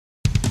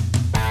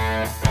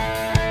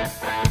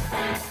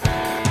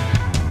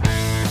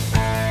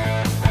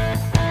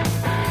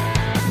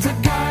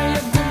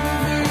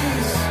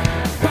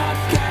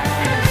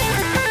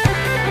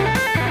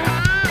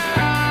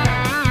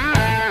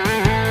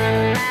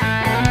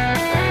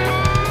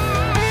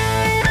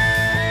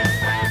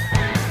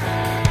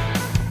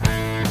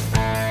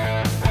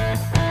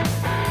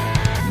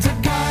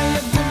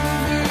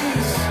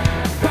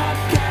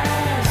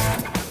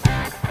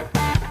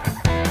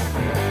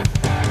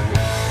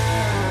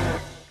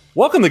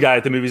Welcome to Guy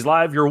at the Movies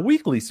Live, your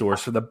weekly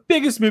source for the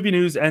biggest movie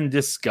news and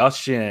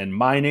discussion.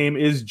 My name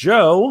is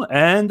Joe,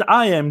 and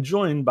I am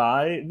joined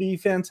by the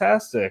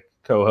fantastic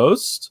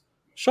co-host,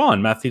 Sean,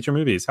 Math Teacher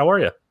Movies. How are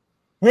you?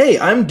 Hey,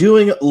 I'm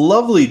doing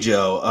lovely,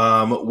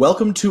 Joe.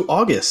 Welcome to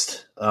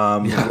August,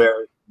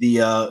 where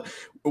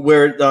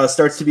it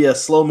starts to be a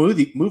slow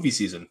movie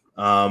season.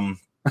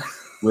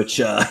 Which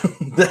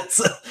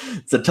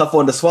it's a tough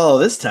one to swallow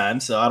this time.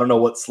 So I don't know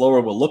what slower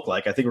will look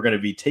like. I think we're going to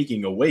be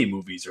taking away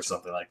movies or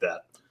something like that.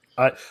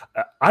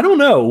 I don't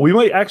know. We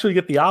might actually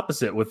get the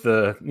opposite with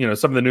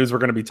some of the news we're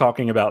going to be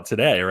talking about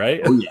today,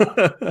 right? Oh,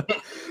 yeah.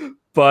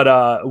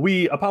 But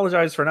we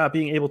apologize for not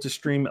being able to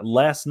stream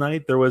last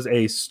night. There was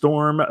a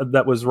storm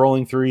that was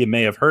rolling through. You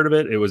may have heard of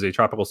it. It was a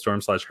tropical storm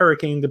 /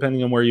 hurricane,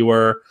 depending on where you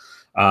were.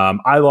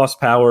 I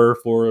lost power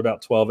for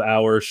about 12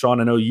 hours.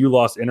 Sean, I know you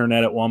lost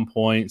internet at one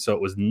point, so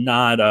it was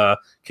not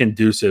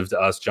conducive to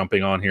us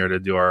jumping on here to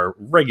do our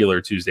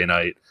regular Tuesday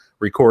night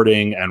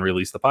recording and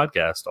release the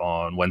podcast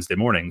on Wednesday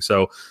morning.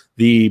 So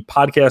the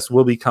podcast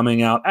will be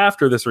coming out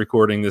after this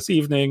recording this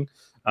evening.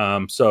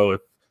 So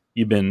if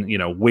you've been,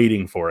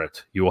 waiting for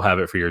it, you will have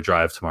it for your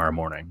drive tomorrow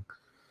morning.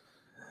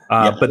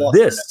 But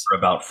this for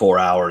about 4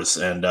 hours,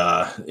 and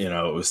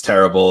it was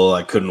terrible.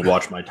 I couldn't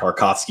watch my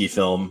Tarkovsky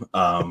film,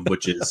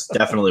 which is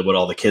definitely what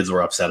all the kids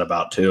were upset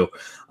about too.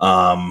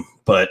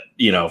 But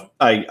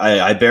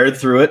I bared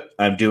through it.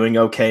 I'm doing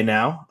okay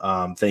now.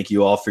 Thank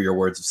you all for your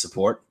words of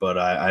support, but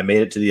I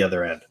made it to the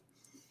other end.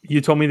 You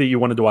told me that you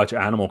wanted to watch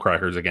Animal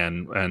Crackers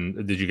again,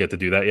 and did you get to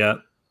do that yet?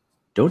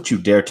 Don't you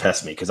dare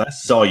test me, because I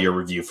saw your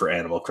review for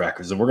Animal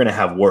Crackers, and we're going to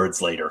have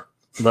words later.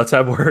 Let's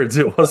have words.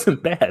 It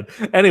wasn't bad.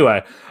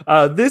 Anyway,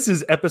 this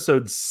is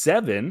episode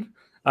 7.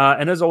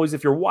 And as always,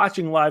 if you're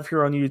watching live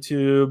here on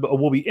YouTube,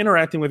 we'll be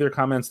interacting with your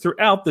comments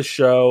throughout the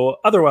show.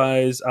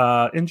 Otherwise,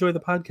 enjoy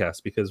the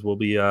podcast because we'll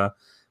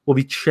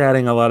be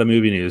chatting a lot of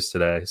movie news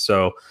today.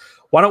 So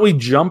why don't we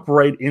jump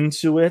right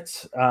into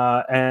it?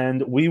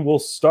 And we will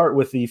start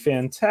with the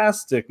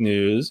fantastic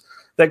news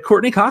that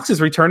Courtney Cox is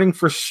returning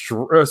for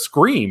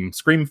Scream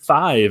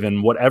 5,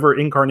 and whatever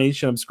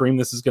incarnation of Scream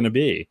this is going to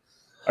be.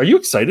 Are you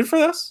excited for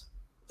this?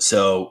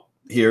 So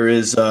here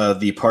is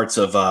the parts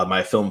of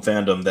my film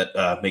fandom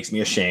that makes me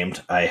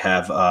ashamed. I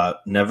have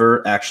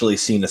never actually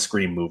seen a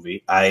Scream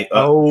movie.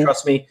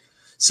 Trust me.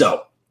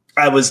 So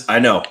I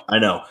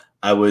know.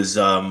 I was,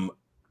 I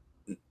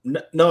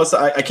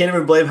can't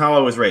even blame how I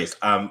was raised.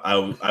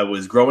 I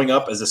was growing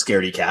up as a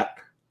scaredy cat.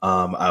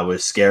 I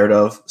was scared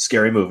of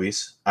scary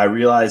movies. I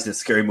realized that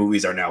scary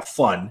movies are now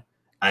fun.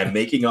 I'm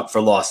making up for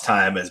lost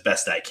time as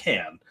best I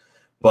can.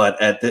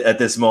 But at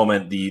this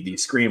moment, the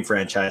Scream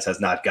franchise has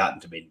not gotten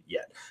to me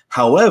yet.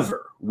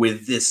 However,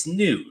 with this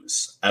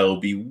news, I will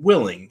be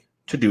willing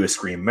to do a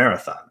Scream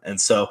marathon. And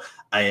so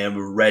I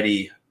am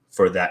ready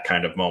for that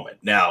kind of moment.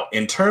 Now,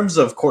 in terms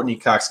of Courtney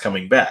Cox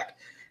coming back,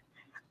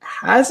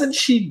 hasn't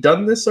she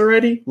done this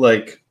already?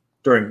 Like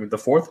during the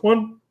 4th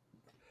one?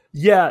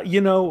 Yeah,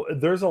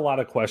 there's a lot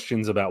of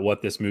questions about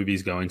what this movie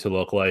is going to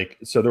look like.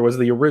 So there was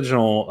the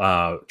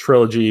original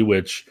trilogy,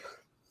 which...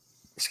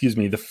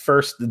 the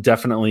first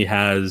definitely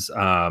has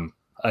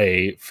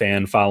a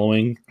fan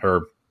following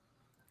or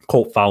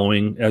cult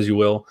following, as you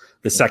will.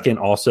 The second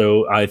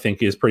also, I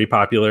think, is pretty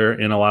popular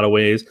in a lot of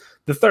ways.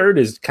 The third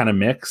is kind of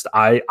mixed.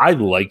 I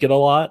like it a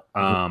lot,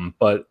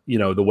 but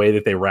the way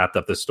that they wrapped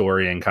up the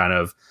story and kind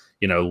of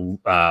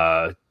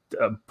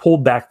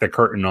pulled back the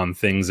curtain on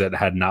things that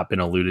had not been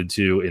alluded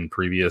to in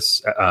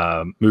previous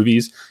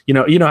movies. You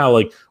know how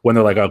like when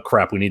they're like, oh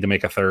crap, we need to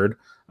make a third.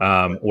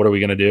 What are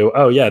we going to do?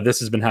 Oh yeah, this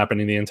has been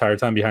happening the entire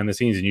time behind the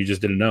scenes and you just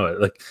didn't know it.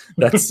 Like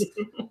that's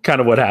kind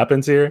of what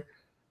happens here.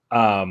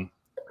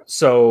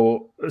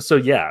 So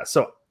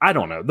I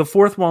don't know. The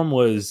 4th one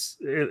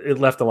it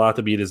left a lot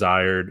to be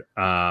desired.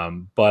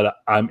 But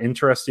I'm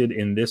interested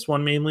in this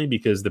one mainly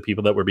because the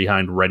people that were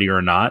behind Ready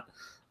or Not,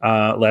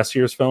 last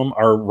year's film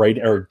are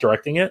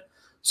directing it.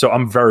 So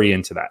I'm very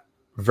into that.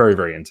 Very,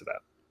 very into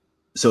that.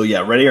 So yeah,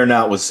 Ready or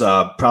Not was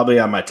probably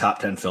on my top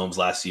 10 films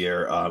last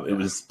year. It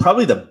was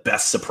probably the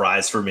best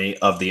surprise for me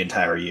of the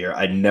entire year.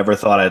 I never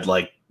thought I'd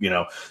like,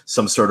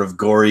 some sort of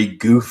gory,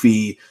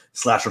 goofy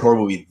slasher horror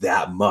movie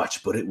that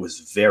much, but it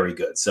was very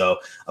good. So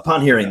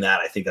upon hearing that,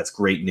 I think that's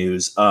great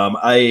news.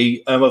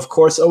 I am, of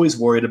course, always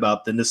worried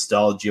about the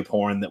nostalgia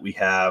porn that we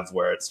have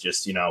where it's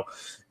just,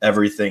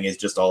 everything is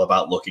just all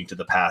about looking to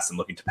the past and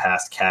looking to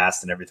past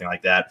cast and everything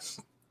like that.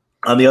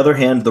 On the other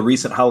hand, the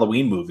recent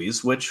Halloween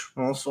movies, which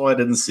also I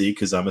didn't see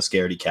because I'm a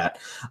scaredy cat,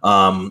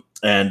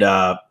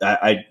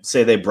 I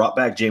say they brought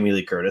back Jamie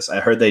Lee Curtis. I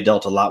heard they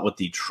dealt a lot with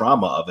the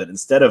trauma of it.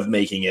 Instead of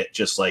making it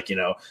just like,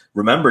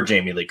 remember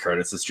Jamie Lee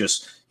Curtis, it's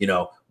just,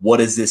 what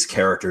is this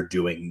character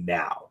doing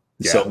now?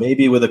 Yeah. So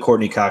maybe with a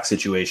Courtney Cox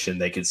situation,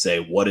 they could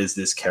say, what is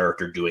this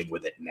character doing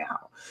with it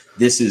now?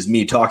 This is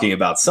me talking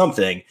about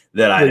something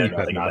that I know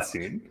nothing about.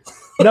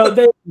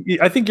 No,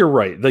 I think you're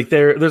right. Like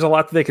there's a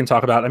lot that they can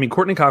talk about. I mean,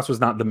 Courtney Cox was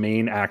not the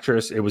main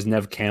actress. It was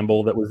Neve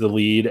Campbell that was the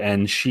lead.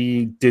 And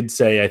she did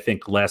say, I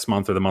think last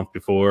month or the month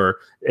before,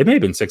 it may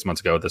have been 6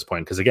 months ago at this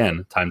point, because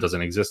again, time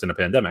doesn't exist in a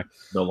pandemic.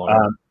 No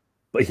longer.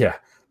 but yeah.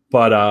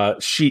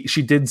 But she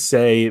did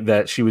say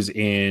that she was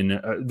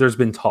in. There's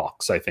been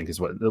talks, I think, is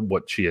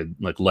what she had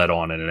like led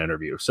on in an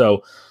interview.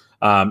 So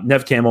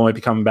Nev Campbell might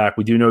be coming back.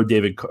 We do know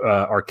David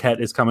Arquette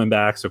is coming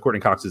back. So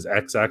Courtney Cox's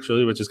ex,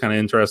 actually, which is kind of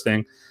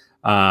interesting.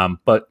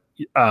 But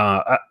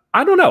I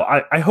don't know.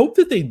 I hope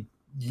that they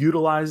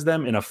utilize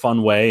them in a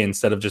fun way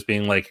instead of just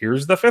being like,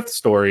 here's the fifth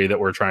story that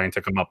we're trying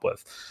to come up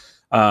with.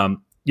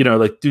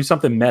 Like do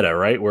something meta,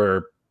 right?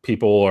 Where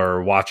people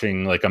are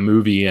watching like a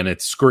movie and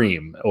it's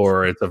Scream,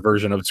 or it's a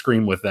version of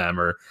Scream with them,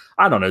 or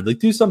I don't know, like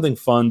do something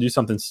fun, do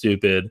something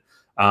stupid,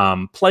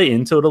 play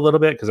into it a little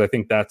bit. Cause I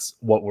think that's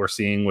what we're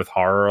seeing with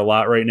horror a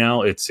lot right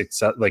now. It's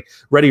success, like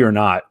Ready or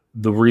Not.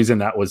 The reason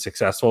that was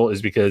successful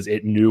is because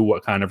it knew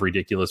what kind of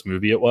ridiculous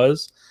movie it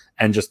was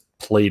and just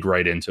played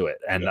right into it.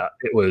 And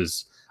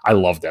I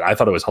loved it. I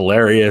thought it was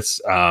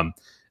hilarious.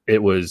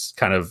 It was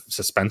kind of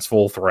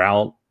suspenseful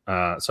throughout.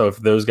 So if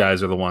those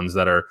guys are the ones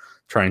that are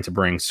trying to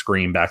bring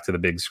Scream back to the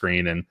big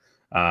screen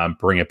and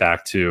bring it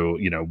back to,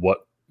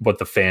 what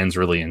the fans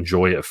really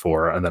enjoy it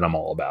for, and then I'm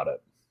all about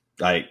it.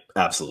 I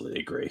absolutely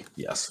agree.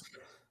 Yes.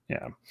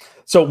 Yeah.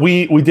 So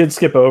we did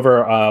skip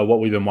over what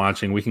we've been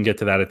watching. We can get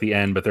to that at the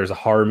end, but there's a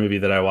horror movie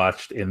that I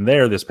watched in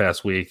there this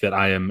past week that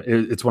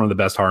it's one of the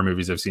best horror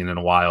movies I've seen in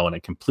a while, and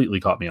it completely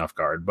caught me off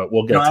guard, but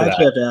we'll get to that. I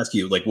actually have to ask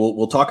you, like,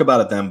 we'll talk about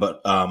it then,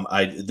 but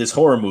this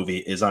horror movie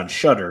is on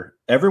Shudder.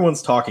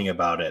 Everyone's talking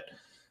about it.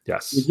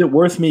 Yes. Is it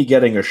worth me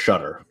getting a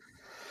Shudder?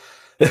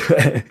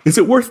 Is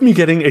it worth me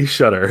getting a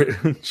Shudder?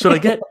 Should I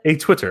get a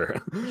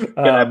Twitter? Can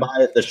I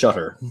buy the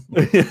Shudder?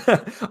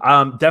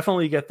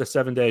 Definitely get the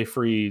 7-day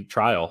free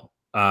trial.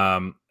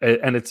 And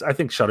I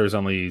think Shudder's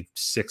only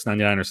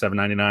 $6.99 or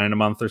 $7.99 a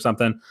month or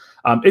something.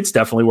 It's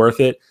definitely worth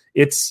it.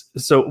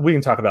 So we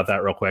can talk about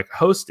that real quick.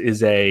 Host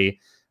is it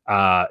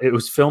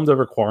was filmed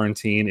over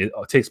quarantine. It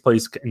takes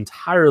place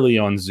entirely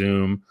on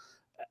Zoom,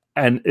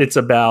 and it's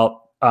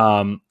about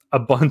a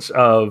bunch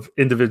of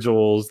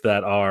individuals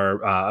that are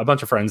a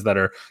bunch of friends that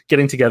are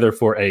getting together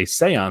for a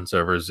seance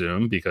over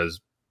Zoom, because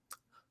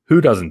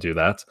who doesn't do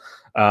that?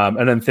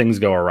 And then things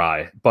go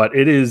awry. But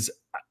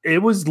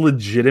it was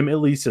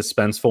legitimately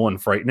suspenseful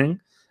and frightening.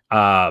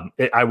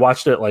 I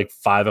watched it like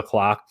 5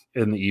 o'clock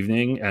in the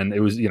evening, and it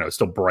was,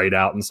 still bright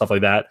out and stuff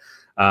like that.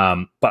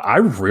 But I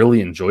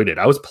really enjoyed it.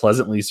 I was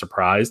pleasantly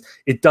surprised.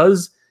 It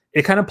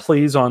kind of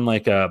plays on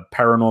like a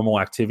Paranormal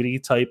Activity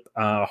type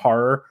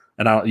horror.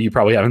 And you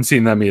probably haven't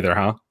seen them either,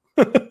 huh?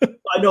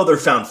 I know they're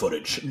found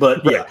footage,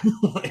 but yeah.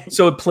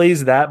 So it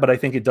plays that, but I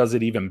think it does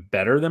it even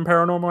better than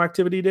Paranormal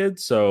Activity did.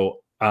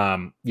 So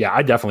I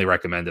definitely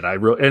recommend it.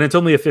 And it's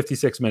only a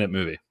 56-minute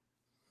movie.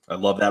 I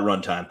love that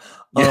runtime.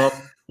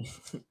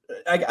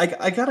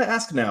 I gotta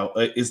ask now: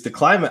 is the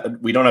climax?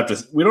 We don't have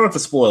to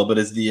spoil, but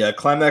is the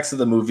climax of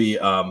the movie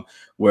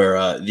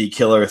where the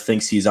killer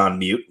thinks he's on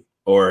mute,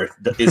 or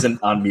isn't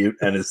on mute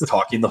and is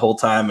talking the whole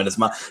time, and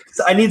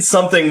I need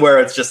something where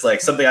it's just like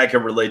something I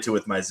can relate to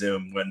with my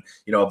Zoom when,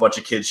 a bunch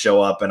of kids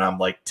show up and I'm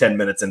like 10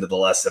 minutes into the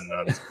lesson and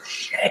I'm just,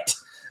 shit.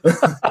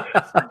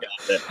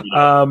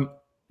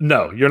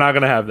 No, you're not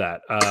going to have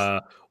that.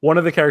 One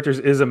of the characters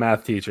is a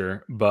math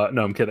teacher, but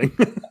no, I'm kidding.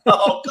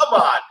 Oh,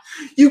 come on.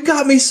 You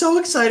got me so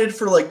excited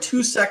for like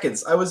 2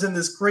 seconds. I was in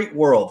this great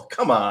world.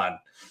 Come on.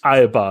 I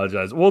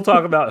apologize. We'll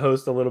talk about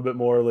Host a little bit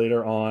more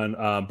later on.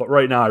 But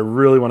right now, I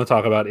really want to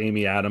talk about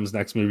Amy Adams'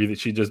 next movie that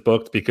she just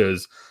booked,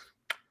 because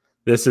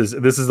this is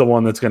the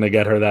one that's going to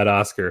get her that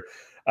Oscar.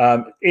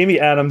 Amy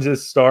Adams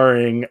is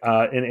starring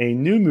in a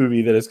new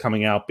movie that is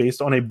coming out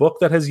based on a book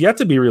that has yet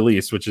to be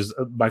released, which is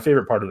my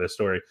favorite part of this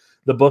story.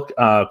 The book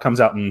comes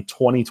out in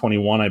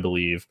 2021, I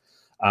believe.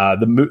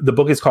 The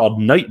book is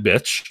called Night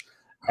Bitch,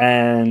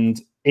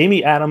 and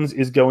Amy Adams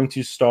is going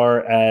to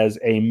star as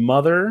a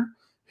mother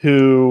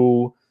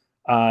who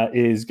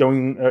is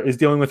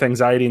dealing with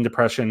anxiety and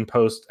depression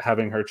post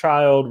having her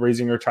child,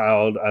 raising her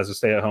child as a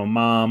stay-at-home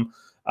mom,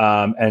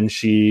 and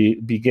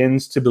she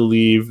begins to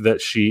believe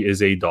that she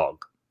is a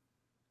dog.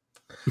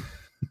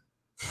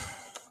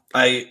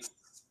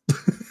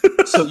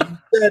 So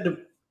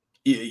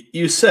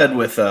you said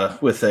with a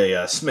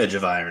smidge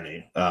of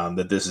irony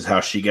that this is how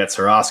she gets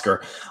her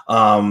Oscar,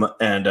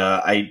 and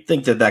I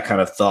think that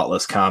kind of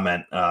thoughtless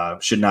comment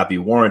should not be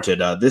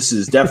warranted. This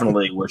is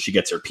definitely where she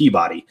gets her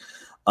Peabody.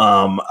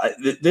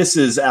 This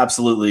is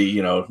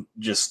absolutely,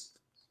 just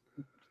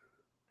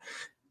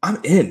I'm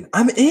in.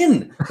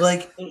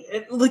 Like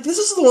this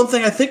is the one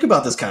thing I think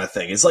about this kind of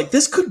thing. Is like,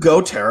 this could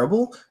go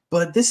terrible,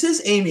 but this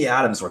is Amy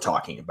Adams we're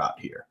talking about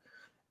here.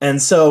 And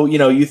so,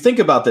 you think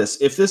about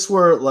this. If this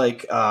were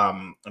like,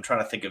 I'm trying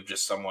to think of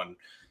just someone,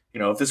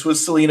 if this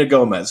was Selena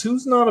Gomez,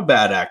 who's not a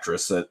bad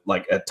actress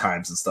at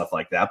times and stuff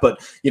like that. But,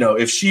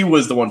 if she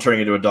was the one turning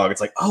into a dog, it's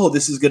like, oh,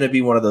 this is going to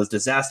be one of those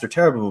disaster,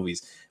 terrible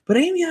movies. But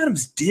Amy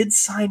Adams did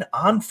sign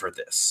on for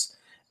this.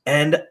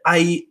 And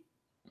I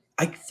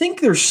think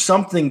there's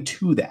something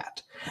to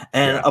that.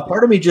 And a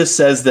part of me just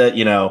says that,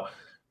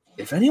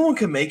 if anyone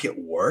can make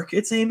it work,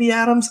 it's Amy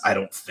Adams. I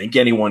don't think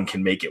anyone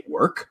can make it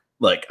work.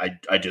 Like,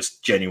 I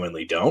just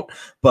genuinely don't.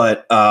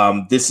 But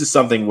this is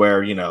something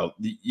where, you know,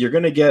 you're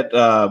going to get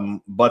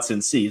butts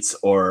in seats,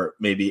 or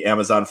maybe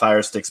Amazon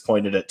Fire Sticks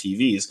pointed at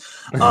TVs.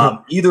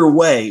 Either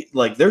way,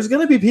 like, there's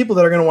going to be people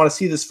that are going to want to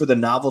see this for the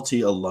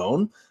novelty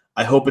alone.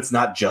 I hope it's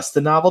not just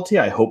the novelty.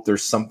 I hope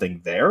there's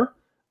something there.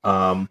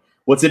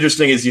 What's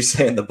interesting is you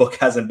saying the book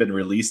hasn't been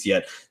released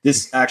yet.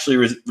 This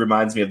actually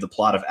reminds me of the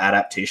plot of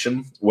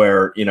Adaptation,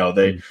 where, you know,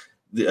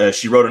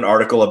 she wrote an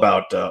article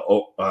about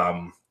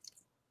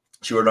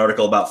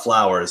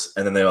flowers,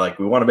 and then they're like,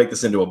 we want to make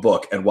this into a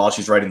book. And while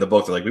she's writing the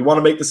book, they're like, we want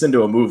to make this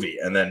into a movie.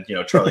 And then, you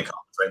know, Charlie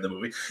Kaufman's writing the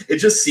movie. It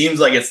just seems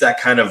like it's that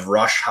kind of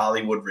rush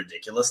Hollywood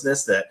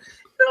ridiculousness that,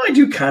 you know, I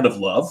do kind of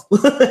love.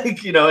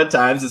 Like, you know, at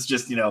times it's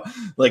just, you know,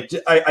 like,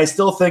 I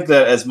still think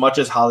that as much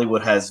as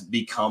Hollywood has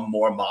become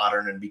more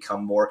modern and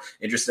become more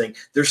interesting,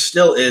 there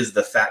still is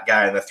the fat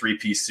guy in the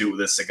 3-piece suit with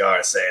his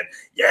cigar saying,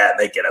 yeah,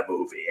 make it a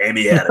movie,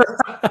 Amy Adams.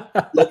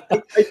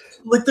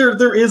 like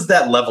there is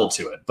that level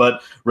to it.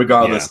 But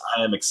regardless,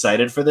 I am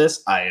excited for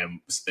this. I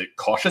am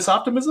cautious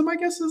optimism, I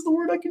guess is the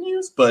word I can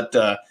use, but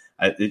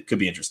it could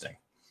be interesting.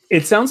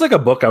 It sounds like a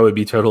book I would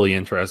be totally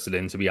interested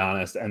in, to be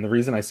honest. And the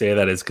reason I say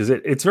that is because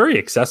it's very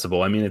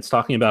accessible. I mean, it's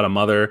talking about a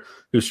mother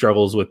who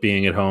struggles with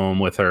being at home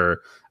with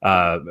her,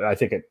 I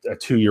think a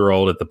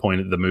 2-year-old at the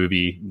point of the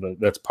movie.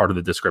 That's part of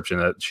the description,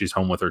 that she's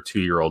home with her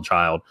 2-year-old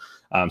child.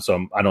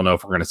 So I don't know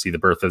if we're going to see the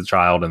birth of the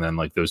child and then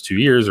like those 2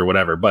 years or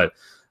whatever. But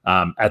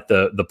at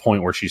the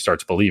point where she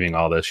starts believing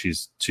all this, she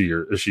has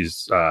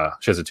a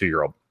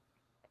 2-year-old.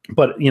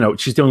 But, you know,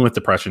 she's dealing with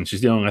depression. She's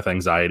dealing with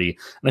anxiety.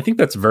 And I think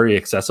that's very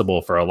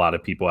accessible for a lot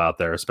of people out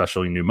there,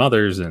 especially new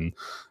mothers. And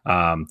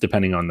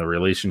depending on the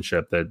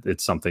relationship, that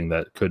it's something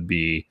that could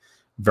be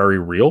very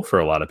real for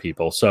a lot of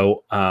people.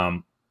 So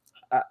I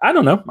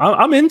don't know.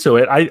 I'm into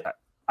it. I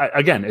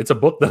again, it's a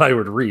book that I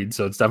would read.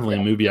 So it's definitely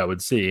a movie I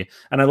would see.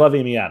 And I love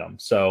Amy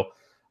Adams. So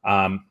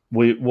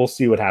we'll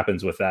see what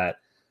happens with that.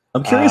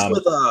 I'm curious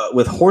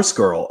with Horse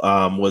Girl,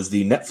 was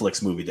the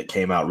Netflix movie that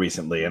came out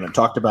recently. And it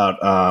talked about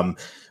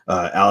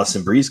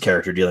Alison Brie's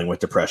character dealing with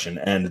depression.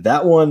 And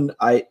that one,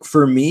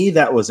 for me,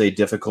 that was a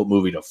difficult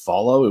movie to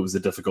follow. It was a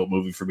difficult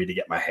movie for me to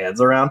get my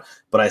hands around,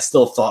 but I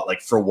still thought,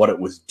 like, for what it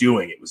was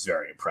doing, it was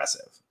very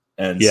impressive.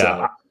 And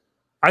yeah,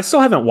 I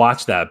still haven't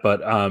watched that, but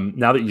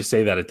now that you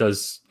say that, it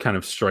does kind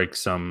of strike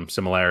some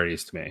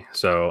similarities to me.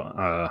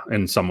 So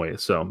in some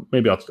ways, so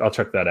maybe I'll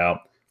check that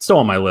out. It's still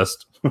on my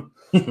list.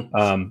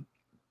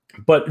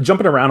 But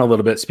jumping around a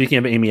little bit, speaking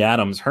of Amy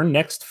Adams, her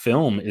next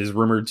film is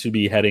rumored to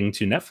be heading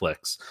to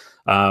Netflix.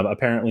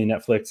 Apparently,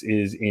 Netflix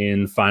is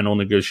in final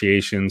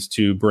negotiations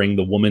to bring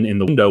The Woman in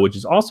the Window, which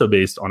is also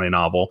based on a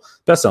novel,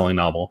 best-selling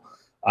novel,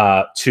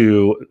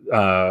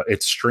 to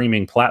its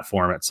streaming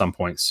platform at some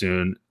point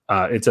soon.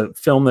 It's a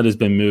film that has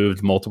been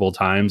moved multiple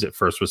times. It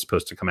first was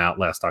supposed to come out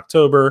last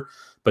October,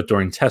 but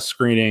during test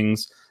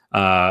screenings,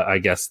 I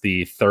guess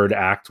the third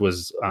act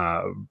was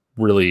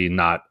really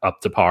not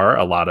up to par.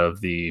 A lot of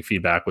the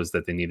feedback was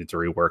that they needed to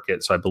rework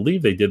it. So I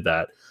believe they did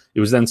that. It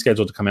was then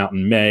scheduled to come out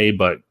in May,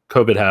 but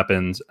COVID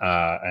happened,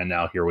 and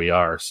now here we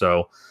are.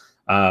 So,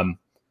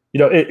 you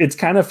know, it's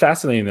kind of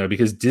fascinating, though,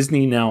 because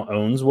Disney now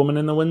owns Woman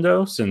in the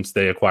Window since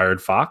they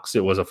acquired Fox.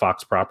 It was a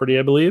Fox property,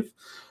 I believe.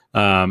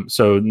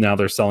 So now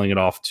they're selling it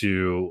off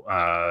to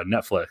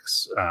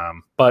Netflix.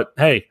 But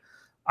hey,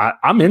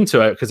 I'm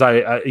into it because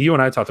you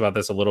and I talked about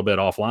this a little bit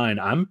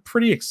offline. I'm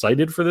pretty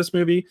excited for this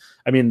movie.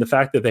 I mean, the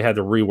fact that they had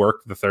to rework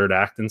the third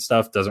act and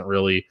stuff doesn't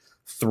really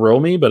thrill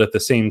me, but at the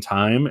same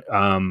time,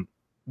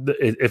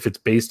 if it's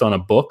based on a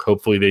book,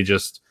 hopefully they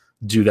just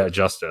do that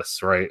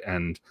justice, right,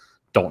 and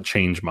don't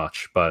change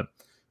much. But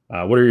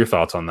what are your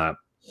thoughts on that?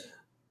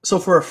 So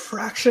for a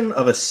fraction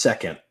of a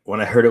second,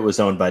 when I heard it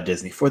was owned by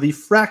Disney, for the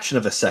fraction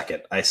of a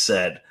second, I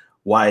said,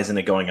 why isn't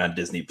it going on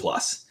Disney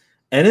Plus?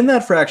 And in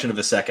that fraction of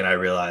a second, I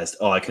realized,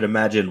 I could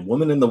imagine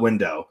Woman in the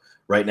Window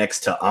right next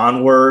to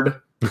Onward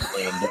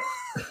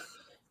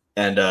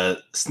and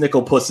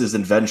Snicklepuss's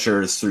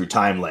Adventures Through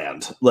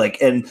Timeland.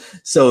 And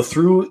so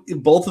through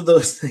both of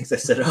those things, I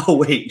said,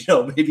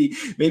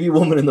 maybe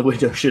Woman in the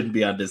Window shouldn't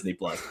be on Disney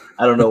Plus.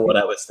 I don't know what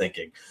I was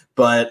thinking.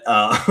 But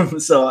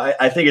so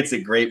I think it's a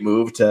great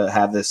move to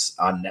have this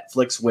on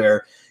Netflix,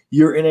 where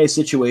you're in a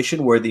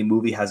situation where the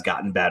movie has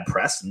gotten bad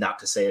press. Not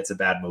to say it's a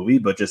bad movie,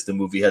 but just the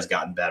movie has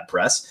gotten bad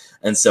press.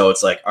 And so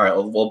it's like, all right,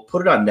 we'll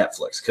put it on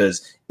Netflix,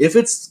 because if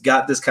it's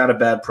got this kind of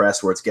bad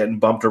press where it's getting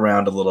bumped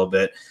around a little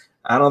bit,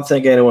 I don't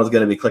think anyone's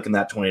going to be clicking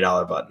that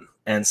 $20 button.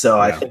 And so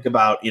I think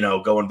about,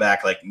 going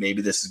back, like,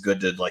 maybe this is good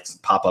to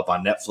pop up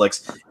on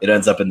Netflix. It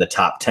ends up in the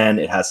top 10.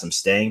 It has some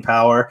staying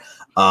power.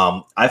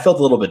 I felt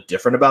a little bit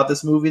different about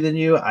this movie than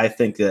you. I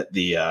think that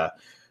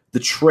the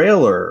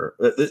trailer,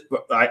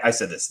 I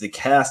said this, the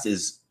cast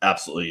is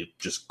absolutely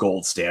just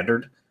gold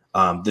standard.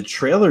 The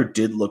trailer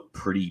did look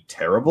pretty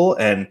terrible,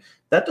 and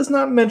that does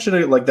not mention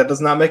it, that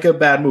does not make a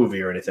bad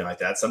movie or anything like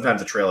that. Sometimes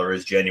the trailer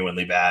is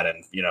genuinely bad,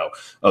 and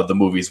the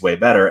movie's way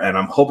better. And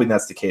I'm hoping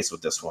that's the case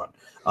with this one.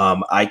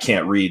 I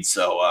can't read,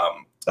 so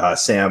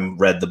Sam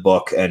read the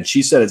book, and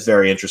she said it's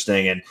very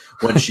interesting. And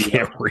when she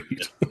can't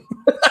read,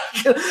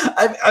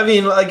 I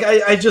mean, like,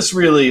 I just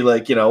really,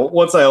 like, you know,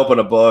 once I open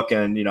a book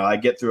and, you know, I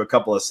get through a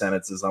couple of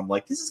sentences, I'm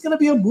like, this is going to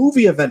be a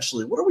movie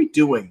eventually. What are we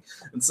doing?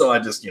 And so I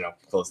just, you know,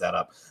 close that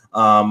up.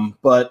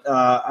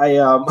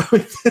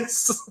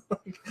 This,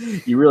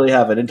 you really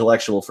have an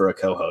intellectual for a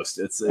co-host.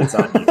 It's on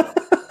you.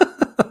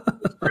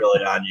 It's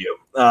really on you.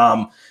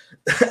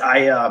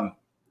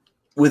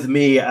 With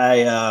me,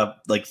 I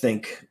like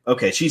think,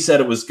 okay, she said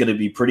it was going to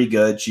be pretty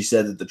good. She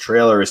said that the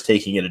trailer is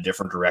taking it a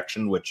different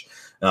direction, which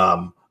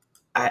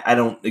I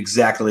don't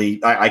exactly,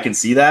 I can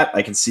see that.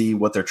 I can see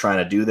what they're trying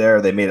to do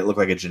there. They made it look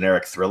like a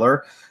generic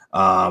thriller.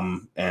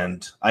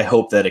 And I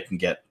hope that it can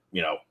get,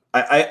 you know,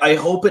 I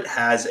hope it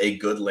has a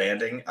good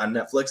landing on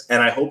Netflix,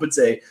 and I hope it's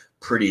a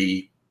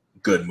pretty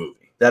good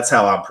movie. That's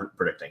how I'm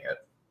predicting it.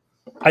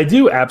 I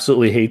do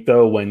absolutely hate,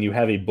 though, when you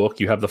have a book,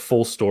 you have the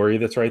full story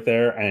that's right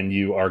there, and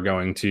you are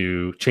going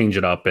to change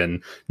it up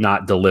and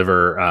not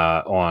deliver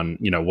on,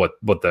 you know, what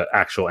the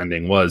actual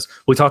ending was.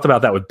 We talked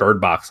about that with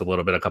Bird Box a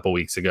little bit a couple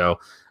weeks ago.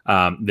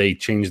 They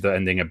changed the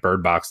ending of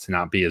Bird Box to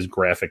not be as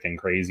graphic and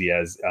crazy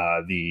as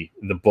the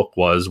book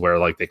was, where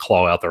like they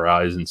claw out their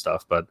eyes and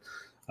stuff. But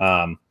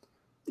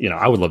you know,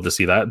 I would love to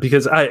see that,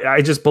 because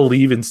I just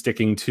believe in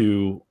sticking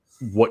to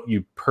what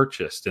you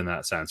purchased in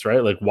that sense,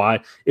 right? Like, why,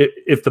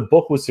 if the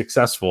book was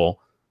successful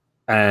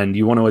and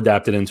you want to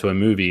adapt it into a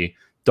movie,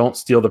 don't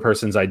steal the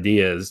person's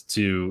ideas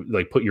to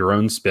like put your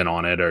own spin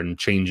on it and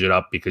change it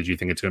up because you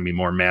think it's going to be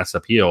more mass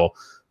appeal.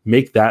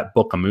 Make that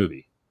book a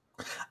movie.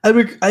 I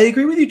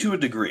agree with you to a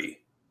degree,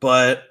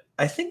 but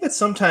I think that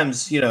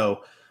sometimes, you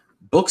know,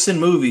 books and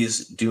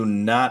movies do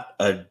not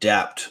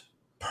adapt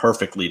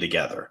perfectly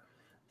together.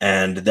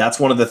 And that's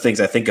one of the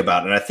things I think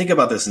about. And I think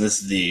about this, and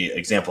this is the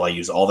example I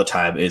use all the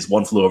time, is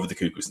One Flew Over the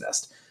Cuckoo's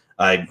Nest.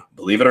 I,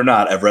 believe it or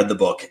not, I've read the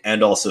book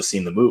and also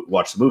seen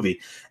watched the movie.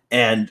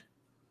 And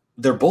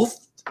they're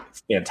both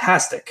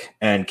fantastic.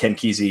 And Ken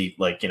Kesey,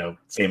 like, you know,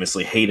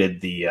 famously hated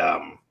the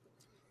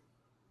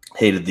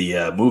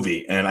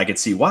movie. And I could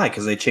see why,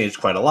 because they changed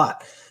quite a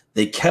lot.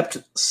 They kept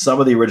some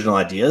of the original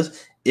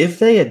ideas. If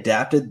they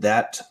adapted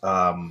that,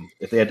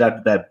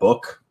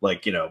 book,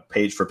 like, you know,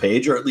 page for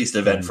page, or at least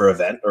event for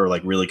event, or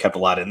like really kept a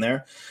lot in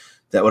there,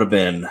 that would have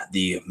been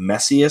the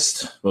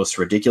messiest, most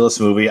ridiculous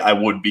movie. I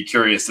would be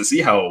curious to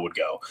see how it would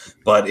go,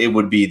 but it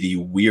would be the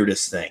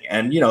weirdest thing.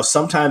 And, you know,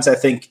 sometimes I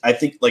think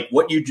like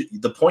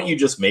the point you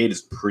just made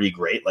is pretty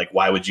great. Like,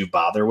 why would you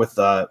bother with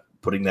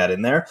putting that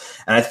in there?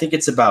 And I think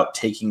it's about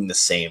taking the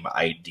same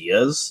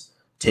ideas,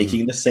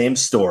 taking the same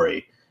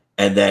story,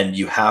 and then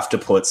you have to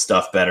put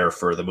stuff better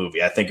for the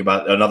movie. I think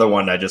about another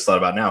one I just thought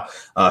about now,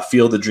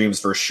 Field of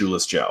Dreams versus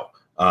Shoeless Joe.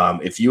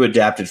 If you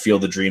adapted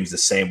Field of Dreams the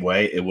same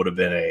way, it would have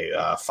been a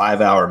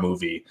 5-hour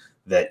movie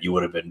that you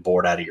would have been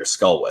bored out of your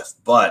skull with.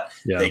 But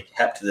they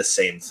kept the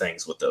same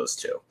things with those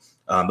two.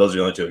 Those are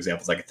the only two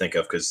examples I can think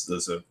of, because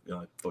those are the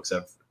only books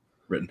I've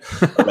written.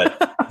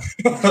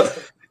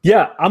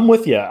 Yeah, I'm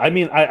with you. I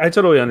mean, I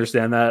totally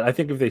understand that. I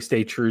think if they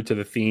stay true to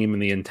the theme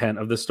and the intent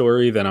of the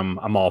story, then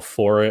I'm all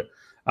for it.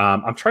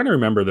 I'm trying to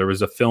remember, there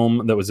was a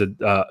film that was it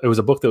was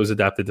a book that was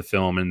adapted to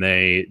film, and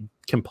they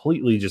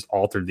completely just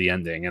altered the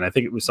ending. And I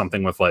think it was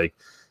something with like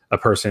a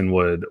person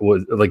would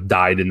like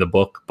died in the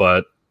book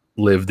but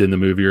lived in the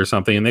movie or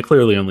something, and they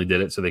clearly only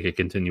did it so they could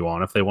continue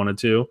on if they wanted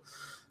to.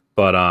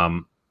 But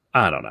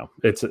I don't know.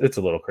 It's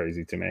a little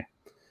crazy to me.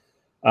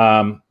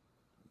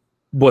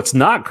 What's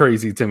not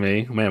crazy to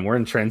me, man, we're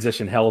in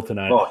transition hell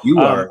tonight. Oh, you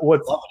are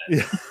loving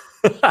it.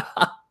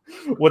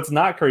 What's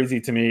not crazy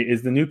to me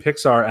is the new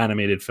Pixar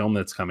animated film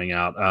that's coming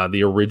out.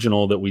 The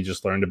original that we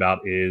just learned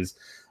about is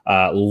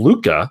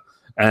Luca.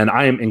 And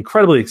I am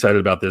incredibly excited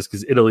about this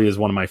because Italy is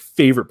one of my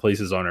favorite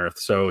places on earth.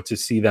 So to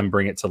see them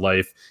bring it to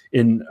life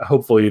in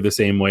hopefully the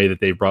same way that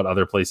they've brought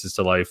other places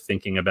to life,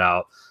 thinking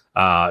about,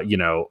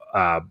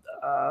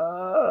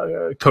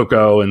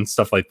 Coco and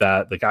stuff like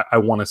that. Like, I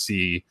want to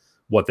see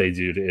what they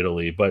do to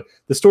Italy. But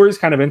the story is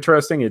kind of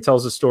interesting. It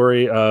tells a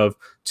story of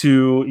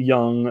two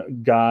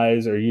young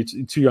guys, or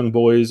two young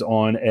boys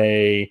on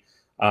a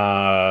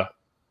on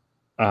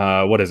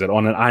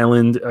an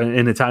island,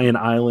 an Italian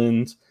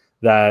island,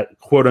 that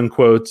quote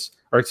unquote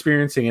are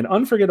experiencing an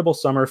unforgettable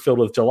summer filled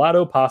with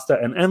gelato, pasta,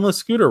 and endless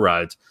scooter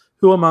rides.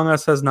 Who among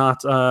us has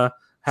not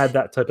had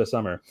that type of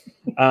summer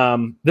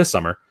this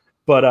summer?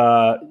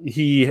 But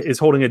he is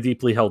holding a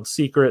deeply held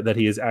secret that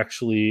he is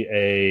actually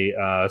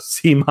a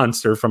sea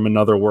monster from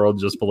another world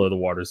just below the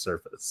water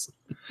surface.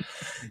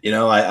 You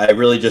know, I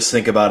really just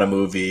think about a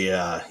movie,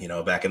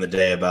 back in the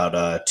day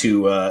about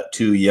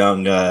two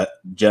young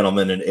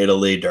gentlemen in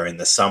Italy during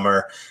the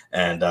summer,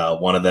 and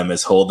one of them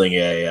is holding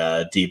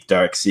a deep,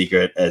 dark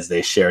secret as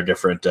they share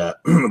different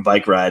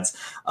bike rides.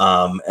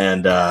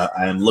 And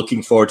I'm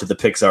looking forward to the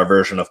Pixar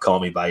version of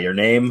Call Me By Your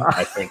Name.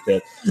 I think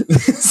that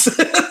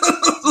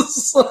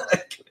it's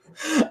like,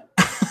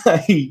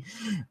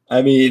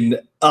 I mean,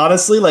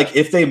 honestly, like,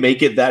 if they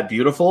make it that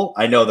beautiful,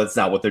 I know that's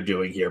not what they're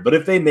doing here, but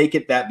if they make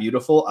it that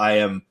beautiful, I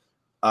am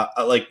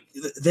like,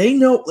 they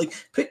know, like,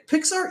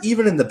 Pixar,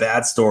 even in the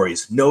bad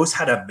stories, knows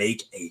how to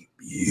make a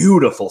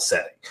beautiful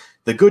setting.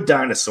 The Good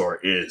Dinosaur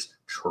is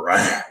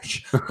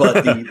trash.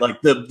 But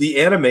the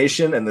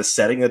animation and the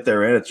setting that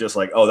they're in, it's just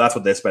like, oh, that's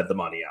what they spent the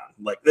money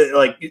on. Like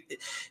it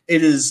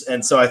is.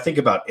 And so I think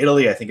about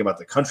Italy. I think about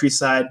the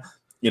countryside.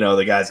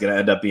 The guy's going to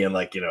end up being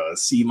like, a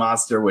sea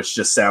monster, which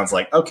just sounds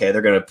like, okay,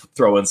 they're going to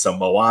throw in some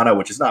Moana,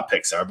 which is not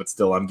Pixar, but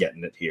still I'm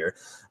getting it here.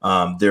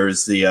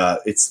 There's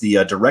it's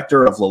the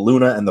director of La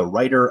Luna and the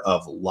writer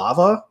of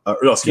Lava.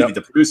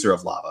 The producer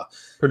of Lava.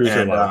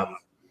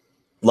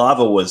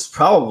 Lava was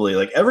probably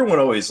like, everyone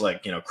always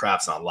like,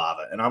 craps on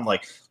Lava. And I'm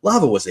like,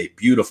 Lava was a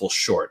beautiful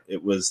short.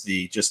 It was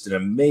just an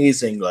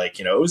amazing, like,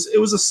 it was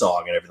a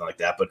song and everything like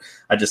that. But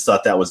I just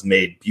thought that was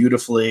made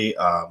beautifully.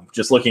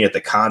 Just looking at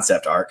the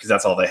concept art, because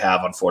that's all they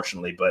have,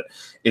 unfortunately. But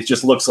it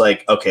just looks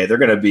like, okay, they're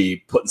going to be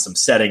putting some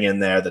setting in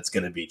there that's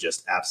going to be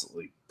just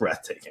absolutely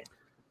breathtaking.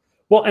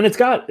 Well, and it's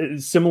got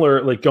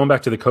similar, like going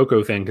back to the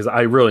Coco thing, because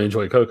I really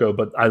enjoy Coco,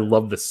 but I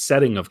love the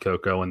setting of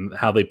Coco and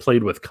how they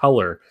played with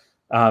color.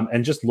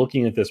 And just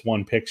looking at this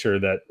one picture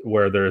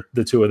where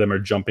the two of them are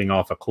jumping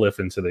off a cliff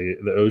into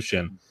the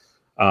ocean,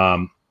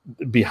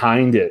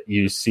 behind them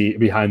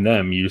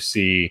you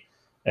see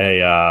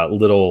a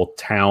little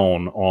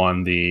town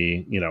on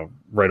the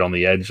right on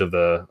the edge of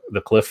the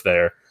cliff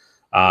there,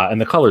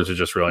 and the colors are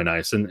just really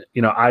nice. And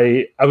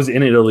I was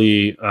in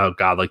Italy,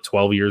 like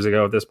 12 years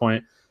ago at this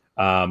point,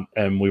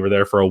 and we were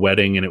there for a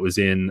wedding, and it was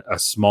in a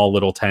small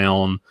little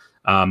town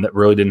that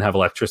really didn't have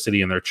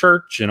electricity in their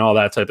church and all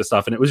that type of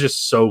stuff. And it was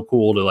just so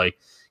cool to it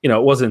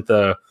wasn't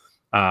the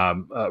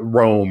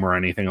Rome or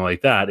anything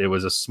like that. It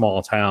was a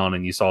small town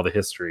and you saw the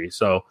history.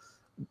 So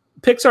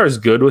Pixar is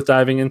good with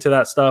diving into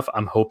that stuff.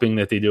 I'm hoping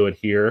that they do it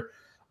here.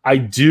 I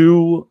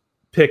do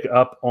pick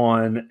up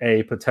on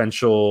a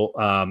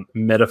potential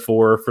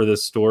metaphor for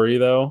this story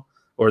though,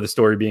 or the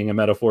story being a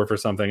metaphor for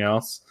something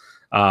else.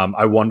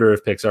 I wonder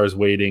if Pixar is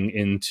wading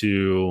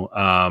into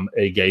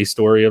a gay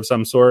story of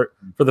some sort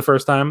for the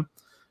first time.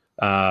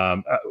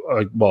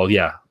 Well,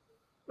 yeah,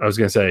 I was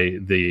going to say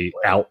the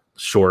Out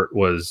short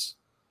was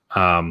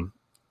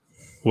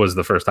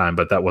the first time,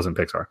 but that wasn't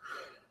Pixar.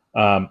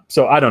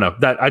 So I don't know.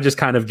 That I just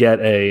kind of get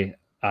a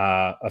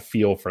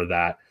feel for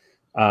that.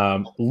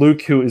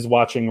 Luke, who is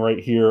watching right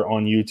here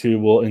on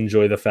YouTube, will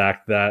enjoy the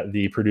fact that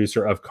the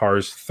producer of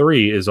Cars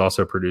 3 is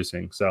also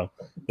producing. So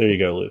there you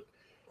go, Luke.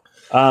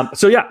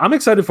 So yeah, I'm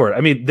excited for it.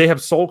 I mean, they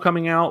have Soul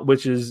coming out,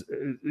 which is,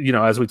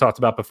 as we talked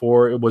about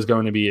before, it was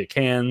going to be at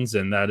Cannes,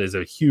 and that is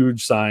a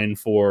huge sign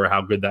for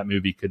how good that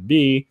movie could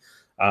be.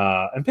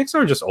 And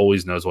Pixar just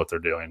always knows what they're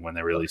doing when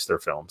they release their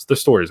films. The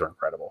stories are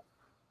incredible.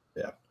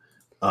 Yeah.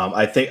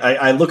 I think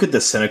I look at the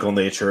cynical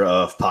nature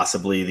of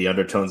possibly the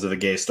undertones of a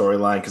gay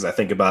storyline, because I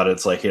think about it,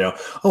 it's like,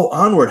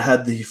 Onward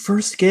had the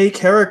first gay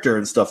character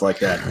and stuff like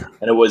that.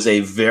 And it was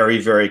a very,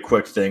 very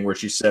quick thing where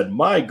she said,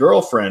 my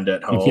girlfriend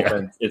at home. Yeah.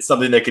 And it's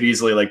something that could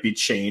easily be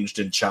changed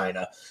in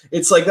China.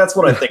 It's like, that's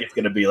what I think it's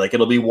going to be like.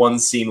 It'll be one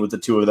scene with the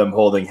two of them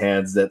holding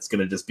hands that's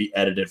going to just be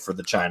edited for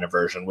the China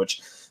version,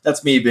 which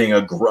that's me being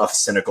a gruff,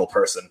 cynical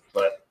person.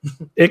 But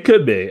it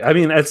could be. I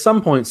mean, at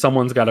some point,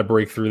 someone's got to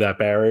break through that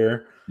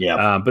barrier.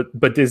 Yeah,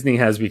 but Disney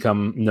has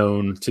become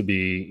known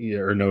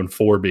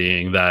for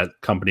being that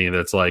company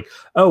that's like,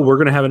 oh, we're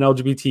going to have an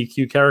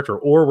LGBTQ character,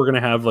 or we're going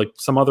to have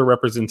some other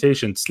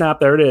representation. Snap,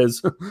 there it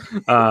is.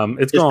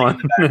 It's gone.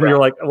 And you're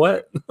like,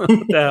 what? What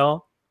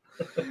the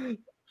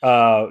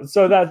hell?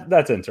 So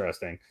that's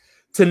interesting.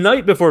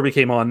 Tonight, before we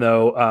came on,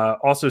 though,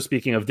 also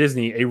speaking of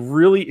Disney, a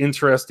really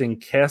interesting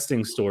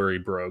casting story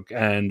broke,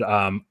 and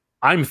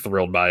I'm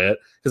thrilled by it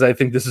because I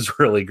think this is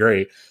really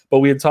great. But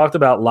we had talked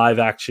about live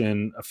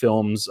action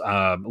films,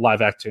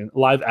 live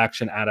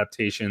action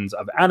adaptations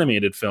of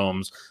animated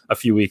films a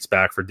few weeks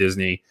back for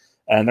Disney,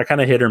 and they're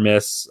kind of hit or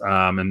miss.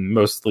 And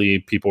mostly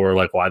people were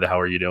like, "Why the hell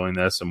are you doing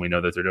this?" And we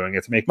know that they're doing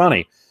it to make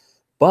money.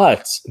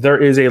 But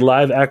there is a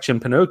live action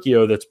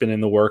Pinocchio that's been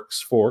in the works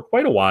for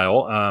quite a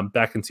while.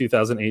 Back in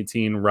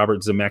 2018,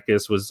 Robert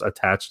Zemeckis was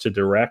attached to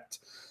direct.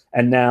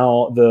 And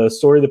now the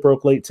story that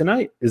broke late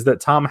tonight is that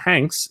Tom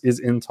Hanks is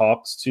in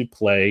talks to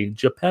play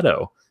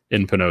Geppetto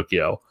in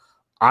Pinocchio.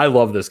 I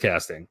love this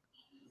casting.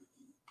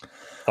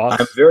 Thoughts?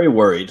 I'm very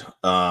worried.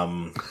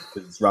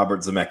 It's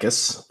Robert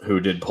Zemeckis, who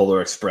did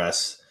Polar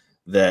Express,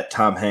 that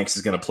Tom Hanks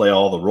is going to play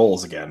all the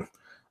roles again.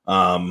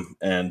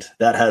 And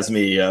that has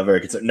me very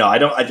concerned. No, I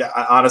don't.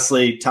 I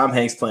honestly, Tom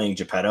Hanks playing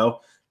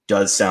Geppetto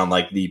does sound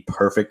like the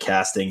perfect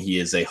casting. He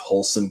is a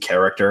wholesome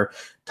character.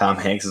 Tom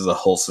Hanks is a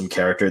wholesome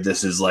character.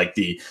 This is like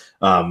the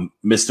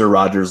Mr.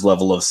 Rogers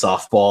level of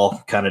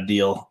softball kind of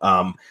deal.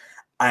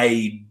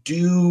 I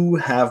do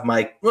have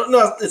my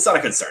no, it's not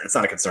a concern. It's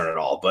not a concern at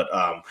all. But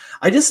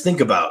I just think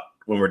about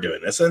when we're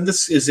doing this, and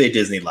this is a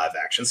Disney live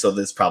action, so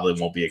this probably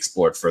won't be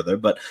explored further.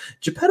 But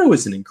Geppetto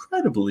is an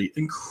incredibly,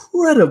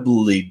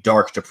 incredibly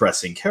dark,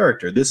 depressing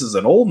character. This is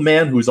an old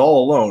man who's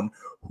all alone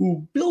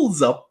who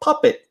builds a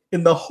puppet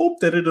in the hope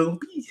that it'll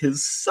be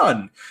his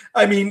son.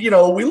 I mean,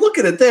 we look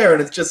at it there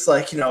and it's just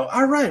like,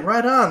 all right,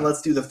 right on.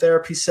 Let's do the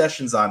therapy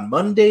sessions on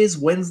Mondays,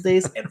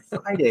 Wednesdays, and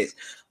Fridays.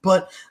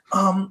 But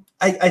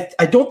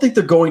I don't think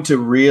they're going to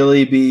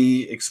really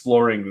be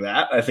exploring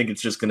that. I think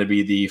it's just going to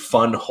be the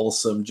fun,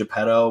 wholesome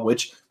Geppetto,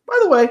 which, by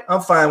the way,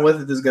 I'm fine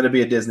with it. There's going to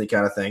be a Disney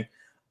kind of thing.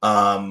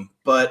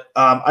 But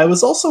I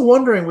was also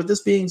wondering, with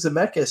this being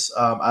Zemeckis,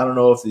 I don't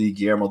know if the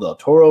Guillermo del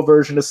Toro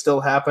version is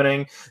still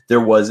happening. There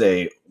was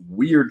a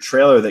weird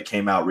trailer that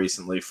came out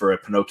recently for a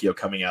Pinocchio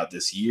coming out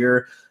this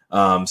year.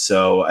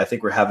 So I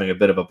think we're having a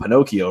bit of a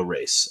Pinocchio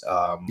race,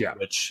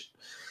 which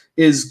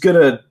is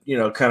gonna,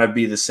 kind of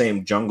be the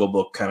same Jungle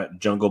Book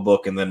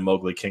and then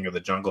Mowgli King of the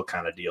Jungle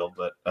kind of deal.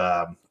 But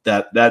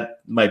that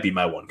might be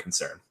my one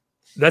concern.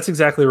 That's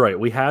exactly right.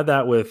 We had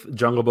that with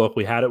Jungle Book.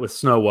 We had it with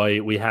Snow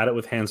White. We had it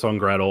with Hansel and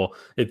Gretel.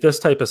 If this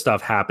type of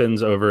stuff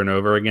happens over and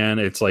over again,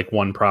 it's like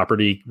one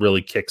property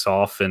really kicks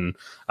off and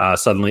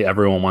suddenly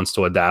everyone wants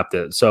to adapt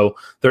it. So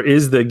there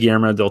is the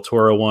Guillermo del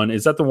Toro one.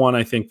 Is that the one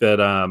I think that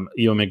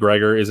Ewan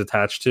McGregor is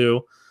attached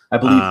to? I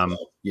believe so.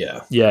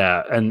 Yeah.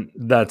 Yeah. And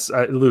that's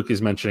Luke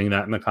is mentioning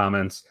that in the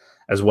comments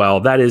as well.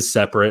 That is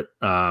separate.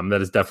 That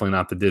is definitely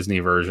not the Disney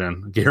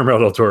version. Guillermo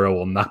del Toro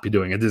will not be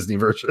doing a Disney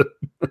version.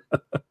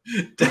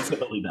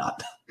 Definitely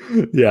not.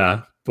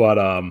 Yeah, but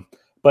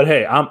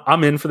hey,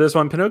 I'm in for this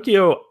one.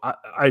 Pinocchio.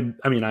 I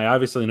mean, I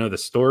obviously know the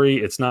story.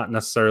 It's not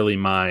necessarily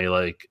my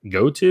like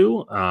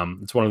go-to.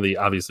 It's one of the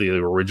obviously the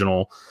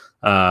original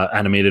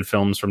animated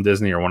films from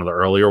Disney, or one of the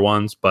earlier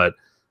ones. But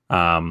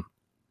I'm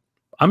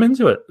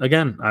into it.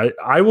 Again,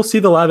 I will see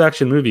the live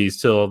action movies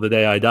till the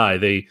day I die.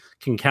 They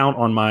can count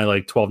on my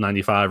like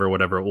 $12.95 or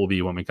whatever it will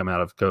be when we come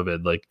out of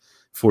COVID, like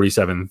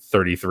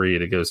 $47.33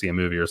 to go see a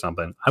movie or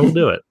something. I will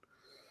do it.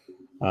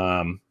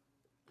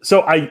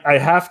 So I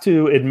have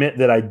to admit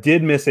that I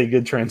did miss a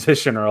good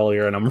transition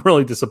earlier, and I'm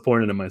really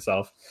disappointed in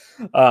myself.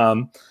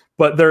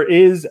 But there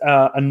is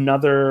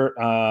another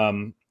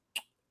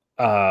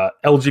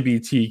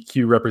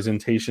LGBTQ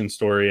representation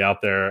story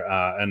out there,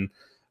 and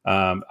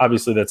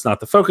obviously that's not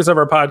the focus of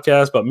our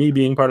podcast, but me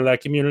being part of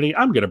that community,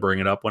 I'm going to bring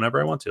it up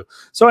whenever I want to.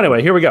 So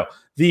anyway, here we go.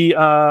 We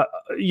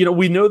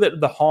know that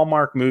the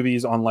Hallmark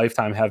movies on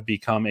Lifetime have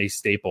become a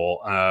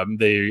staple.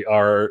 They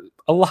are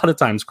a lot of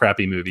times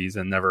crappy movies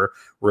and never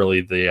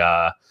really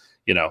the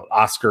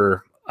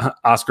Oscar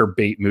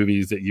bait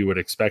movies that you would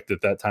expect at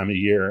that time of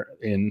year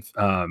in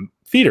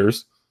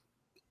theaters.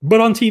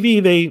 But on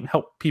TV, they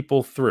help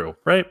people through,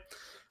 right?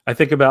 I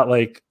think about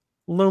like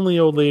lonely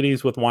old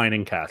ladies with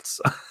whining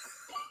cats.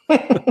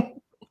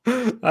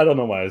 I don't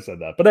know why I said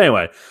that, but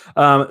anyway,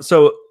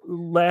 so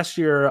last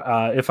year,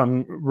 if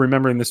I'm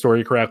remembering the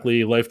story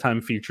correctly,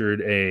 Lifetime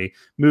featured a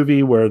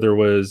movie where there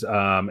was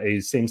a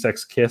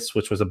same-sex kiss,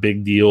 which was a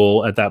big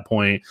deal at that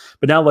point.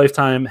 But now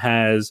Lifetime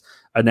has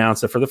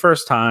announced that for the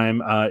first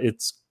time,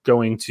 it's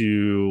going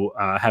to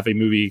have a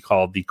movie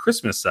called The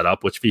Christmas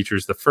Setup, which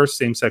features the first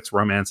same-sex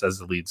romance as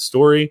the lead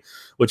story,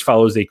 which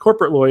follows a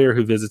corporate lawyer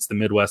who visits the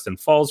Midwest and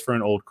falls for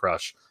an old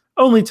crush,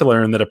 only to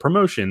learn that a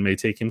promotion may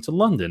take him to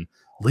London,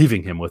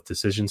 leaving him with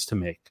decisions to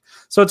make.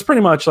 So it's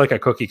pretty much like a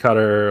cookie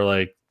cutter,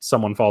 like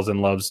someone falls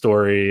in love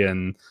story,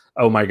 and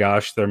oh my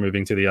gosh, they're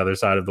moving to the other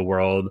side of the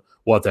world.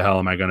 What the hell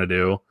am I going to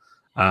do?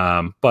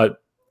 But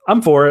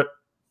I'm for it.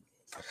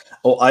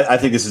 Oh, I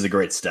think this is a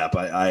great step.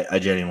 I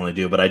genuinely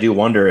do. But I do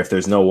wonder if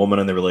there's no woman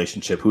in the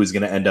relationship who's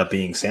going to end up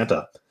being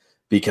Santa,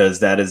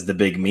 because that is the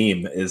big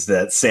meme, is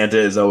that Santa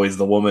is always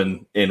the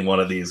woman in one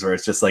of these, where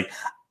it's just like,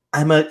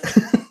 I'm a...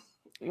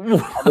 I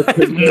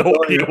have no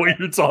idea what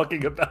you're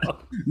talking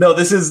about. No,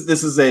 this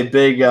is a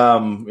big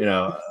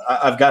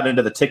I've gotten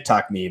into the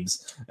TikTok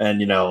memes,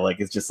 and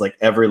like it's just like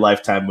every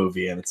Lifetime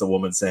movie, and it's a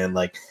woman saying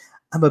like,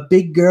 I'm a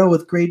big girl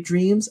with great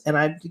dreams, and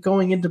I'm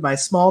going into my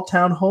small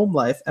town home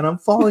life, and I'm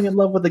falling in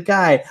love with a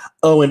guy.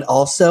 Oh, and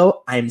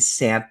also I'm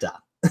Santa.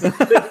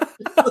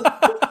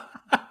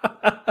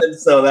 And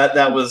so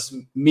that was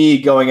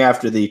me going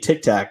after the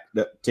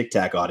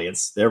TikTok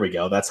audience. There we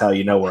go. That's how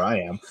you know where I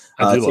am.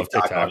 I do love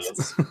TikTok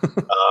audience.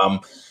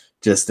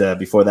 Just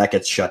before that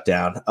gets shut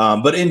down.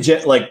 But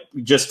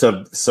just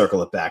to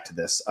circle it back to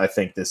this, I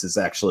think this is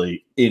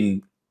actually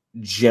in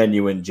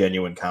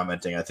genuine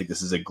commenting. I think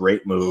this is a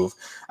great move.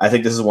 I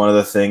think this is one of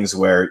the things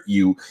where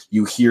you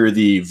hear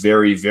the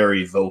very,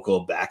 very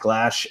vocal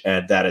backlash,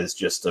 and that is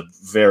just a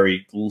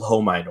very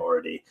low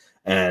minority.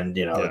 And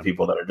the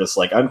people that are just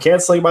like, I'm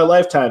canceling my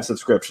Lifetime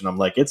subscription. I'm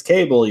like, it's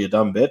cable, you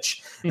dumb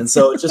bitch. And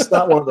so it's just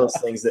not one of those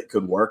things that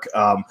could work.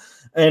 And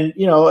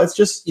it's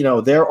just,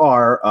 there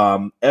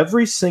are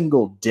every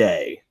single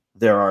day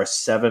there are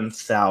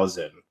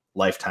 7,000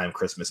 Lifetime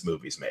Christmas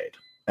movies made,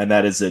 and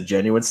that is a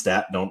genuine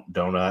stat.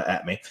 Don't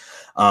at me.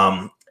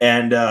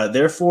 And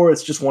therefore,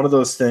 it's just one of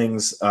those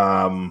things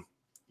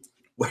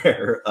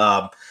where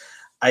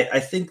I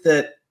think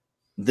that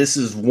this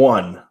is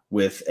one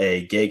with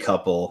a gay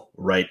couple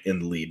right in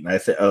the lead, and I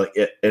think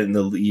in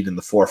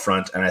the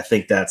forefront. And I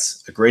think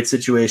that's a great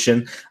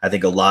situation. I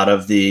think a lot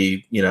of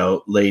the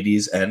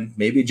ladies and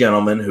maybe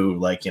gentlemen who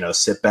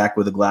sit back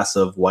with a glass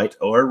of white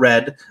or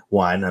red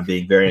wine. I'm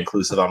being very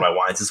inclusive on my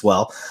wines as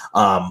well.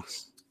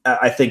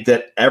 I think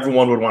that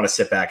everyone would want to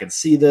sit back and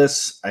see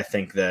this. I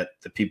think that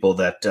the people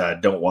that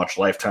don't watch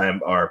Lifetime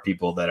are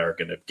people that are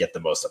going to get the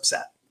most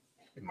upset,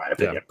 in my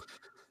opinion.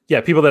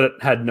 Yeah, people that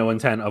had no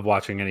intent of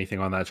watching anything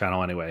on that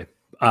channel anyway.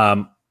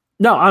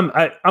 No,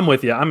 I'm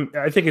with you.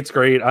 I think it's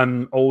great.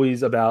 I'm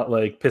always about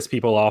like piss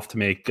people off to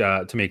make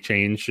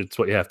change. It's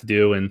what you have to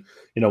do. And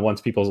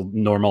once people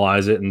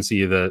normalize it and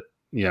see that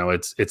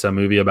it's a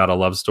movie about a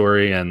love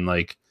story, and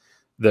like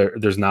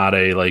there's not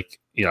a like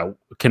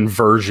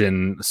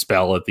conversion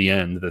spell at the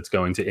end that's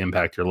going to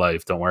impact your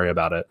life. Don't worry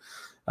about it.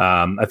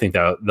 I think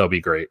that'll be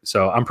great.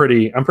 So I'm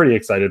pretty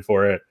excited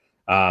for it.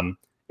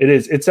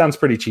 It sounds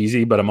pretty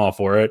cheesy, but I'm all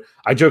for it.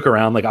 I joke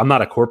around like I'm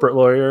not a corporate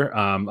lawyer.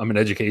 I'm an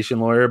education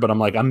lawyer, but I'm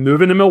like, I'm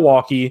moving to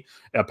Milwaukee.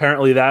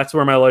 Apparently that's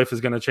where my life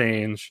is going to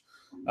change.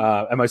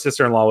 And my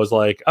sister-in-law was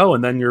like, oh,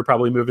 and then you're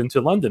probably moving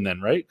to London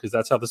then, right? Because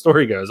that's how the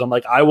story goes. I'm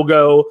like, I will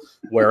go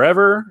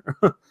wherever.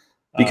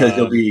 Because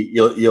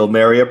you'll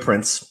marry a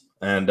prince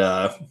and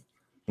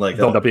like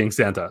end up being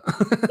Santa.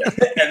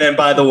 And then,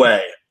 by the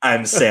way,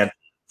 I'm Santa.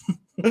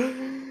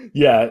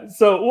 Yeah,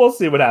 so we'll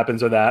see what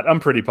happens with that. I'm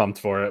pretty pumped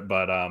for it,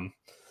 but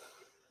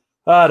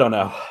I don't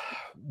know.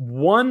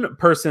 One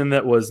person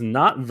that was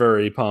not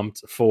very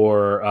pumped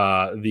for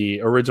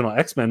the original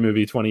X-Men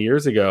movie 20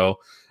 years ago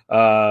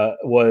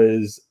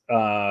was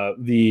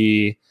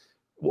the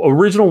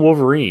original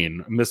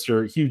Wolverine,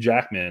 Mr. Hugh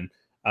Jackman,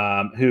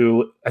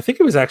 who I think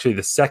it was actually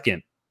the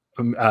second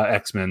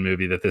X-Men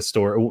movie that this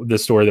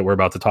story that we're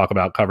about to talk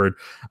about covered.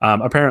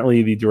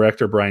 Apparently the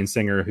director Bryan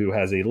Singer, who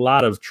has a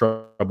lot of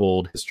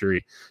troubled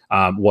history,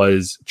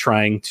 was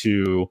trying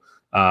to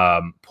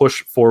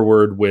push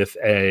forward with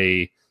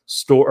a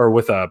stunt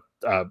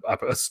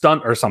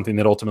or something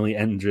that ultimately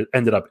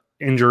ended up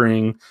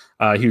injuring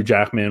Hugh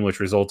Jackman, which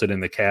resulted in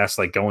the cast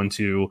like going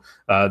to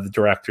the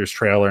director's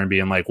trailer and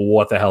being like,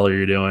 what the hell are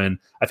you doing?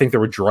 I think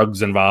there were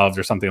drugs involved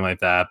or something like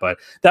that. But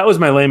that was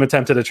my lame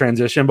attempt at a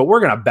transition. But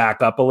we're going to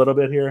back up a little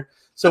bit here.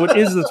 So it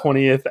is the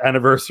 20th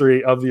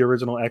anniversary of the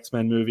original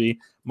X-Men movie,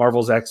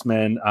 Marvel's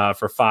X-Men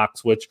for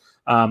Fox, which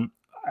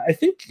I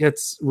think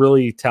it's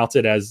really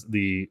touted as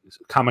the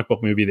comic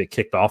book movie that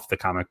kicked off the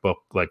comic book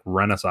like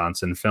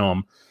renaissance in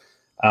film.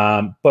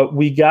 But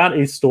we got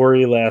a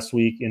story last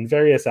week in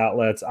various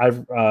outlets.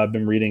 I've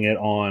been reading it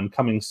on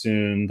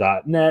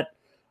comingsoon.net.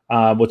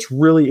 What's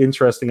really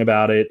interesting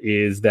about it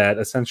is that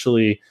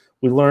essentially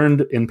we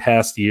learned in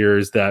past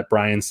years that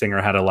Bryan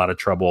Singer had a lot of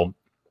trouble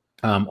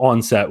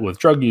on set with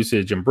drug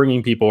usage and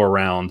bringing people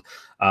around.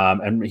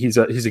 And he's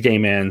a gay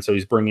man, so he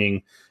was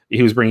bringing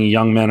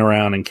young men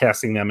around and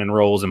casting them in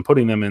roles and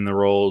putting them in the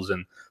roles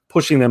and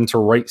pushing them to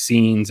write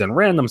scenes and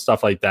random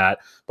stuff like that.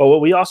 But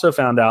what we also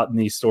found out in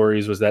these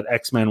stories was that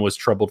X-Men was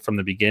troubled from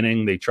the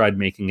beginning. They tried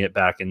making it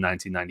back in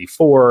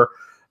 1994.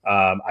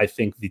 I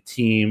think the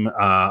team,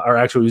 or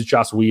actually it was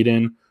Joss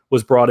Whedon,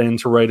 was brought in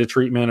to write a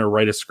treatment or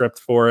write a script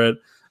for it.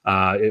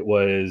 It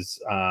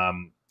was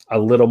a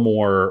little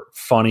more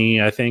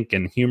funny, I think,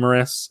 and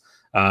humorous.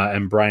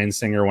 And Bryan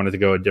Singer wanted to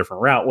go a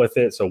different route with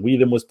it. So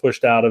Whedon was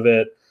pushed out of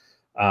it.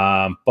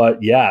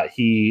 But yeah,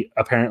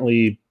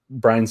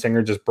 Bryan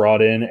Singer just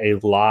brought in a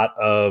lot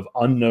of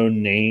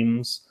unknown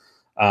names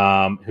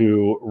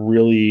who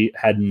really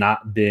had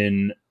not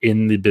been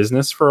in the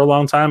business for a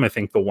long time. I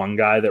think the one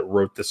guy that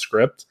wrote the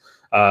script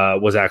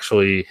was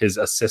actually his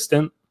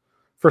assistant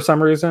for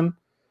some reason.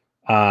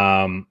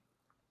 And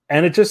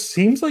it just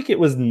seems like it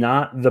was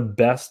not the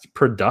best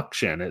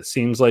production. It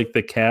seems like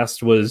the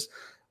cast was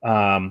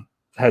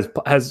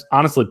has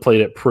honestly played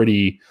it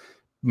pretty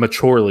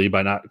maturely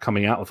by not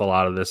coming out with a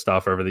lot of this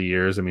stuff over the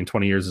years. I mean,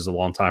 20 years is a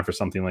long time for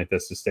something like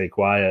this to stay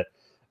quiet.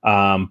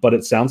 But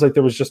it sounds like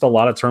there was just a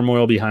lot of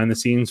turmoil behind the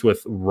scenes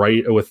with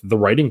the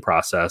writing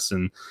process.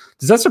 And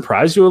does that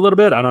surprise you a little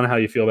bit? I don't know how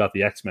you feel about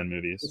the X-Men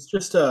movies. It's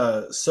just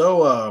so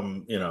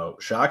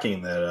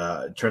shocking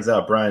that it turns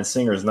out Bryan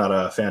Singer is not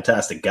a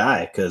fantastic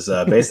guy, because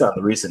based on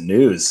the recent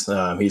news,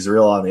 he's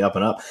real on the up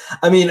and up.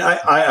 I mean,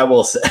 I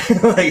will say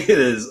like it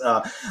is.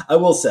 I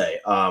will say,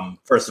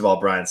 first of all,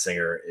 Bryan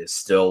Singer is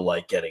still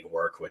like getting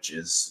work, which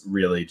is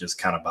really just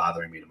kind of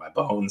bothering me to my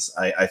bones.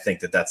 I think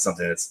that's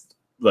something that's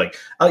like,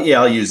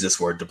 I'll use this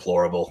word,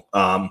 deplorable.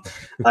 I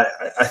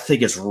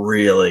think it's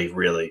really,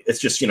 really, it's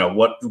just,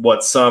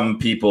 what some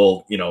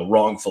people,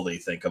 wrongfully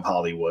think of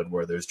Hollywood,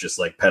 where there's just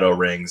like pedo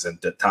rings,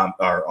 and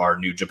our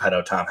new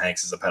Geppetto Tom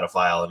Hanks is a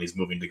pedophile and he's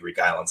moving to Greek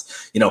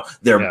islands.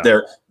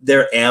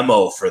 Their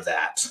ammo for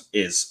that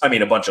is, I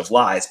mean, a bunch of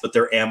lies, but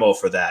their ammo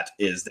for that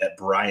is that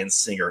Bryan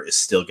Singer is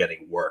still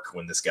getting work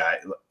when this guy,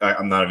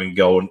 I'm not even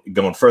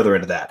going further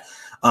into that.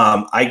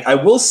 I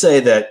will say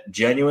that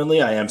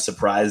genuinely I am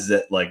surprised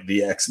that like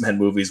the X-Men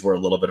movies were a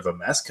little bit of a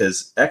mess,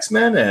 because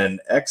X-Men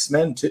and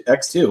X-Men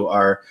X2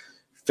 are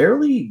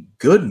fairly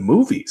good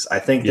movies. I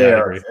think they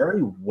are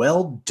very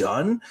well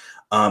done.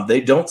 They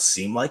don't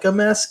seem like a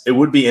mess. It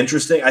would be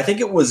interesting. I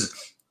think it was,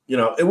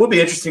 it would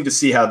be interesting to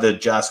see how the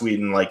Joss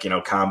Whedon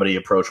comedy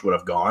approach would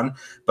have gone,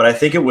 but I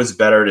think it was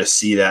better to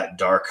see that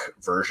dark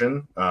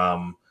version.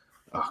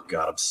 Oh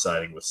God, I'm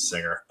siding with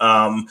Singer.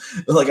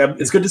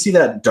 It's good to see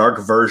that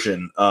dark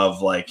version of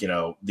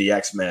the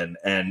X-Men,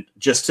 and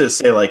just to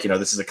say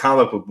this is a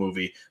comic book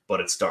movie, but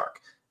it's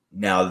dark.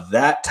 Now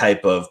that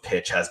type of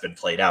pitch has been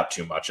played out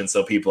too much, and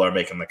so people are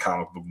making the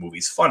comic book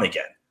movies fun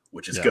again,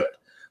 which is good.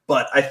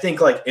 But I think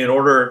in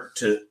order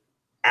to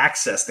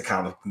access to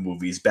comic book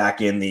movies back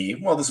in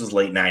this was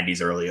late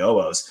 90s, early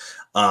 00s.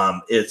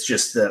 It's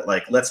just that,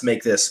 like, let's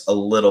make this a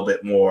little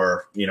bit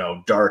more,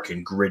 dark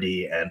and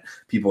gritty. And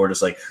people were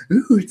just like,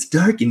 ooh, it's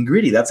dark and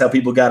gritty. That's how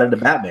people got into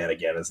Batman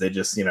again, is they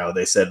just,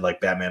 they said,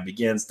 like, Batman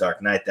Begins,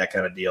 Dark Knight, that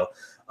kind of deal.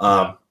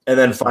 And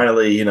then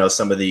finally,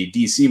 some of the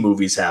DC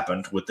movies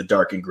happened with the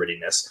dark and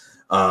grittiness.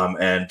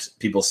 And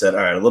people said,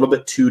 all right, a little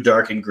bit too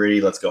dark and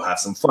gritty. Let's go have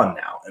some fun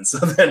now. And so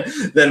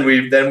then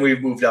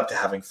we've moved up to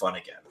having fun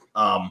again.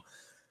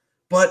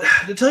 But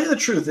to tell you the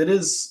truth,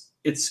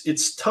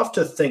 it's tough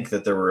to think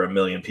that there were a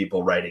million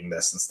people writing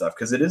this and stuff,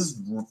 because it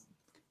is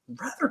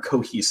rather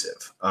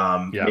cohesive.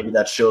 Maybe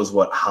that shows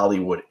what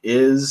Hollywood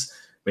is.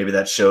 Maybe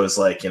that shows,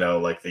 like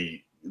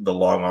the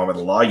long arm of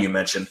the law you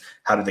mentioned.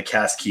 How did the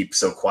cast keep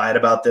so quiet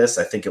about this?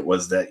 I think it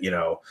was that,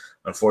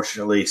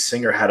 unfortunately,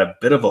 Singer had a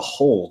bit of a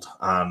hold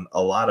on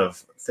a lot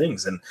of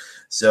things. And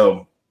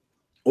so,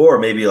 or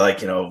maybe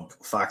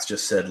Fox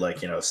just said,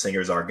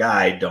 Singer's our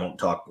guy, don't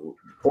talk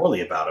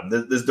poorly about him.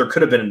 There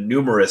could have been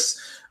numerous,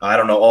 I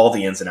don't know all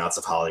the ins and outs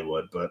of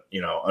Hollywood, but,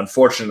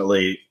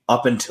 unfortunately,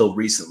 up until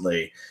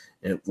recently,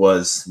 it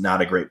was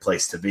not a great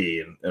place to be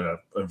in an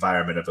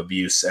environment of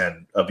abuse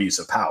and abuse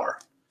of power.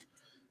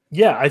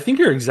 Yeah, I think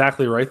you're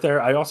exactly right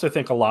there. I also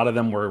think a lot of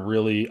them were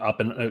really up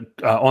and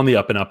on the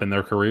up and up in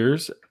their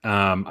careers.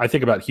 I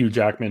think about Hugh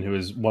Jackman, who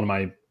is one of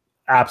my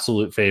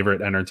absolute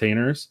favorite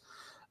entertainers.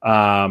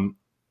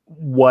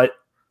 What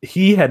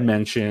he had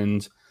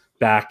mentioned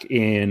back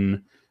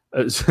in,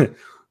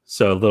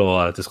 so a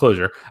little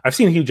disclosure, I've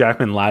seen Hugh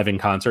Jackman live in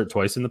concert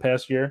twice in the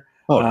past year.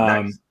 Oh,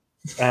 nice.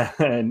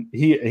 And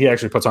he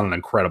actually puts on an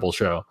incredible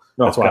show.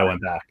 That's why I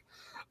went back.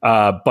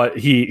 But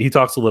he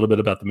talks a little bit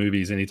about the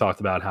movies, and he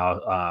talked about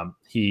how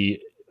he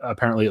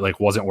apparently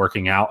wasn't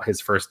working out his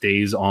first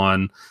days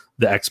on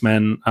the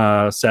X-Men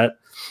set,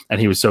 and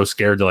he was so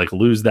scared to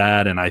lose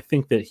that. And I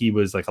think that he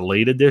was a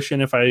late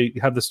addition, if I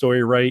have the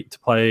story right, to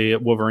play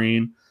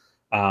Wolverine.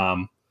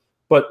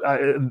 But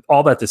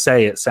all that to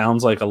say, it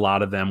sounds like a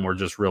lot of them were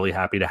just really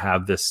happy to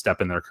have this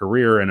step in their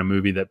career in a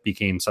movie that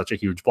became such a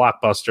huge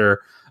blockbuster.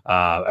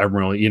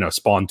 Everyone really,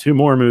 spawned 2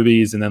 more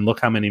movies, and then look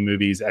how many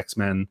movies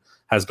X-Men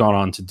has gone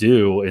on to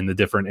do in the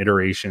different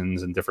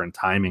iterations and different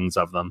timings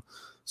of them.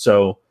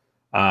 So,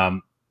 I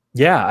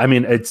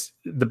mean, it's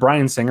the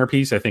Bryan Singer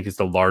piece, I think, is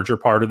the larger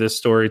part of this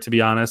story, to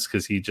be honest,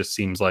 because he just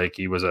seems like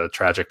he was a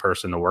tragic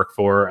person to work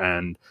for,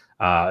 and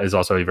is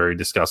also a very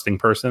disgusting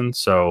person.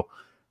 So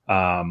we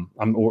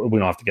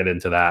don't have to get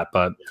into that,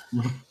 but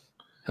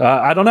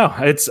I don't know.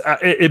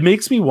 It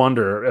makes me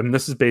wonder, and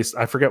this is based,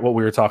 I forget what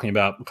we were talking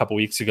about a couple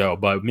weeks ago,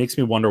 but it makes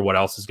me wonder what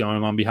else is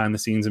going on behind the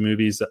scenes in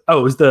movies. Oh,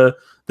 it was the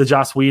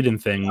Joss Whedon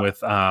thing with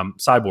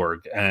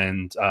Cyborg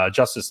and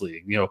Justice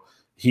League.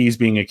 He's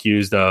being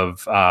accused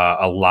of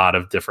a lot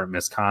of different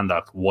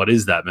misconduct. What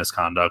is that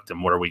misconduct,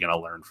 and what are we going to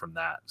learn from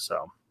that?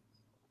 So,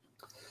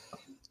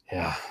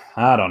 yeah,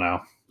 I don't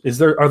know.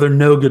 Are there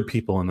no good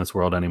people in this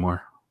world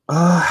anymore?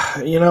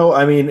 I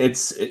mean,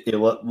 let's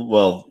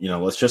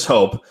just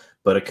hope.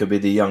 But it could be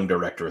the young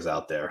directors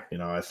out there.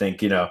 I think,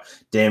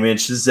 Damien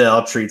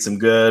Chazelle treats him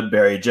good.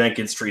 Barry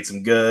Jenkins treats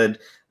him good.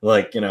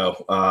 I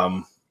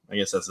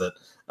guess that's it.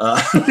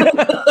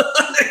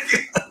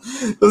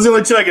 Those are the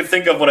only 2 I can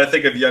think of when I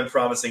think of young,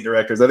 promising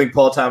directors. I think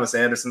Paul Thomas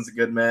Anderson's a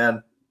good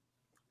man.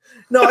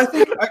 No, I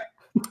think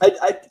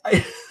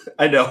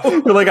I know.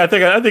 I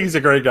think he's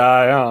a great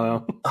guy. I don't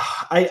know.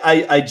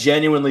 I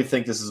genuinely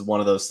think this is one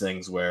of those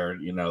things where,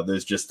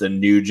 there's just a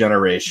new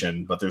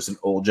generation, but there's an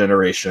old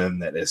generation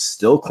that is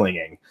still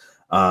clinging,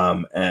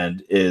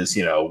 and is,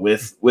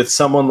 with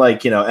someone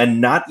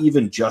and not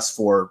even just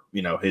for,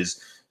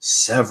 his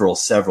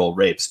several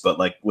rapes, but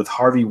with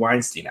Harvey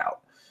Weinstein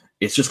out.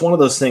 It's just one of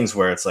those things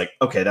where it's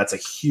okay, that's a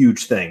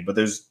huge thing, but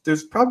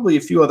there's probably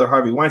a few other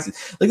Harvey Weinstein.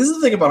 This is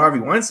the thing about Harvey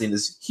Weinstein,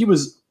 is he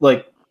was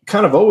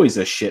kind of always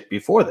a shit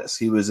before this.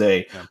 He was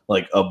a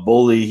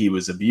bully. He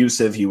was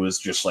abusive. He was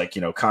just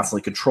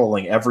constantly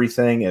controlling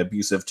everything,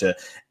 abusive to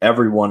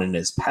everyone in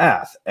his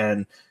path.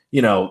 And,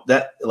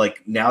 that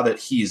now that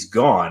he's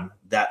gone,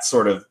 that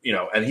sort of,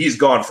 and he's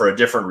gone for a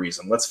different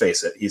reason. Let's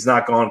face it. He's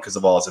not gone because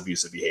of all his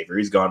abusive behavior.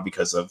 He's gone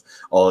because of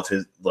all of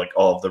his,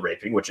 all of the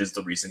raping, which is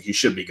the reason he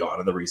should be gone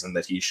and the reason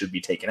that he should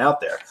be taken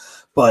out there.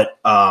 But,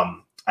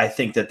 I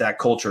think that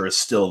culture is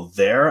still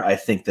there. I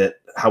think that,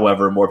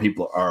 however, more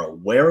people are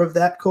aware of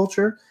that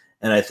culture,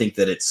 and I think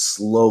that it's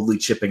slowly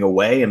chipping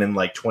away. And in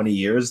 20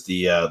 years,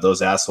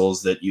 those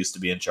assholes that used to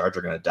be in charge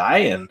are going to die,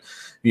 and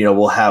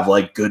we'll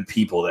have good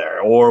people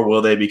there, or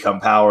will they become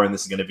power? And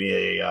this is going to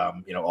be a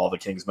all the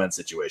king's men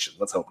situation.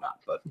 Let's hope not.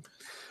 But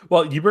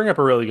well, you bring up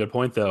a really good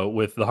point, though,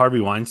 with the Harvey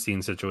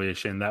Weinstein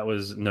situation. That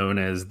was known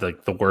as the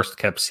worst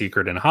kept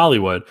secret in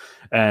Hollywood.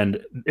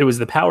 And it was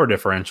the power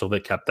differential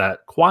that kept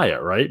that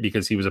quiet, right?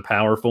 Because he was a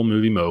powerful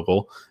movie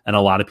mogul, and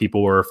a lot of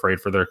people were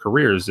afraid for their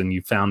careers. And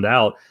we found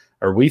out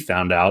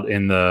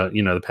in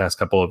the past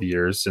couple of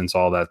years, since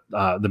all that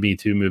the Me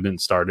Too movement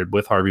started,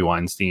 with Harvey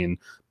Weinstein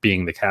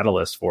being the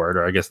catalyst for it,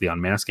 or I guess the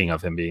unmasking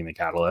of him being the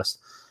catalyst.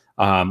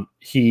 A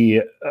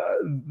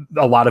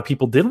lot of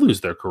people did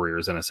lose their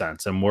careers in a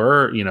sense and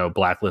were,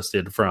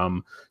 blacklisted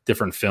from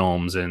different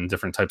films and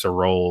different types of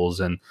roles,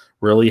 and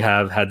really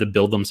have had to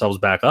build themselves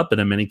back up, and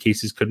in many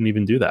cases couldn't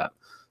even do that.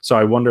 So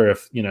I wonder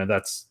if,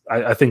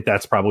 I think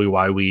that's probably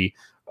why we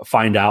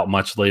find out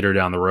much later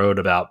down the road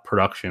about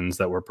productions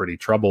that were pretty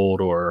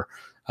troubled, or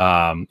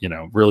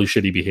really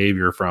shitty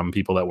behavior from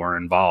people that were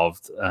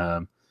involved.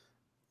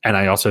 And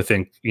I also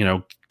think,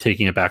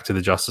 taking it back to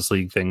the Justice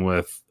League thing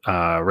with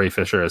Ray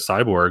Fisher as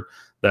Cyborg,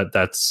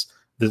 that's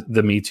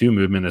the Me Too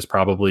movement is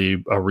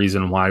probably a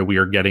reason why we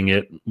are getting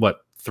it,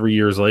 3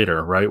 years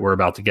later, right? We're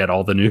about to get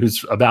all the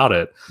news about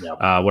it,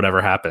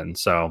 whatever happened.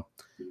 So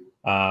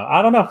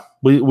I don't know.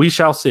 We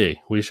shall see.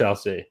 We shall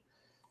see.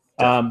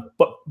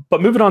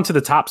 But moving on to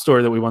the top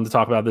story that we wanted to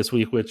talk about this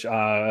week, which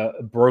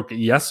broke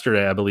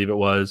yesterday, I believe it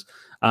was.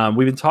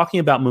 We've been talking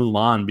about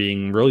Mulan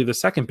being really the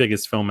second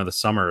biggest film of the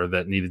summer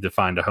that needed to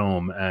find a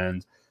home.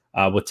 And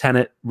with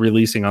Tenet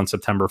releasing on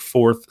September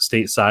 4th,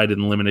 stateside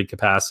in limited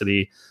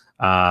capacity,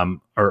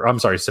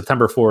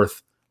 September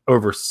 4th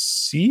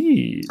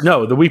overseas.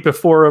 No, the week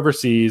before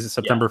overseas,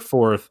 September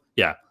 4th.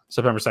 Yeah,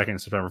 September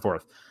 2nd, September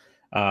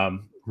 4th.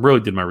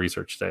 Really did my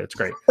research today. It's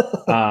great.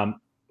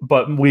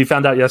 But we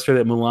found out yesterday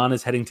that Mulan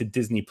is heading to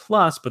Disney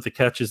Plus, but the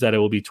catch is that it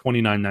will be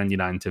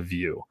 $29.99 to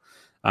view.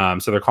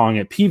 So they're calling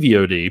it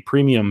PVOD,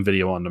 Premium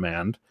Video on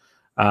Demand.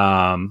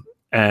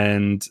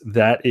 And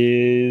that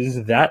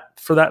is that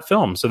for that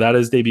film. So that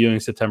is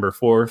debuting September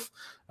 4th.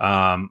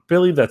 I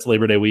believe that's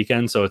Labor Day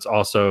weekend, so it's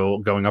also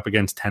going up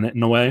against Tenet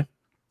in a way.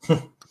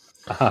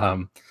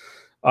 I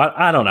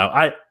don't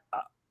know.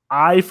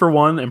 I for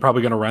one am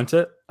probably going to rent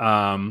it.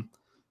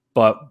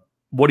 But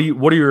what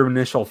are your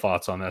initial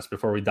thoughts on this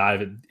before we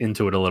dive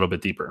into it a little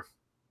bit deeper?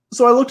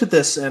 So I looked at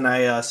this and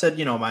I said,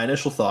 my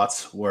initial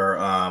thoughts were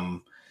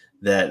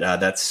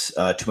that's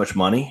too much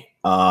money.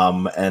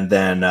 And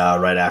then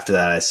right after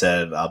that, I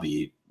said, I'll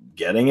be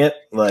getting it.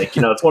 Like,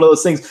 it's one of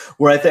those things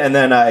where and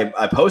then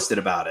I posted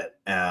about it.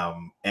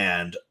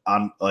 And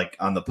on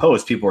the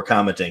post, people were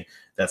commenting,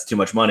 that's too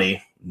much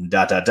money, ...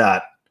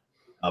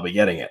 I'll be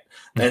getting it.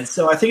 And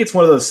so I think it's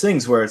one of those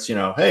things where it's,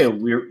 hey,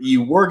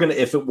 you were going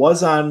to, if it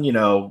was on,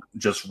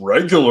 just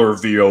regular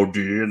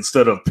VOD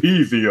instead of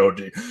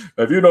PVOD,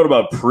 have you known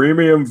about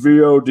premium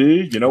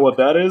VOD? You know what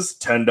that is?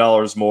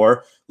 $10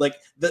 more. Like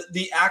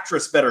the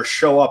actress better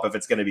show up if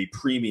it's going to be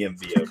premium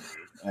VOD.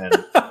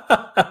 And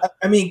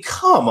I mean,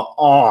 come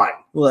on.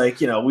 Like,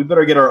 we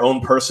better get our own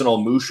personal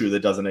Mushu that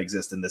doesn't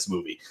exist in this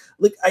movie.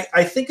 Like,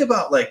 I think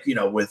about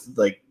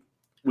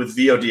with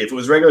VOD, if it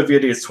was regular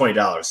VOD, it's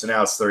 $20. So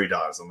now it's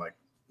 $30. I'm like,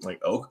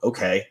 oh,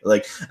 okay.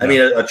 Like, I mean,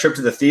 a trip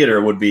to the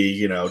theater would be,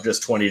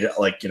 just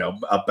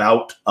 $20,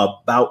 about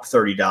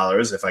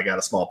 $30 if I got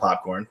a small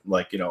popcorn,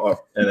 and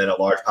then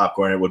a large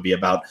popcorn, it would be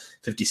about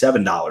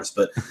 $57.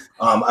 But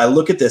I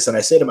look at this and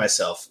I say to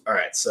myself, all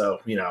right, so,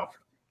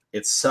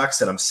 it sucks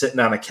that I'm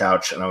sitting on a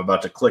couch and I'm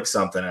about to click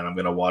something and I'm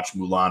going to watch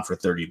Mulan for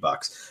 $30.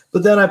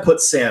 But then I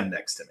put Sam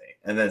next to me.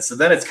 And then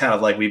it's kind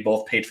of like we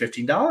both paid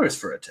 $15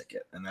 for a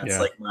ticket. And that's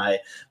like my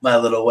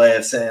little way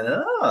of saying,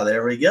 oh,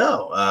 there we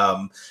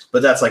go.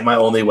 But that's like my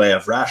only way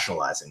of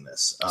rationalizing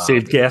this.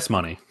 Saved gas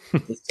money.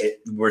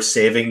 We're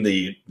saving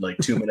the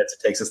 2 minutes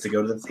it takes us to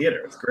go to the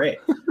theater. It's great.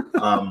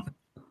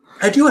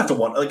 I do have to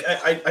wonder,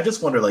 I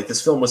just wonder,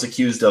 this film was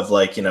accused of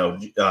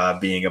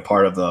being a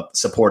part of the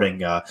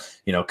supporting,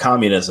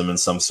 communism in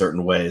some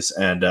certain ways.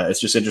 And it's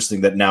just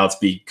interesting that now it's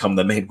become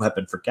the main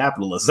weapon for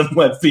capitalism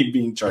when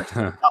being charged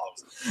 $10.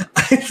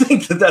 I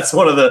think that's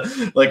one of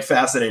the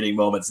fascinating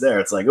moments there.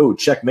 It's like, oh,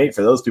 checkmate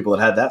for those people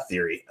that had that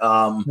theory.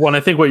 Well,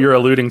 I think what you're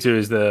alluding to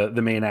is the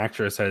main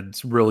actress had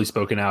really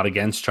spoken out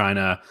against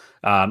China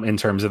in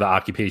terms of the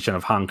occupation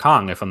of Hong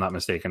Kong, if I'm not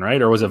mistaken, right?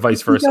 Or was it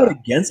vice versa?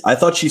 I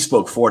thought she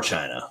spoke for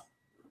China.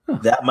 Huh.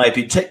 That might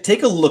be.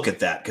 Take a look at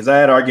that, because I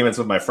had arguments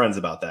with my friends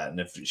about that. And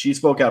if she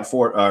spoke out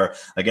for or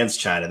against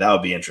China, that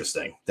would be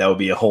interesting. That would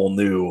be a whole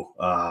new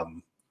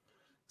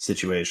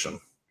situation.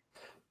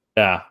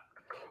 Yeah.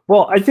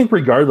 Well, I think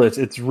regardless,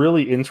 it's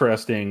really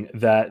interesting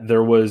that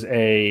there was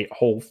a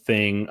whole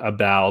thing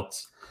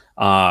about,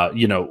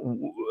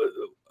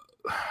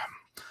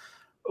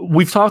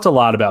 we've talked a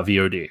lot about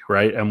VOD,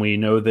 right? And we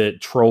know that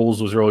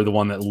Trolls was really the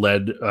one that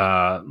led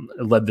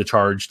the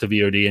charge to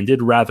VOD and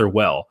did rather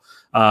well.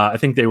 I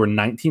think they were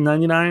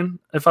 $19.99,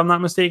 if I'm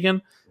not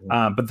mistaken.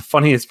 But the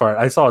funniest part,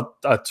 I saw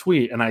a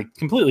tweet, and I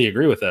completely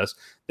agree with this.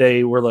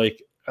 They were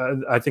like,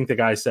 I think the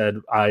guy said,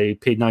 I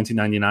paid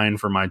 $19.99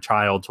 for my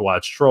child to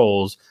watch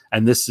Trolls,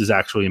 and this is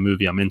actually a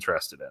movie I'm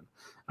interested in.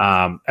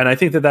 And I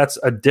think that that's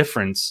a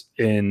difference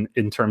in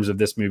terms of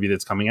this movie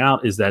that's coming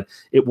out, is that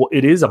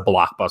it is a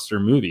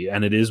blockbuster movie,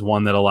 and it is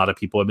one that a lot of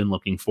people have been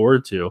looking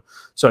forward to.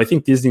 So I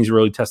think Disney's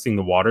really testing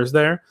the waters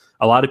there.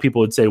 A lot of people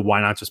would say, why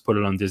not just put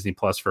it on Disney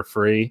Plus for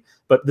free?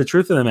 But the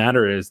truth of the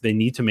matter is they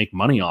need to make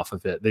money off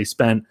of it. They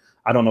spent,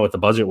 I don't know what the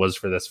budget was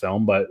for this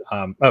film, but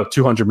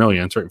 $200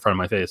 million. It's right in front of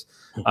my face.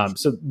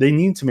 So they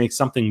need to make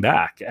something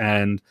back,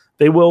 and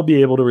they will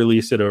be able to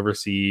release it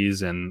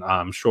overseas. And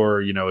I'm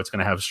sure, it's going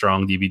to have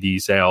strong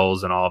DVD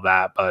sales and all of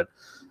that. But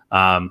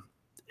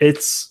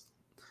It's,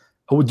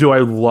 do I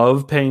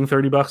love paying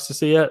 $30 to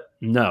see it?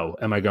 No.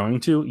 Am I going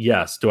to?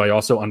 Yes. Do I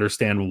also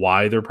understand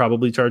why they're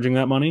probably charging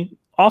that money?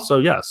 Also,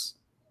 yes.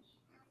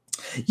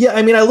 Yeah,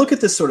 I mean, I look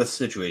at this sort of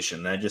situation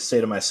and I just say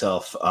to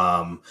myself,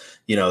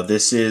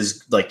 this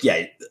is like,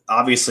 yeah,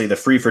 obviously the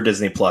free for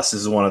Disney Plus,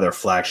 this is one of their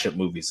flagship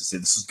movies.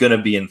 This is going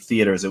to be in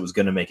theaters. It was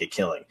going to make a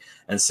killing.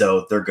 And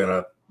so they're going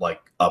to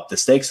like up the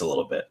stakes a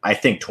little bit. I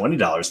think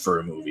 $20 for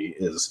a movie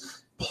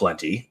is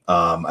plenty.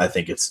 I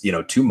think it's,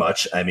 too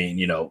much. I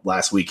mean,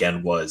 last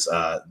weekend was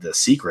The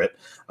Secret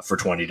for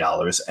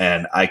 $20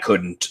 and I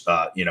couldn't,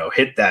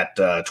 hit that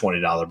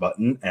 $20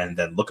 button and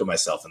then look at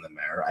myself in the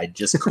mirror. I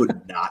just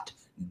could not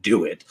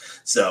do it.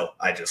 So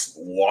I just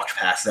walked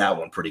past that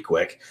one pretty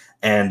quick.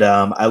 And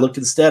I looked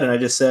instead and I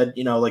just said,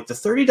 like the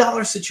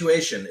 $30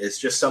 situation is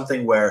just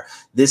something where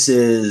this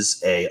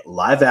is a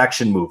live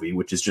action movie,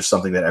 which is just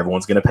something that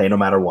everyone's going to pay no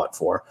matter what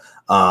for.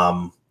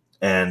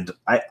 And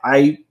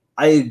I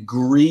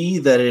agree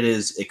that it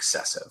is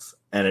excessive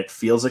and it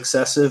feels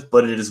excessive,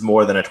 but it is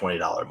more than a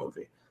 $20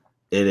 movie.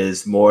 It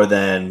is more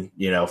than,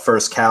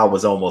 First Cow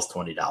was almost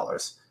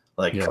 $20.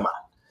 Like, come on.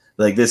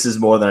 Like, this is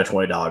more than a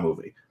 $20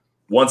 movie.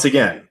 Once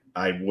again,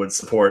 I would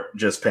support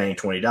just paying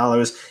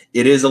 $20.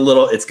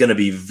 It's going to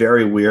be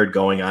very weird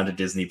going on to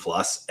Disney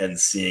Plus and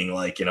seeing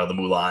like, the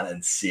Mulan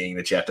and seeing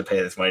that you have to pay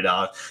this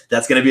 $20.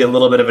 That's going to be a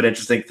little bit of an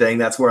interesting thing.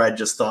 That's where I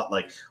just thought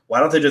like, why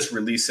don't they just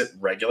release it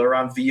regular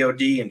on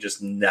VOD and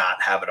just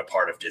not have it a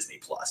part of Disney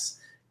Plus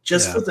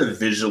just for the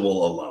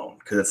visual alone?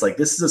 Cause it's like,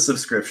 this is a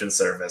subscription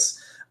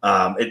service.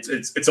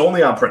 It's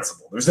only on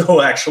principle. There's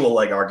no actual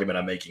like argument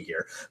I'm making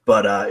here,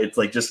 but it's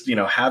like just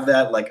have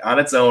that like on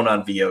its own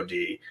on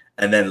VOD,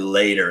 and then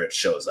later it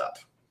shows up.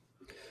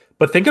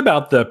 But think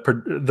about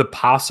the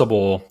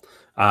possible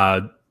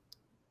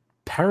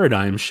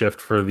paradigm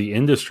shift for the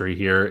industry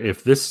here.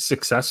 If this is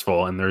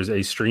successful and there's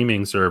a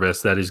streaming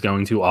service that is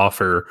going to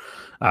offer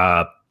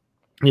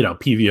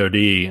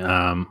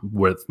PVOD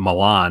with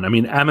Mulan. I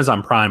mean,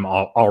 Amazon Prime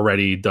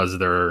already does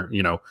their,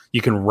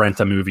 you can rent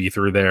a movie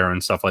through there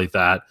and stuff like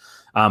that.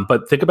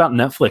 But think about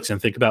Netflix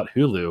and think about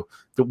Hulu.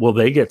 Will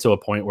they get to a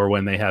point where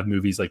when they have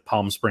movies like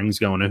Palm Springs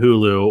going to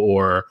Hulu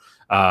or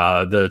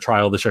the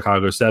Trial of the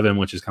Chicago 7,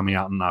 which is coming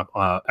out in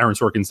Aaron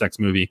Sorkin's next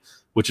movie,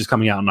 which is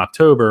coming out in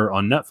October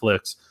on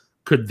Netflix,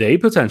 could they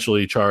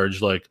potentially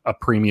charge like a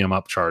premium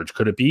upcharge?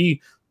 Could it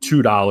be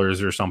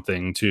 $2 or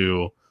something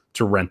to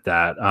rent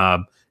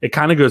that? It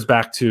kind of goes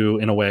back to,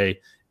 in a way,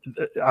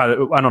 I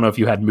don't know if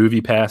you had Movie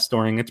Pass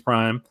during its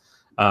prime,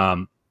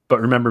 but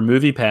remember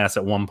Movie Pass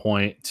at one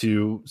point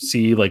to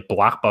see like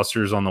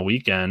blockbusters on the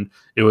weekend,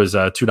 it was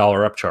a $2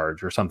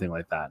 upcharge or something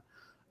like that.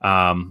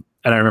 And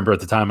I remember at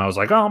the time I was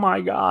like, oh my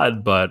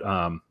God, but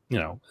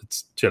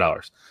it's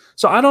 $2.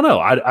 So I don't know.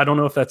 I don't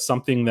know if that's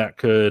something that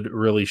could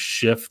really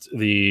shift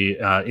the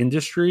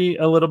industry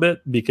a little bit,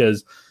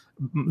 because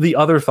the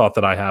other thought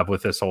that I have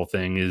with this whole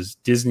thing is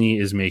Disney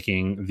is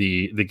making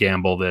the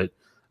gamble that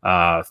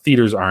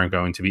theaters aren't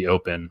going to be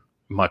open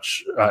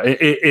much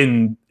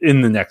in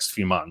the next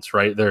few months,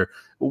 right?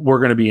 We're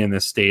going to be in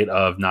this state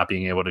of not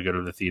being able to go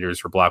to the theaters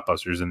for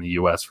blockbusters in the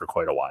US for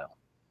quite a while.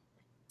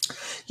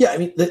 Yeah, I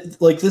mean,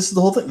 this is the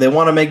whole thing. They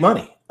want to make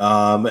money,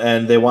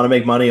 and they want to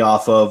make money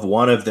off of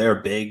one of their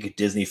big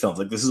Disney films.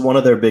 Like, this is one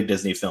of their big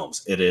Disney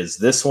films. It is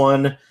this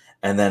one,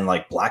 and then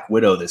like Black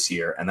Widow this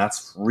year. And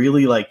that's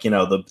really like,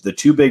 the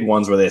two big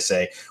ones where they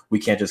say, we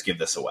can't just give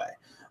this away.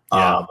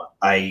 Yeah.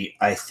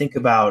 I think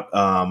about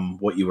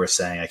what you were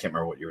saying. I can't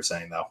remember what you were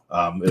saying though.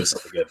 It was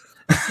something good.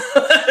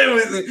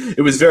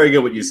 it was very good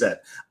what you said.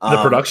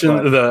 The production,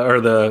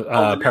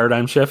 the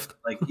paradigm shift.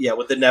 Like, yeah,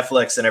 with the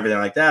Netflix and everything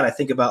like that. I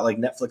think about like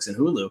Netflix and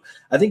Hulu.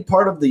 I think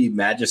part of the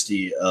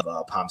majesty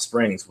of Palm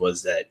Springs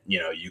was that,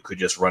 you could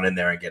just run in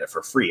there and get it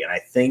for free. And I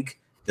think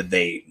that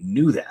they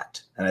knew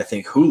that. And I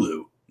think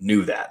Hulu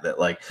knew that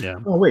like,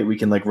 oh wait, we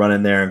can like run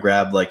in there and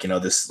grab like,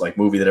 this like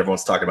movie that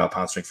everyone's talking about,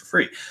 Palm Springs, for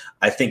free.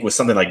 I think with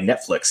something like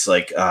Netflix,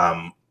 like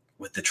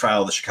with the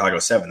Trial of the Chicago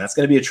 7, that's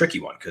going to be a tricky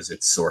one because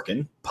it's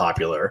Sorkin,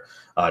 popular.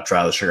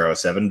 Trial of the Chicago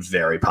 7,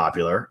 very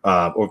popular,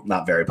 or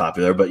not very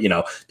popular, but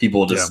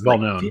people will just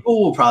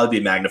people will probably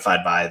be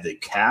magnified by the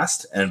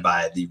cast and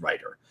by the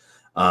writer.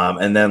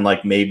 And then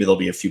like maybe there'll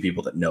be a few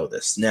people that know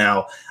this.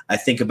 Now I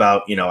think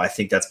about, I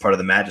think that's part of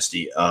the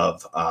majesty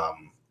of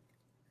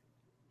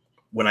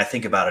when I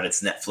think about it,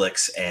 it's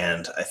Netflix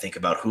and I think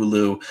about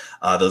Hulu.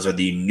 Those are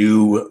the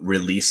new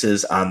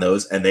releases on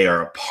those, and they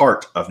are a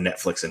part of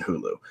Netflix and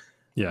Hulu.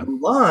 Yeah.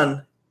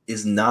 Mulan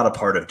is not a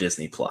part of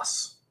Disney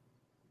Plus.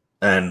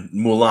 And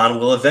Mulan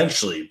will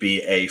eventually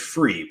be a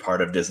free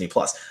part of Disney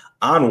Plus.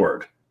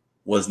 Onward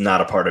was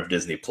not a part of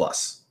Disney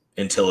Plus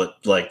until it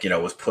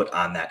was put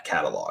on that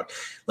catalog.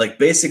 Like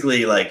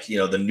basically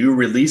the new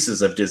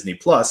releases of Disney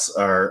Plus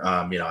are,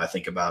 I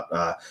think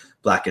about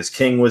Black is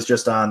King was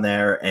just on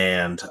there,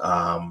 and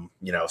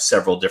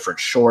several different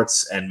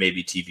shorts and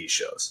maybe TV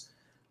shows.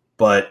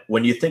 But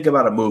when you think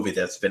about a movie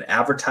that's been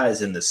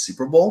advertised in the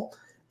Super Bowl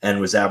and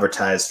was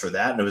advertised for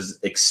that, and it was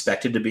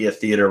expected to be a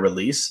theater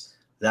release,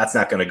 That's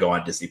not going to go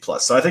on Disney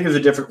Plus. So I think there's a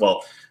different.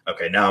 Well,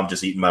 okay, now I'm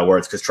just eating my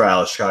words because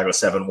Trial of Chicago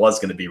 7 was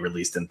going to be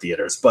released in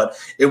theaters, but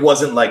it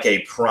wasn't like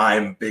a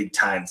prime big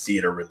time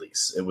theater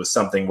release. It was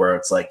something where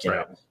it's like, you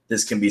know,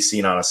 this can be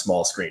seen on a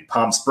small screen.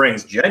 Palm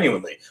Springs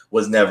genuinely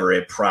was never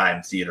a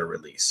prime theater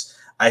release.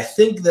 I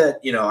think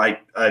that, you know, I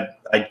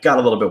got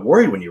a little bit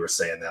worried when you were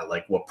saying that,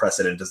 like, what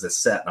precedent does this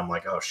set? And I'm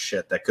like, oh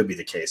shit, that could be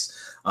the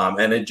case.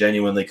 And it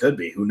genuinely could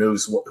be. Who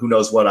knows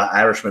what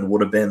Irishman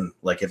would have been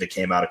like if it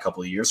came out a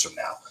couple of years from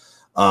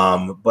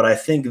now. But I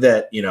think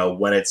that, you know,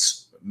 when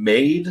it's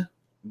made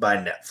by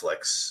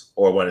Netflix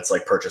or when it's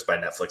like purchased by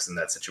Netflix in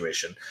that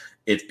situation,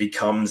 it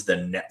becomes the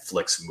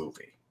Netflix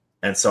movie.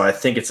 And so I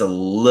think it's a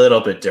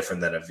little bit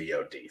different than a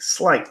VOD,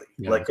 slightly.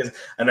 Like,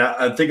 and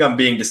I think I'm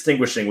being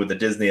distinguishing with the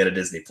Disney and a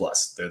Disney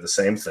Plus. They're the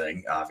same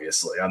thing,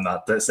 obviously. I'm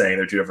not saying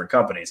they're two different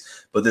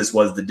companies, but this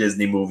was the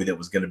Disney movie that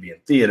was going to be in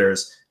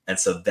theaters, and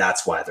so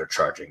that's why they're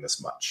charging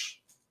this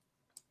much.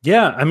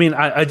 Yeah, I mean,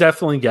 I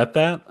definitely get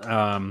that,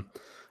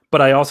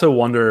 but I also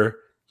wonder,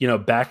 you know,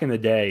 back in the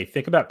day,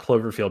 think about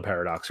Cloverfield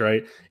Paradox,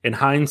 right? In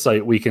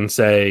hindsight, we can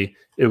say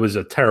it was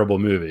a terrible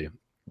movie,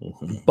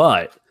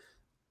 but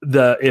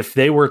if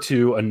they were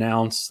to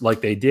announce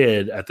like they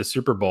did at the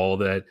Super Bowl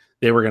that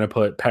they were going to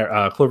put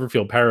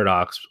Cloverfield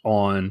Paradox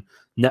on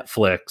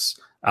Netflix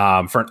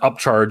for an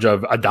upcharge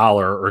of $1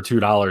 or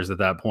 $2 at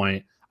that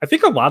point, I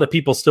think a lot of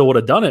people still would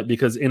have done it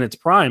because in its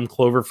prime,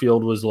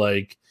 Cloverfield was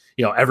like,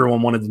 you know,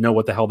 everyone wanted to know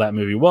what the hell that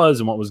movie was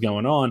and what was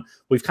going on.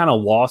 We've kind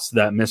of lost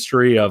that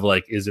mystery of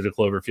like, is it a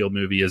Cloverfield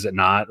movie? Is it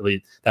not?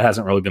 That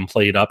hasn't really been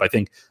played up. I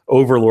think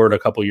Overlord a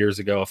couple years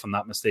ago, if I'm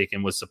not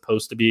mistaken, was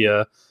supposed to be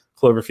a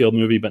Cloverfield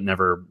movie, but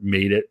never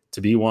made it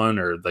to be one,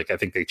 or like I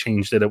think they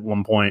changed it at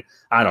one point.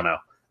 I don't know.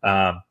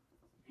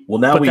 Well,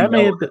 now we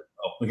know.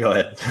 Go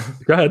ahead.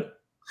 Go ahead.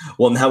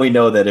 Well, now we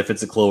know that if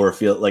it's a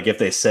Cloverfield, like if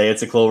they say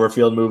it's a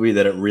Cloverfield movie,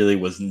 that it really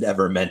was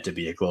never meant to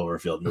be a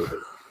Cloverfield movie.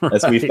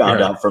 As we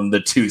found out from the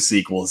 2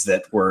 sequels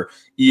that were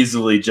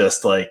easily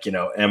just like, you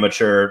know,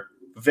 amateur,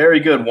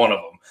 very good, one of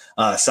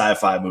them,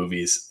 sci-fi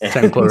movies.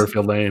 10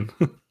 Cloverfield Lane.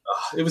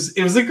 It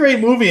was a great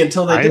movie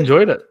until I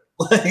enjoyed it.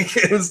 Like,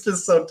 it was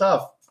just so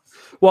tough.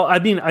 Well, I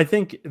mean, I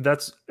think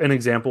that's an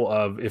example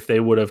of if they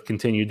would have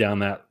continued down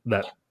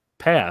that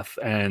path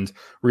and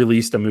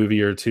released a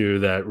movie or two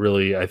that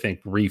really, I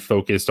think,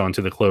 refocused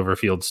onto the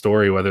Cloverfield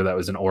story, whether that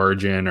was an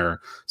origin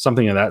or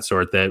something of that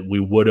sort, that we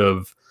would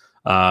have,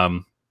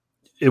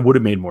 it would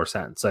have made more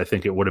sense. I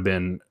think it would have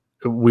been,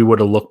 we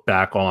would look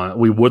back on 10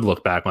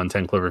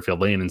 Cloverfield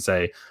Lane and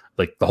say,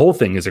 like, the whole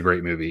thing is a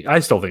great movie. I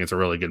still think it's a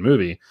really good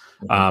movie.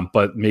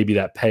 But maybe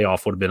that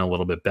payoff would have been a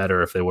little bit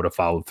better if they would have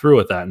followed through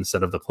with that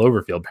instead of the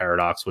Cloverfield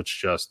Paradox,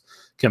 which just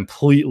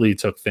completely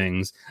took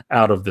things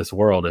out of this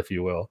world, if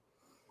you will.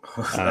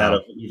 Out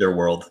of either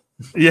world.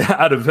 Yeah,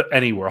 out of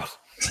any world.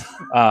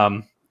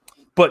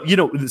 But, you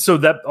know, so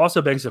that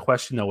also begs the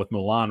question, though, with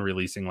Mulan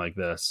releasing like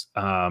this.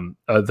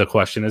 The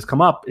question has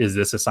come up, is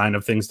this a sign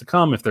of things to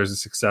come? If there's a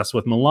success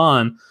with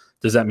Mulan,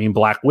 does that mean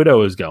Black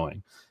Widow is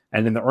going?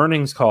 And in the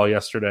earnings call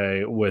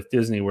yesterday with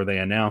Disney, where they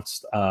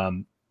announced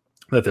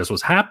that this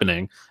was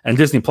happening, and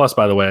Disney Plus,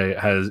 by the way,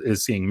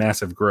 is seeing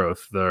massive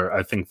growth.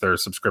 I think their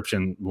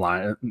subscription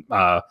line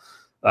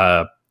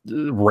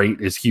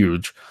rate is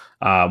huge,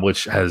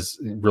 which has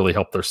really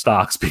helped their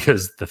stocks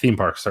because the theme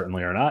parks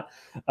certainly are not.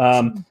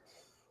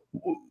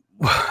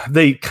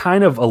 They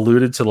kind of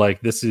alluded to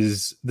like this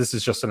is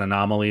just an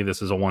anomaly.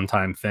 This is a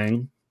one-time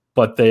thing.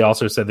 But they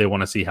also said they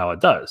want to see how it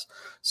does.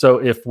 So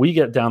if we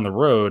get down the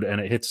road and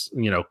it hits,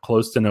 you know,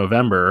 close to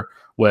November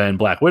when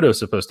Black Widow is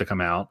supposed to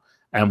come out,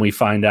 and we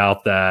find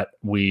out that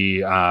we,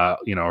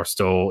 you know, are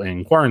still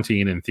in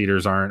quarantine and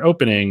theaters aren't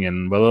opening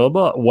and blah, blah,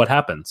 blah, what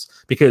happens?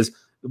 Because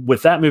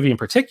with that movie in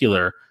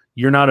particular,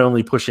 you're not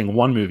only pushing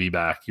one movie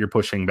back, you're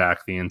pushing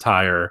back the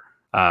entire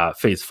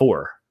Phase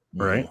 4,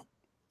 right?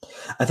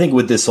 I think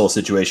with this whole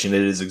situation,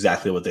 it is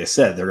exactly what they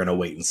said. They're going to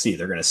wait and see.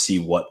 They're going to see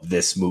what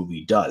this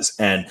movie does.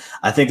 And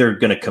I think they're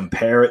going to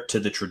compare it to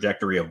the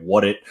trajectory of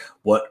what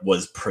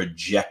was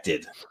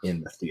projected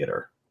in the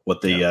theater,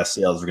 what the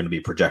sales are going to be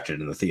projected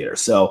in the theater.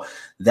 So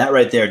that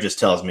right there just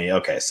tells me,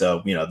 okay,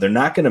 so, you know, they're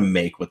not going to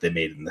make what they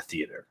made in the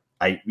theater.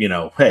 You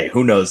know, hey,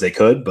 who knows, they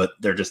could, but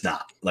they're just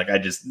not. Like,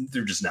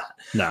 they're just not.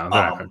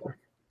 No,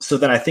 so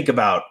then I think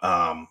about,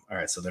 all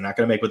right, so they're not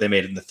going to make what they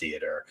made in the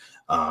theater.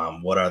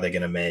 What are they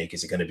going to make?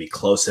 Is it going to be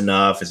close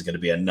enough? Is it going to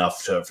be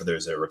enough for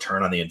there's a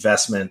return on the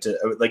investment?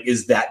 Like,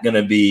 is that going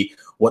to be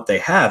what they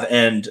have?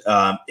 And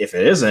if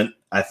it isn't,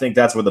 I think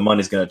that's where the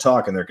money's going to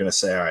talk, and they're going to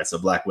say, all right, so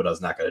Black Widow's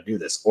not going to do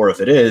this. Or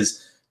if it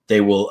is,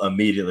 they will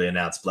immediately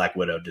announce Black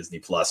Widow Disney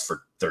Plus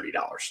for $30.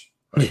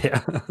 Right?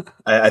 Yeah,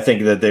 I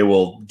think that they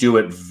will do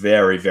it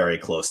very, very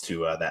close to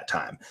that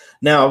time.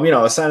 Now, you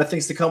know, a sign of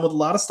things to come with a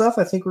lot of stuff.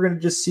 I think we're going to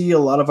just see a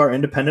lot of our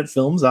independent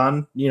films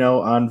on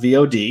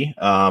VOD.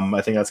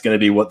 I think that's going to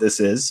be what this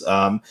is.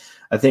 I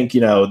think,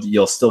 you know,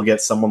 you'll still get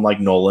someone like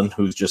Nolan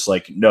who's just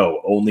like,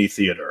 no, only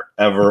theater,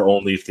 ever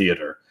only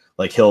theater.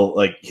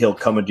 Like he'll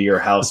come into your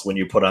house when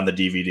you put on the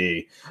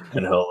DVD,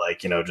 and he'll like,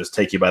 just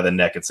take you by the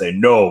neck and say,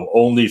 no,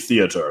 only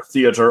theater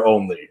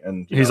only.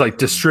 And he's like,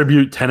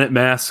 distribute Tenet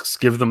masks,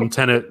 give them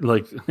Tenet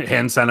like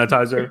hand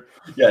sanitizer.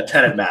 Yeah,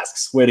 Tenet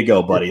masks. Way to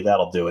go, buddy.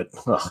 That'll do it.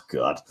 Oh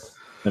God.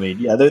 I mean,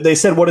 yeah, they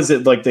said, what is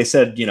it? Like they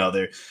said,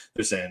 they're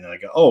saying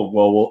like, oh,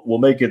 well, we'll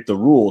make it the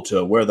rule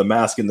to wear the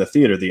mask in the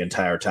theater the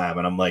entire time.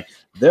 And I'm like,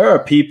 there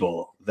are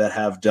people that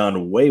have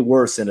done way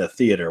worse in a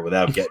theater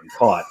without getting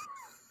caught.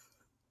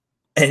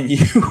 And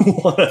you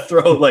want to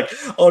throw like,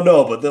 oh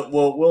no, but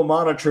we'll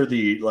monitor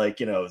the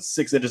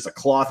 6 inches of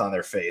cloth on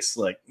their face.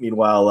 Like,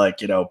 meanwhile, like,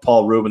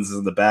 Paul Rubens is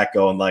in the back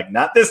going like,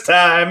 not this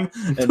time.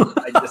 And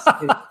I just,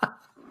 like,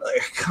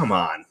 come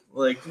on.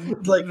 Like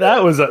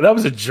that was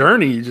a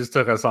journey you just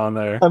took us on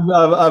there.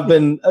 I've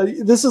been.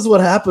 This is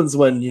what happens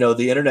when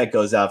the internet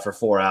goes out for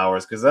 4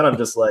 hours, because then I'm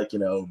just like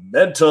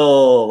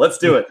mental. Let's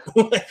do it.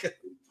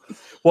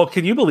 Well,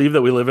 can you believe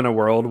that we live in a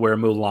world where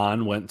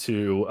Mulan went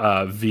to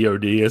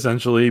VOD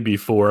essentially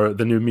before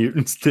the New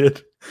Mutants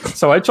did?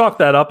 So I chalk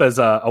that up as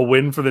a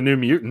win for the New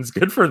Mutants.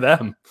 Good for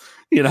them.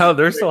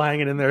 They're still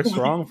hanging in there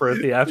strong for a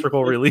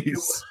theatrical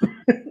release.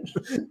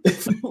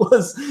 If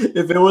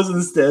it was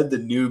instead the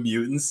New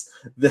Mutants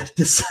that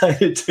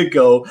decided to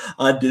go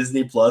on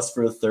Disney Plus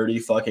for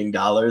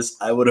 $30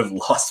 I would have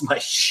lost my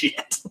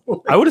shit.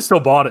 I would have still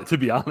bought it, to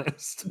be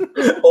honest.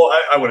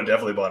 I would have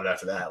definitely bought it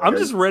after that. I'm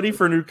just ready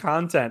for new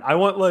content. I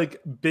want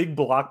like big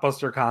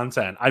blockbuster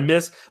content. I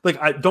miss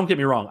don't get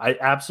me wrong. I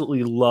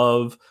absolutely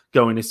love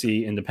going to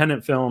see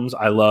independent films.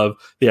 I love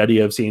the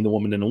idea of seeing The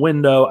Woman in the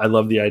Window. I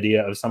love the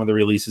idea of some of the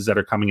releases that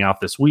are coming out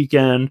this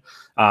weekend,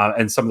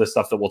 and some of the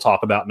stuff that we'll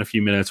talk about in a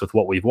few minutes with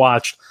what we've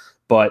watched.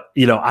 But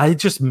I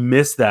just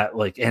miss that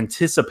like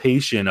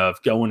anticipation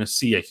of going to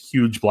see a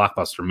huge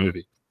blockbuster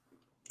movie.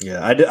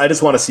 Yeah, I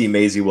just want to see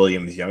Maisie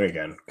Williams young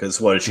again,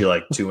 because what is she,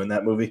 like 2 in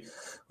that movie?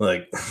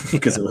 Like,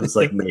 because it was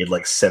like made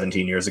like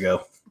 17 years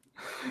ago.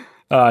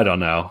 I don't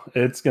know.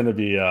 It's going to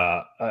be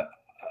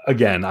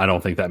again, I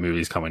don't think that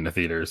movie's coming to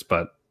theaters,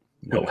 but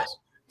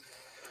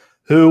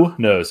who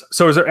knows?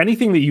 So is there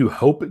anything that you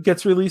hope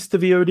gets released to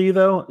VOD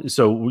though?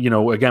 So,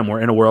 again,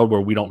 we're in a world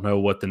where we don't know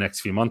what the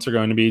next few months are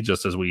going to be,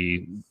 just as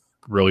we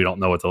really don't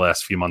know what the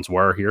last few months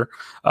were here.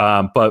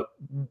 But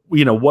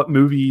what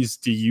movies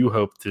do you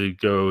hope to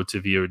go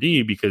to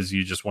VOD because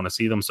you just want to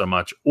see them so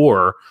much?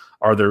 Or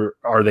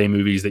are they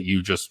movies that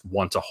you just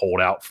want to hold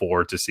out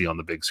for to see on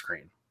the big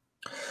screen?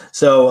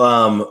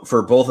 So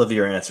for both of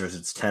your answers,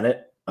 it's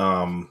Tenet.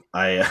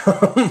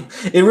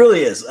 It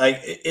really is.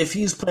 If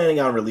he's planning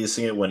on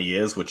releasing it when he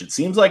is, which it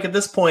seems like at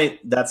this point,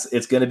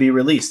 it's going to be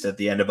released at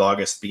the end of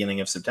August,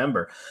 beginning of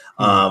September.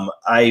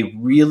 I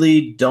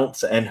really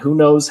don't, and who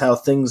knows how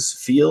things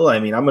feel. I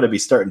mean, I'm going to be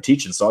starting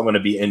teaching, so I'm going to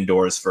be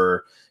indoors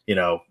for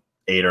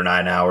 8 or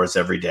 9 hours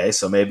every day.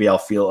 So maybe I'll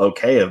feel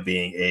okay of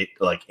being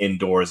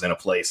indoors in a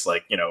place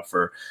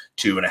for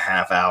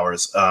 2.5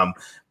 hours.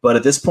 But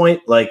at this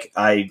point,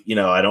 I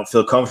don't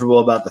feel comfortable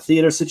about the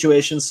theater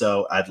situation.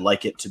 So I'd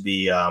like it to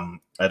be,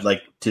 I'd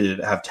like to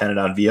have Tenet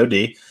on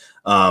VOD.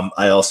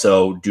 I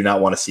also do not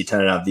want to see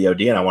Tenet on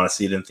VOD, and I want to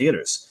see it in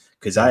theaters,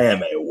 because I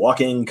am a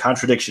walking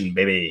contradiction,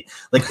 baby.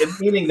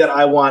 Meaning that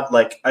I want,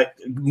 I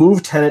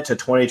move Tenet to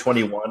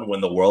 2021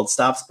 when the world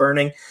stops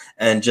burning,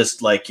 and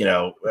just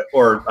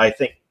or I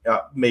think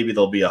maybe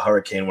there'll be a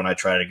hurricane when I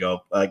try to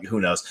go.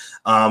 Who knows?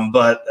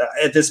 But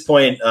at this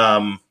point,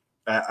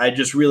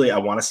 I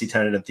want to see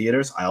Tenet in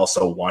theaters. I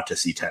also want to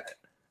see Tenet.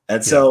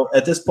 And so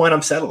at this point,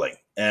 I'm settling.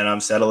 And I'm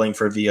settling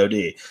for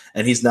VOD.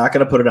 And he's not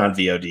going to put it on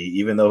VOD,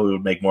 even though it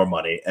would make more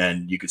money.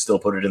 And you could still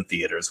put it in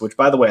theaters, which,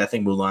 by the way, I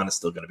think Mulan is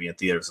still going to be in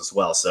theaters as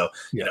well. So,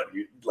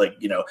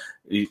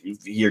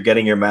 you're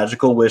getting your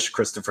magical wish,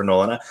 Christopher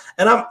Nolan.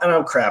 And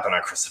I'm crapping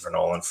on Christopher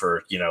Nolan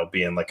for,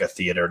 being like a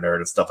theater nerd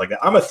and stuff like that.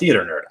 I'm a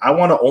theater nerd. I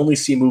want to only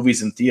see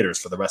movies in theaters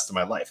for the rest of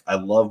my life. I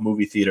love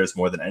movie theaters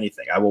more than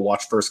anything. I will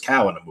watch First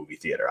Cow in a movie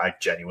theater. I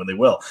genuinely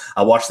will.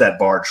 I'll watch that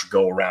barge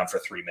go around for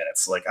 3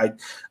 minutes.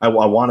 I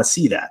want to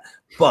see that.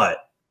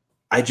 But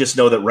I just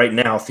know that right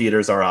now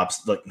theaters are out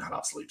of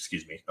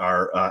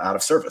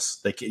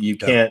service. You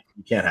can't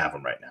have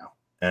them right now.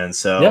 And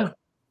so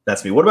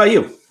that's me. What about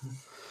you?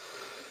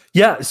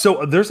 Yeah,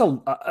 so there's a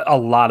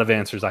lot of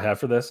answers I have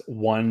for this.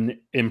 One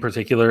in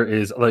particular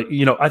is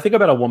I think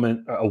about a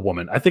woman.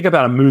 I think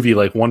about a movie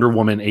like Wonder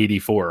Woman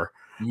 84.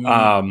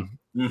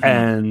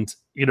 And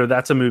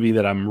that's a movie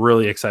that I'm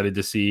really excited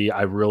to see.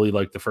 I really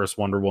like the first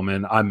Wonder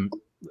Woman. I'm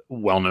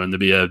well known to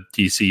be a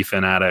DC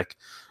fanatic.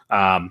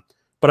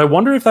 But I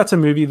wonder if that's a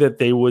movie that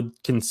they would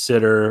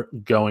consider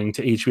going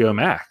to HBO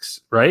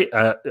Max, right?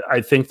 I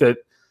think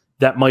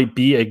that might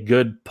be a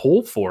good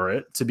pull for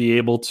it, to be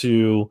able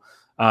to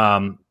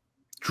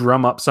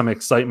drum up some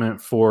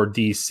excitement for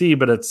DC,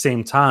 but at the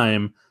same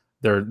time,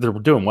 they're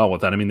doing well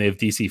with that. I mean, they have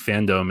DC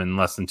Fandom in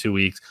less than 2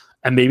 weeks,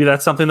 and maybe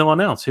that's something they'll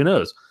announce. Who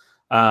knows?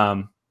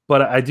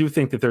 But I do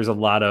think that there's a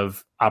lot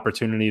of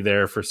opportunity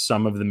there for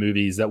some of the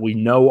movies that we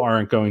know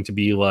aren't going to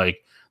be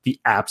like the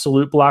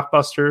absolute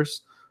blockbusters.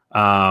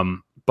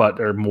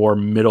 but are more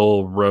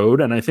middle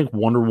road. And I think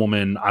Wonder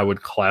Woman I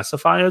would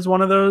classify as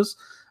one of those,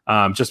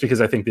 just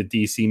because I think the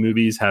DC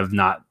movies have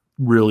not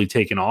really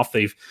taken off.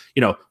 They've,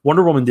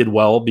 Wonder Woman did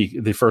well,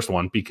 the first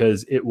one,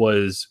 because it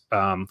was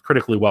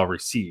critically well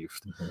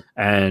received,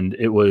 and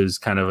it was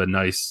kind of a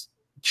nice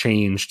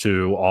change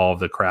to all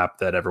the crap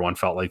that everyone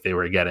felt like they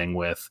were getting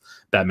with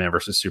Batman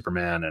versus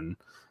Superman and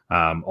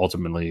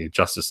ultimately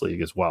Justice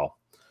League as well.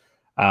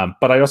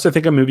 But I also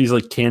think of movies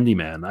like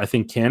Candyman. I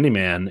think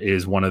Candyman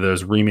is one of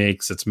those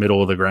remakes that's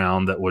middle of the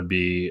ground that would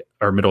be,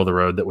 or middle of the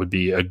road, that would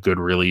be a good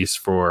release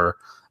for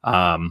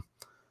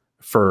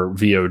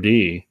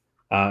VOD.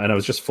 And I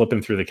was just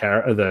flipping through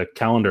the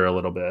calendar a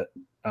little bit.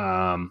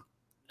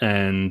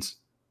 And,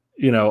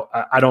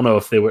 I don't know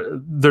if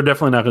they're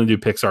definitely not going to do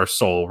Pixar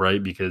Soul,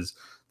 right? Because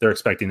they're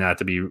expecting that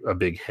to be a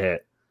big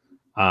hit.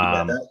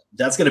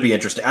 That's going to be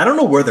interesting. I don't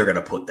know where they're going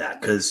to put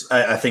that, because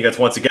I think that's,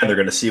 once again, they're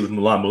going to see with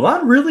Mulan.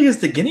 Mulan really is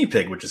the guinea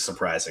pig, which is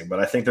surprising, but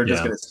I think they're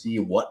just going to see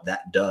what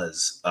that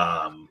does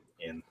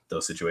in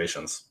those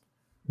situations.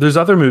 There's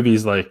other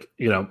movies like,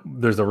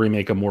 there's a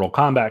remake of Mortal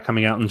Kombat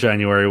coming out in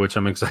January, which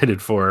I'm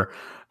excited for.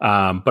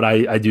 But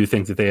I do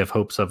think that they have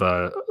hopes of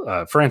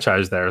a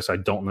franchise there. So I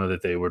don't know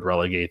that they would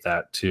relegate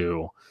that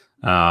to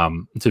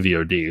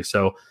VOD.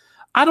 So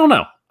I don't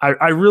know.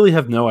 I really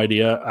have no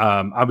idea.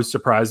 I was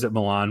surprised that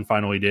Mulan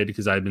finally did,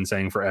 because I had been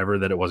saying forever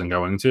that it wasn't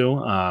going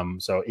to.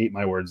 So ate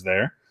my words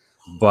there.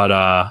 But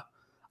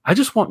I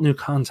just want new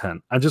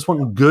content. I just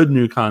want good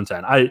new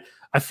content.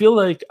 I feel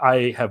like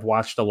I have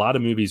watched a lot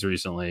of movies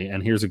recently,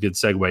 and here's a good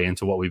segue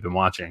into what we've been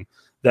watching,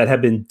 that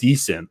have been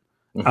decent.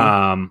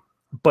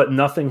 But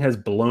nothing has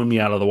blown me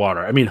out of the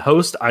water. I mean,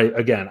 Host, I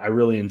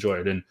really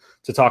enjoyed. And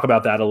to talk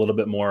about that a little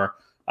bit more,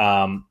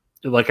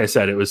 like I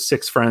said, it was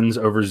 6 friends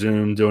over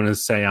Zoom doing a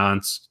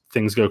seance.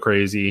 Things go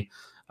crazy.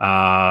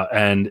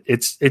 And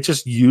it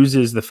just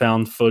uses the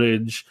found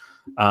footage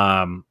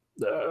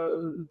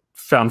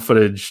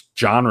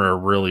genre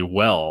really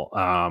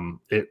well.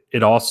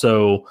 It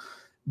also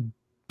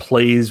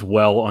plays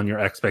well on your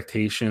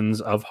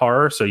expectations of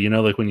horror. So,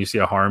 like when you see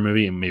a horror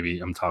movie, and maybe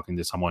I'm talking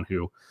to someone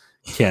who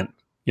can't,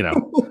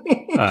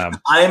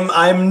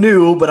 I'm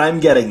new, but I'm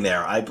getting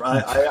there. I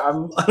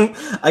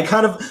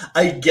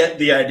get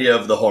the idea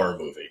of the horror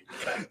movie.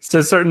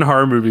 So certain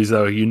horror movies,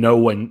 though,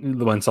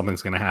 when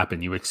something's going to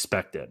happen, you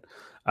expect it.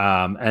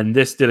 And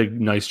this did a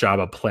nice job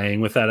of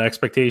playing with that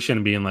expectation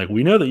and being like,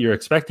 we know that you're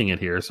expecting it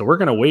here, so we're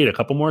going to wait a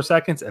couple more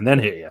seconds and then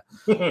hit you.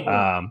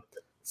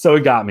 So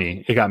it got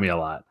me a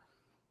lot.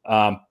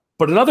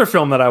 But another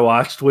film that I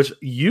watched, which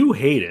you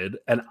hated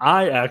and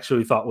I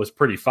actually thought was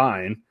pretty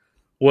fine,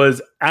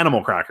 was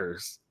Animal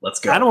Crackers. Let's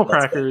go. Animal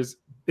Crackers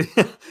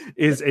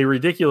is a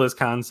ridiculous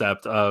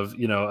concept of,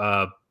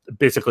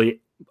 basically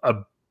a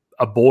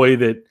boy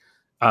that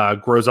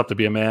grows up to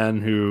be a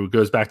man who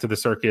goes back to the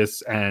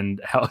circus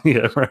and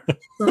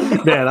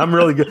man, I'm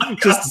really good.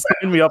 Just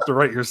sign me up to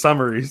write your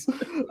summaries.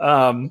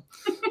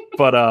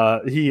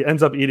 But he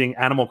ends up eating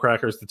animal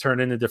crackers to turn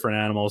into different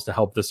animals to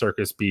help the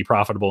circus be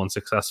profitable and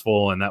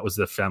successful. And that was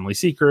the family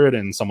secret.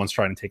 And someone's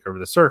trying to take over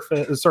the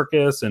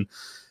circus. And,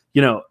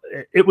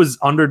 it was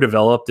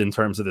underdeveloped in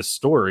terms of the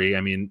story.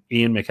 I mean,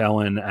 Ian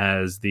McKellen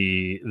as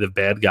the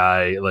bad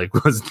guy,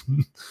 was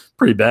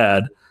pretty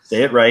bad.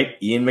 Say it right.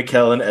 Ian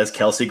McKellen as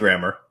Kelsey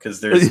Grammer,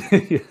 because there's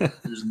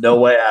no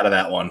way out of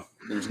that one.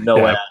 There's no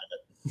way out of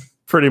it.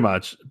 Pretty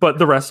much. But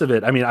the rest of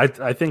it, I mean,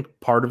 I think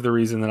part of the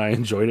reason that I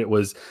enjoyed it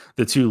was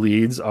the 2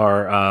 leads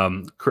are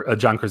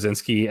John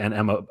Krasinski and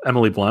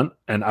Emily Blunt.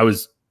 And I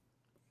was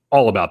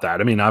all about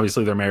that. I mean,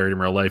 obviously they're married in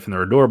real life and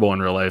they're adorable in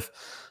real life.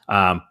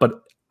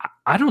 But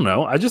I don't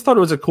know. I just thought it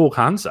was a cool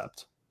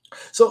concept.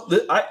 So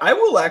I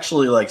will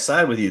actually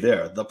side with you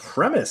there. The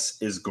premise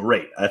is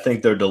great. I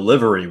think their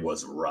delivery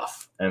was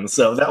rough. And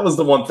so that was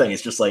the one thing.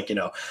 It's just I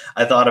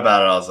thought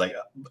about it. I was like,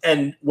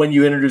 and when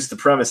you introduce the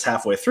premise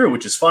halfway through,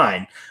 which is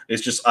fine,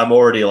 it's just, I'm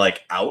already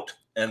out.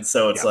 And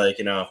so it's oh,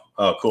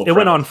 cool. It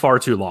went on far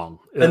too long.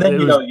 And then,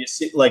 you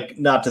see,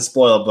 not to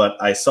spoil, but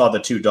I saw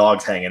the 2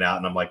 dogs hanging out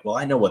and I'm like, well,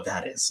 I know what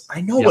that is.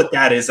 I know what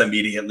that is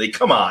immediately.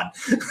 Come on.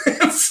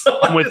 So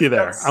I'm with you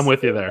there.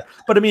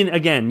 But I mean,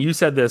 again, you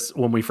said this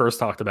when we first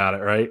talked about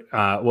it, right?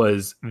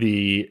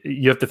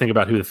 You have to think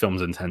about who the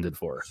film's intended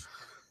for.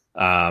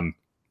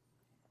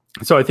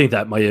 So I think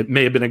that may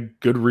have been a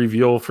good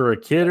reveal for a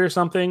kid or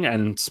something,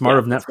 and smart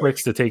of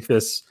Netflix to take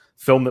this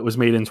film that was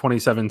made in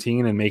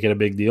 2017 and make it a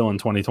big deal in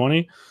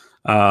 2020.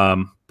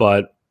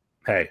 But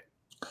hey,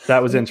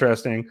 that was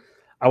interesting.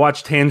 I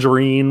watched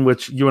Tangerine,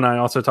 which you and I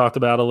also talked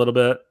about a little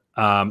bit.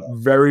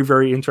 Very,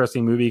 very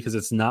interesting movie because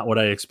it's not what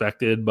I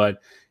expected,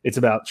 but it's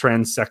about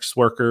trans sex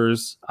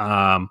workers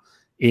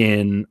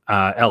in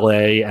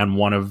LA, and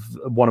one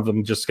of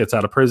them just gets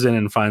out of prison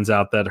and finds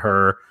out that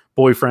her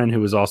boyfriend,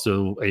 who is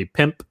also a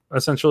pimp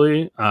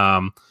essentially,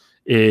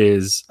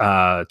 is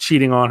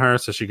cheating on her.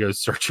 So she goes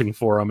searching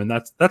for him, and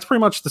that's pretty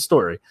much the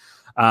story.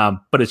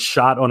 But it's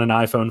shot on an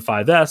iPhone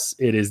 5S.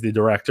 It is the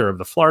director of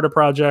the Florida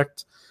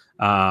Project,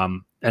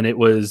 and it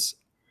was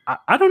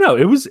I don't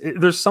know.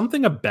 There's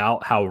something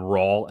about how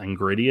raw and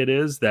gritty it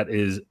is that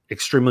is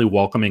extremely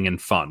welcoming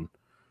and fun.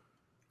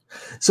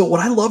 So what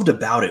I loved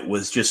about it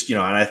was just, and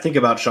I think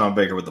about Sean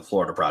Baker with the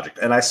Florida Project,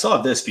 and I saw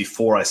this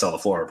before I saw the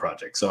Florida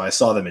Project. So I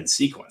saw them in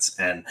sequence,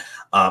 and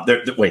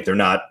they're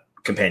not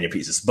companion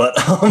pieces, but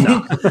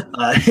no.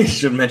 I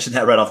should mention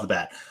that right off the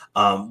bat.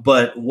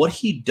 But what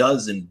he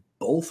does in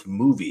both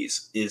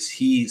movies is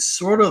he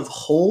sort of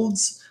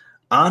holds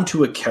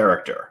onto a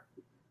character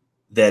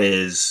that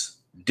is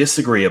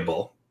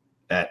disagreeable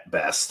at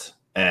best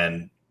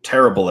and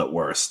terrible at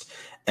worst,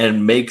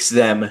 and makes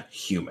them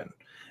human.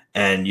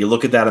 And you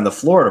look at that in the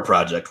Florida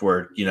Project,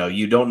 where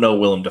you don't know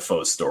Willem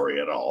Dafoe's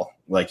story at all.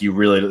 Like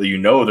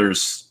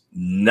there's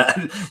not,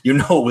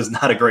 it was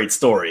not a great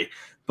story,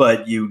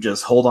 but you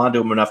just hold on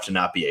to him enough to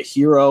not be a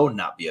hero,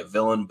 not be a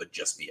villain, but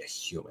just be a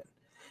human.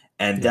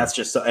 And that's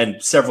just,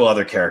 and several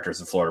other characters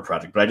in Florida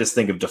Project. But I just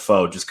think of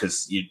Dafoe just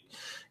because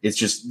it's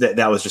just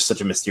that was just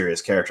such a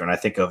mysterious character. And I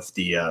think of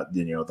the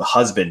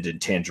husband in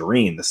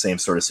Tangerine, the same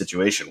sort of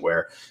situation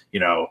where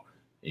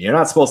you're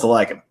not supposed to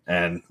like him,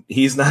 and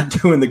he's not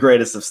doing the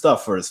greatest of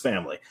stuff for his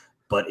family,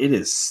 but it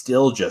is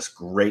still just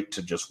great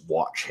to just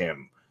watch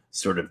him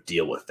sort of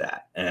deal with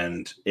that.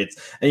 And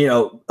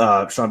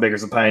Sean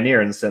Baker's a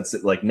pioneer in the sense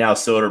that like now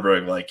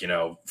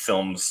Soderbergh,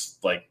 films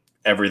like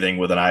everything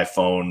with an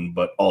iPhone,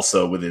 but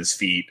also with his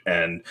feet,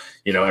 and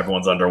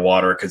everyone's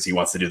underwater because he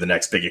wants to do the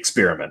next big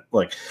experiment.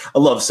 Like, I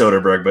love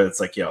Soderbergh, but it's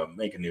like,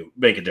 make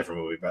a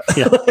different movie. But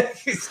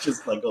he's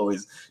just like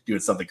always doing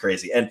something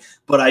crazy.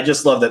 But I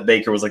just love that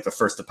Baker was like the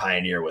first to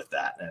pioneer with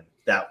that, and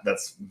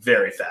that's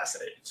very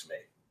fascinating to me.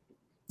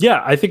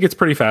 Yeah, I think it's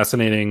pretty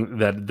fascinating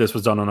that this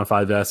was done on a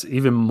 5S.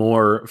 Even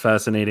more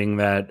fascinating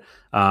that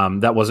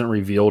that wasn't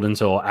revealed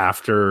until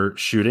after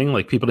shooting.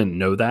 Like, people didn't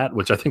know that,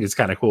 which I think is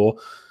kind of cool.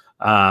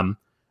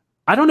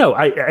 I don't know.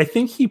 I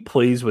think he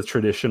plays with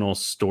traditional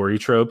story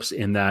tropes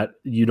in that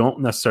you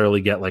don't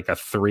necessarily get like a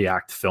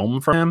 3-act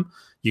film from him.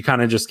 You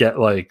kind of just get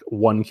like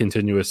one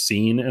continuous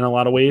scene in a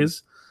lot of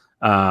ways.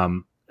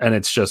 And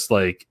it's just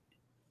like,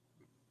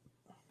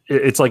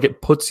 it's like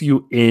it puts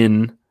you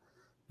in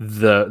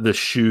the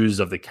shoes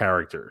of the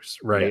characters,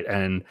 right? Yeah.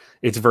 And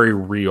it's very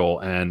real.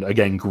 And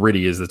again,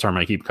 gritty is the term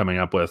I keep coming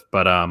up with.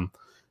 But I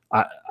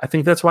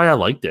think that's why I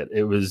liked it.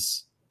 It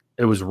was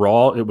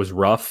raw, it was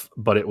rough,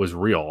 but it was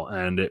real,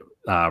 and it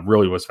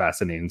really was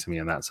fascinating to me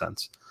in that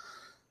sense.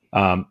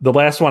 The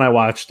last one I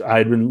watched,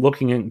 I'd been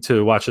looking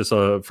to watch this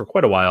for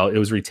quite a while. It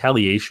was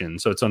Retaliation.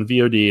 So it's on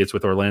VOD. It's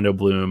with Orlando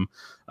Bloom.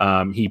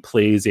 He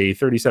plays a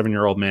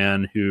 37-year-old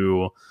man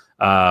who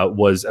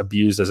was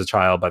abused as a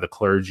child by the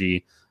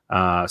clergy,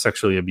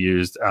 sexually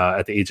abused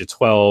at the age of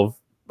 12.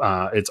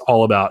 It's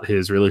all about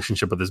his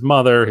relationship with his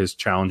mother, his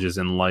challenges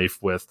in life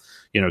with,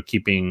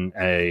 keeping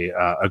a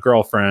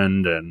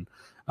girlfriend, and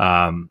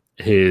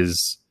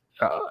his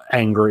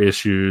anger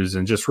issues,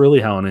 and just really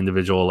how an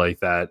individual like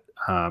that,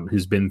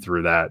 who's been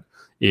through that,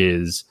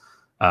 is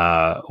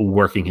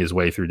working his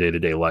way through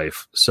day-to-day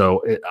life.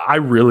 So I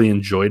really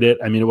enjoyed it.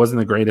 I mean, it wasn't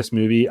the greatest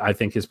movie. I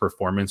think his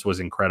performance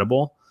was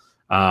incredible,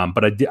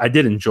 but I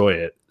did enjoy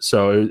it.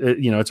 So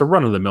it's a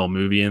run-of-the-mill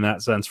movie in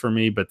that sense for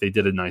me, but they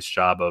did a nice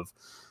job of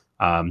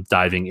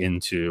diving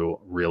into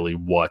really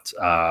what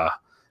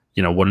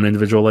an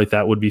individual like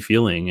that would be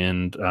feeling,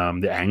 and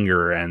the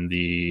anger and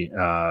the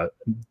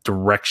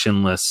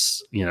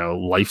directionless,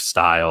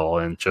 lifestyle,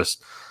 and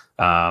just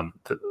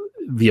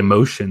the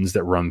emotions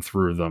that run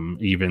through them,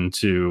 even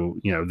to,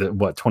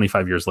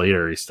 25 years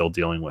later, he's still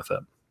dealing with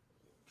it.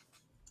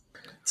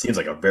 Seems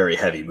like a very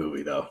heavy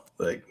movie, though.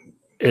 Like,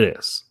 it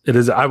is.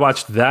 I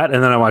watched that,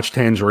 and then I watched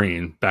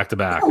Tangerine back to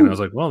back, and I was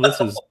like, well,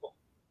 this is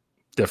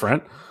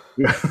different.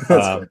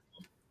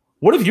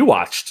 What have you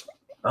watched?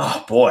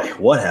 Oh boy,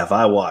 what have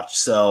I watched?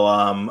 So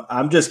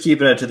I'm just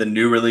keeping it to the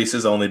new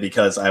releases, only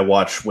because I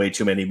watch way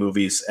too many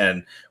movies,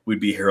 and we'd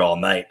be here all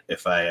night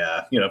if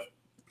I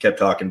kept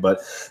talking. But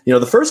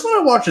the first one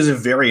I watched is a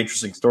very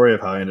interesting story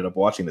of how I ended up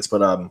watching this.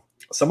 But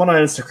someone on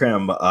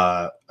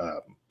Instagram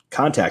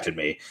contacted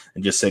me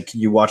and just said,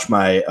 can you watch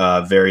my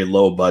very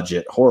low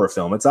budget horror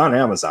film? It's on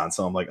Amazon.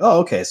 So I'm like,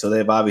 oh, okay. So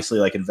they've obviously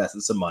like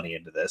invested some money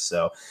into this.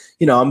 So,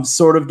 I'm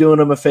sort of doing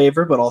them a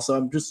favor, but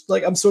also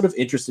I'm sort of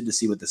interested to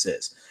see what this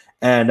is.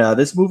 And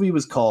this movie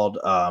was called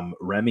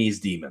Remy's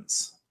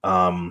Demons.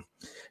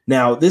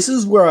 Now, this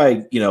is where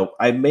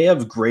I may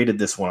have graded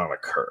this one on a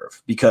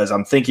curve, because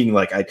I'm thinking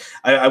like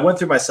I went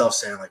through myself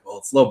saying like, well,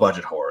 it's low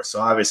budget horror.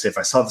 So obviously if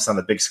I saw this on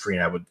the big screen,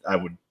 I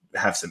would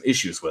have some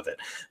issues with it.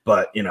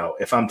 But,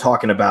 if I'm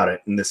talking about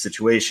it in this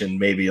situation,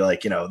 maybe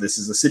like, this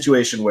is a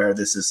situation where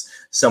this is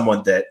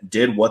someone that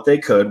did what they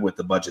could with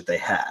the budget they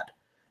had.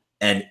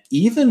 And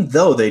even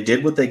though they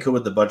did what they could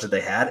with the budget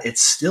they had,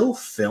 it's still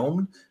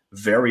filmed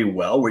very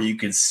well, where you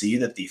can see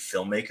that the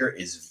filmmaker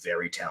is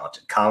very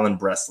talented. Colin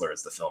Bressler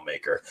is the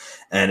filmmaker,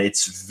 and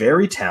it's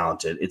very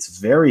talented. It's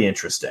very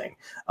interesting.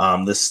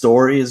 The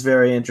story is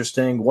very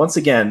interesting. Once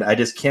again, I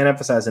just can't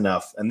emphasize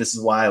enough, and this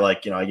is why,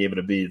 like, I gave it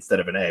a B instead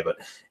of an A, but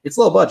it's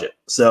low budget.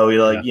 So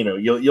you're like,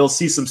 you'll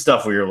see some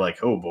stuff where you're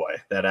like, oh boy,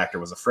 that actor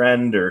was a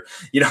friend, or,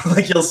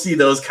 like you'll see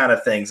those kind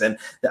of things, and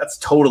that's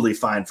totally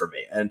fine for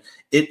me. And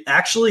it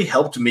actually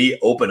helped me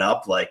open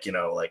up, like,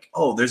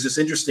 oh, there's this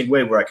interesting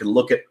way where I could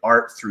look at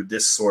art through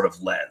this sort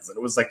of lens. And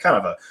it was like kind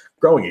of a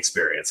growing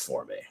experience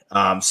for me.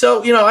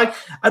 So,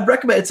 I'd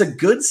recommend. It's a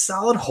good,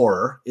 solid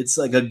horror. It's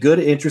like a good,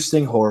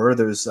 interesting horror.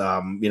 There's,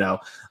 a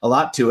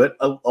lot to it.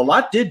 A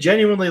lot did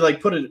genuinely like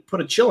put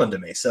a chill into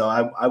me. So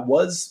I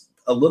was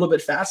a little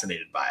bit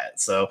fascinated by it.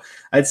 So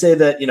I'd say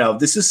that,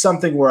 this is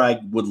something where I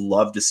would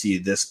love to see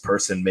this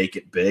person make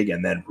it big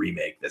and then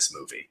remake this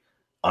movie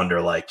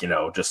under like,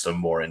 just a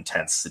more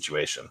intense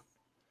situation.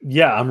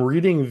 Yeah, I'm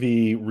reading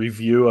the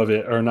review of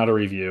it, or not a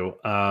review,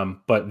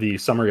 but the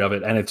summary of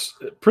it, and it's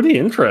pretty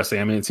interesting.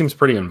 I mean, it seems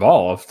pretty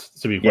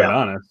involved, to be quite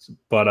honest.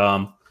 But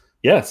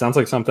yeah, it sounds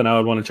like something I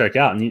would want to check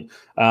out. And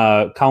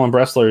Colin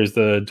Bressler is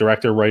the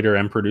director, writer,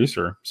 and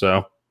producer.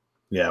 So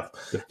yeah,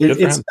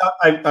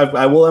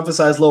 I will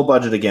emphasize low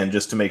budget again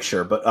just to make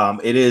sure, but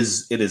it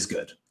is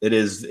good. It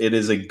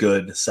is a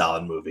good,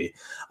 solid movie.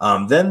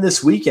 Then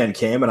this weekend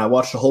came and I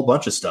watched a whole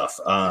bunch of stuff.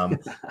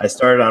 I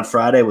started on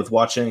Friday with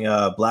watching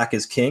Black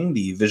is King,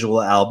 the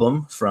visual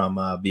album from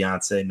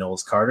Beyonce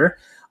Knowles Carter,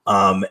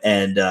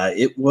 and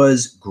it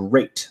was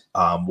great.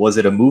 Was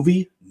it a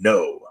movie?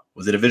 No.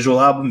 Was it a visual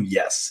album?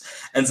 Yes.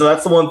 And so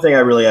that's the one thing I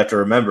really have to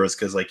remember, is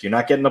because, like, you're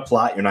not getting a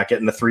plot, you're not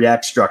getting a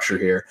 3-act structure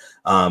here,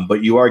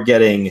 but you are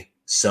getting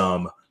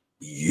some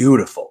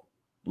beautiful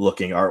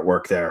looking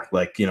artwork there,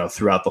 like,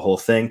 throughout the whole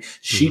thing.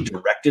 She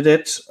directed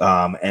it.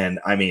 And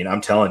I mean,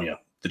 I'm telling you,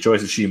 the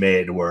choices she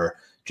made were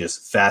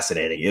just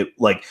fascinating. It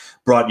like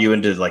brought you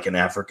into like an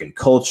African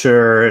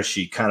culture.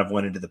 She kind of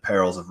went into the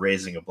perils of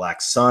raising a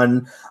black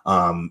son.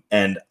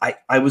 And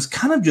I was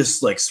kind of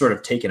just like sort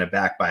of taken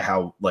aback by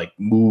how like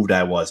moved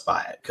I was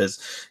by it. Cause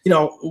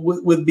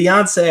with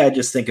Beyonce, I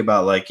just think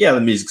about like, yeah,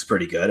 the music's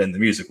pretty good. And the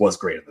music was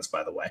great in this,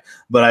 by the way,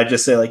 but I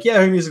just say like,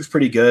 yeah, her music's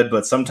pretty good,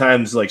 but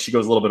sometimes like she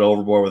goes a little bit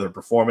overboard with her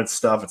performance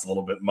stuff. It's a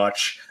little bit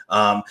much.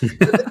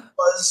 It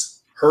was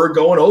her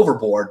going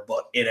overboard,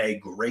 but in a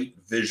great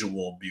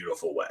visual,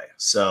 beautiful way.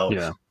 So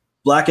yeah.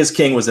 Black is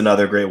King was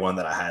another great one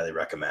that I highly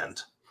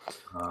recommend.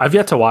 I've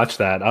yet to watch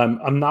that.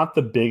 I'm not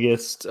the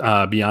biggest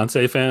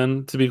Beyonce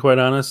fan, to be quite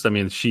honest. I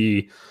mean,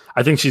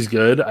 I think she's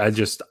good. I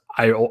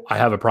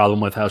have a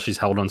problem with how she's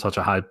held on such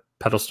a high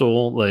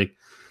pedestal. Like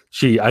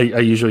I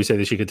usually say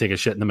that she could take a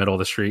shit in the middle of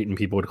the street and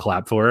people would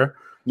clap for her.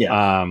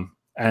 Yeah.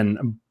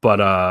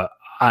 But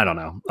I don't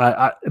know.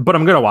 But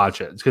I'm going to watch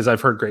it because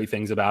I've heard great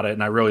things about it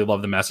and I really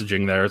love the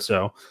messaging there.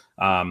 So,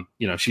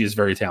 she is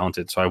very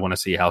talented. So I want to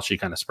see how she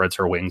kind of spreads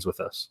her wings with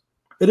this.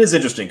 It is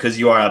interesting because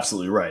you are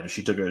absolutely right.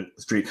 She took a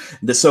street.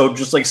 So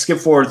just like skip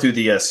forward through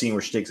the scene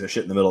where she takes a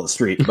shit in the middle of the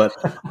street. But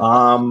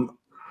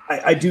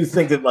I do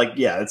think that like,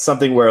 yeah, it's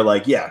something where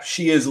like, yeah,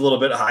 she is a little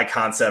bit high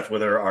concept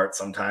with her art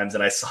sometimes.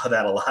 And I saw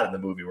that a lot in the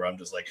movie where I'm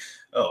just like,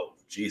 oh,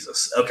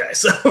 Jesus. Okay.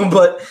 So,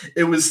 but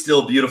it was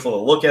still beautiful to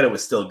look at. It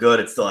was still good.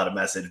 It still had a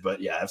message,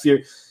 but yeah,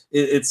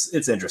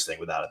 it's interesting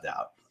without a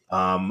doubt.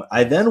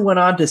 I then went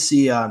on to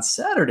see on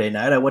Saturday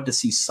night, I went to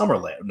see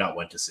Summerland. Not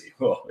went to see.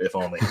 Oh, if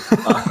only.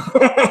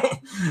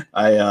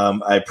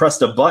 I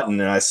pressed a button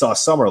and I saw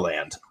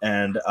Summerland,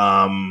 and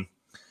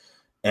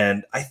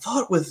I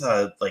thought with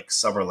like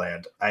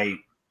Summerland,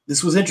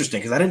 this was interesting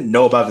because I didn't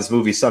know about this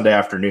movie Sunday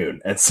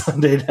afternoon, and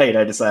Sunday night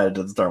I decided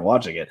to start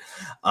watching it.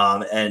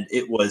 And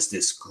it was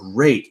this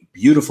great,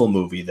 beautiful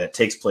movie that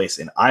takes place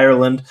in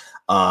Ireland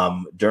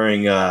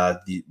during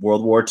the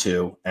World War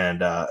II,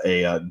 and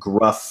a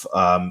gruff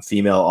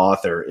female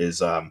author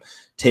is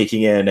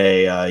taking in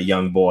a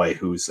young boy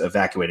who's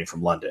evacuating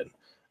from London.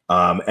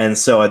 And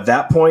so at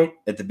that point,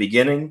 at the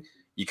beginning,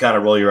 you kind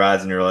of roll your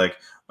eyes and you're like,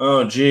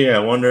 oh, gee, I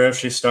wonder if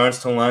she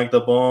starts to like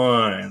the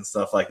boy and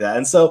stuff like that.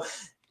 And so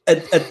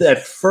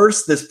at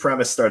first, this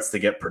premise starts to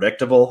get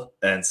predictable.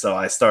 And so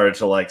I started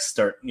to like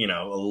a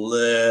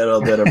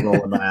little bit of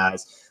rolling my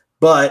eyes.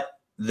 But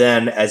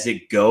then as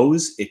it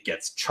goes, it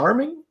gets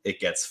charming, it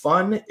gets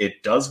fun,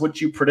 it does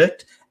what you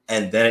predict,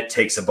 and then it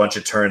takes a bunch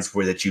of turns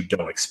that you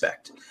don't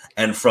expect.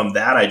 And from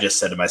that, I just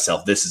said to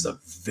myself, this is a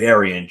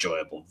very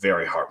enjoyable,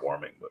 very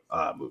heartwarming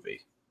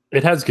movie.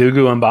 It has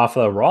Gugu and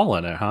Mbatha Raw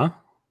in it, huh?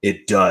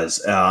 It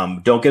does.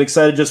 Don't get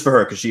excited just for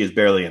her because she is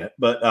barely in it,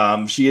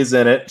 but she is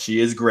in it.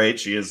 She is great.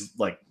 She is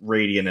like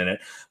radiant in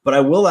it. But I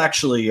will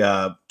actually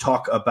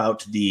talk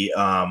about the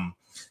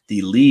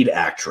lead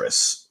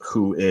actress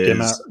who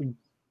is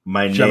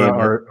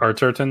Gemma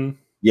Arterton.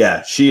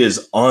 Yeah, she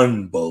is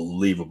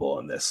unbelievable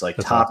in this, like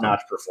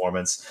top-notch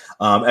performance.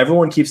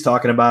 Everyone keeps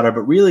talking about her,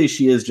 but really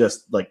she is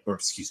just like, or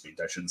excuse me,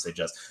 I shouldn't say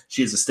just,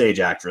 she is a stage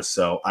actress,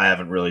 so I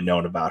haven't really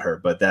known about her,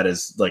 but that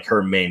is like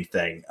her main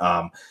thing.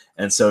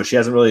 And so she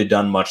hasn't really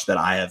done much that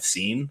I have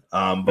seen,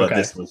 but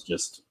This was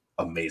just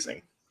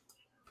amazing.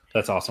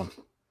 That's awesome.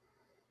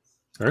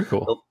 Very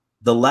cool.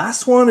 The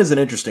last one is an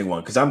interesting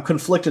one because I'm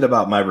conflicted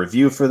about my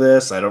review for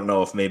this. I don't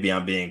know if maybe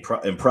I'm being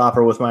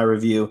improper with my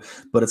review,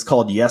 but it's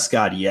called Yes,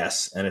 God,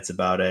 Yes. And it's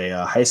about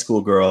a high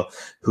school girl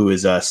who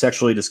is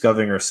sexually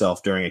discovering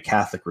herself during a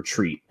Catholic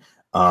retreat.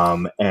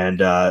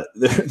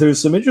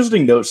 There's some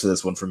interesting notes to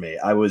this one for me.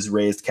 I was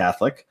raised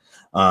Catholic.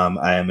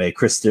 I am a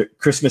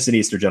Christmas and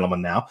Easter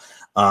gentleman now.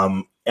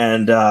 I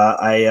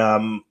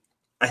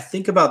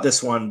think about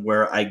this one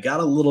where I got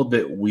a little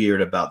bit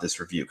weird about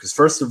this review because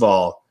first of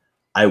all,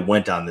 I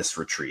went on this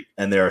retreat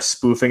and they are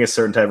spoofing a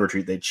certain type of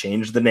retreat. They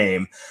changed the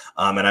name.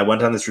 And I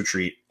went on this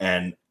retreat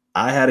and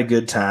I had a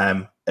good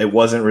time. It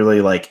wasn't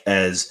really like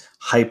as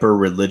hyper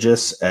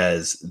religious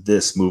as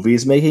this movie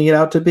is making it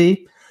out to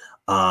be.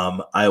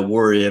 I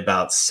worry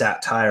about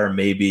satire,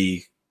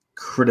 maybe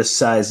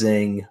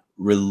criticizing,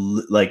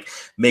 like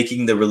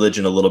making the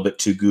religion a little bit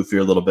too goofy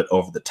or a little bit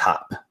over the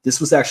top. This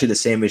was actually the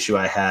same issue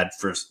I had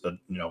for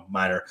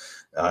minor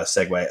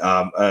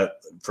segue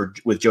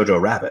with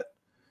Jojo Rabbit,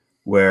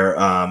 where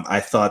I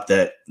thought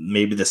that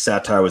maybe the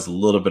satire was a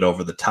little bit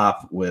over the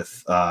top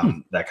with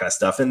that kind of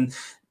stuff. And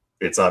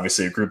it's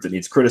obviously a group that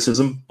needs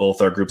criticism.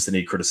 Both are groups that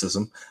need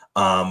criticism.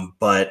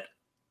 But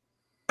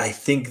I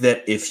think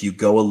that if you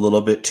go a little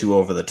bit too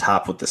over the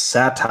top with the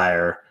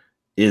satire,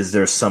 is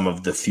there some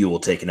of the fuel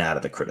taken out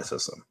of the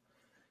criticism?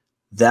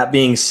 That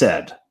being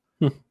said,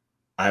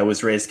 I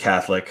was raised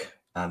Catholic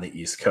on the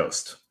East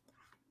Coast.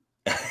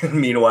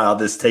 Meanwhile,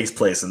 this takes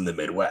place in the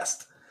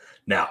Midwest.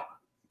 Now,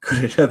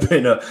 could it have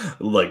been a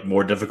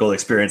more difficult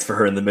experience for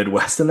her in the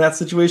Midwest in that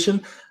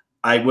situation?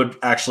 I would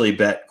actually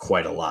bet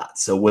quite a lot.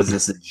 So was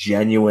this a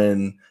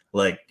genuine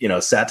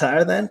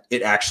satire then?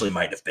 It actually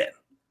might have been.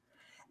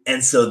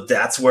 And so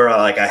that's where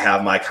I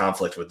have my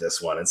conflict with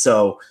this one. And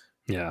so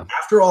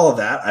after all of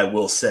that, I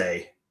will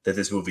say that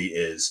this movie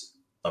is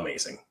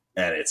amazing.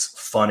 And it's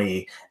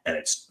funny and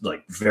it's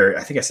very,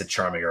 I think I said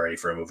charming already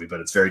for a movie, but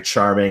it's very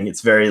charming.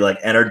 It's very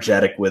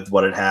energetic with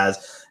what it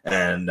has.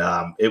 And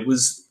it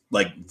was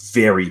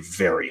very,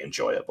 very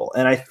enjoyable.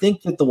 And I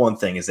think that the one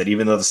thing is that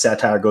even though the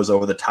satire goes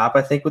over the top,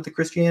 I think with the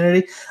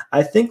Christianity,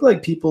 I think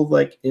people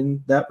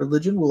in that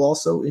religion will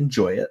also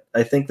enjoy it.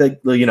 I think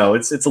that,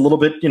 it's a little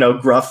bit,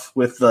 gruff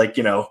with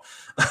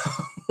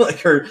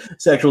her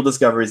sexual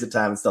discoveries at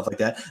times and stuff like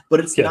that, but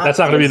it's not, that's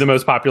not going to be the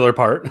most popular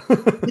part.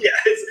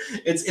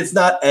 It's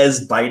not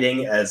as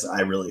biting as I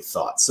really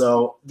thought.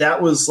 So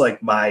that was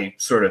my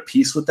sort of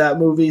piece with that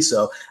movie.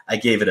 So I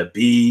gave it a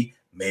B.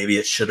 Maybe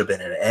it should have been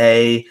an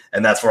A,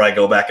 and that's where I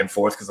go back and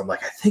forth because I'm I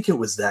think it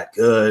was that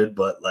good,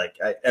 but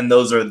and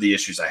those are the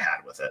issues I had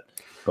with it.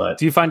 But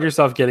do you find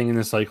yourself getting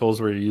into cycles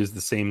where you use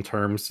the same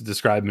terms to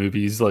describe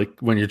movies,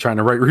 when you're trying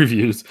to write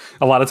reviews?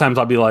 A lot of times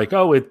I'll be like,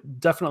 "Oh, it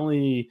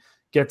definitely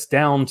gets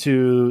down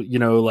to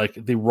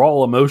the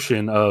raw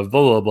emotion of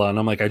blah blah blah," and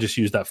I'm I just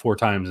used that 4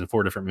 times in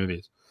 4 different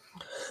movies.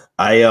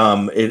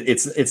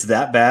 It's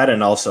that bad,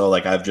 and also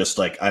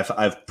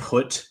I've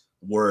put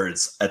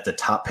words at the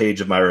top page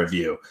of my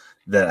review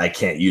that I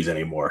can't use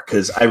anymore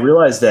because I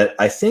realized that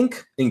I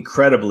think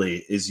incredibly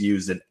is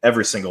used in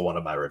every single one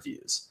of my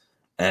reviews.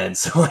 And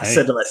so I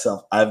said to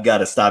myself, I've got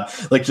to stop.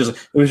 It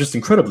was just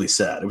incredibly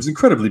sad. It was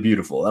incredibly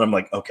beautiful. And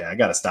I'm okay, I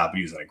got to stop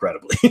using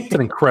incredibly. It's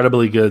an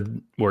incredibly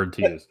good word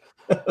to use.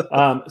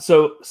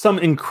 So some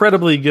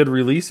incredibly good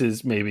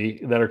releases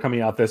maybe that are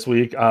coming out this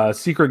week.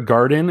 Secret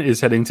Garden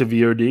is heading to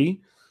VOD.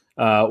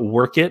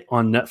 Work It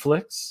on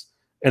Netflix.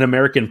 An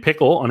American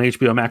Pickle on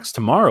HBO Max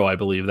tomorrow, I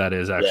believe that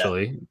is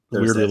actually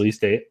weird release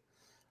date.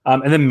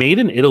 And then Made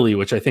in Italy,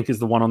 which I think is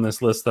the one on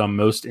this list that I'm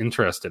most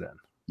interested in.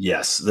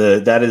 Yes,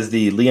 that is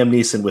the Liam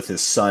Neeson with his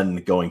son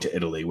going to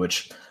Italy,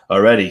 which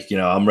already,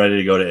 I'm ready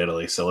to go to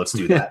Italy. So let's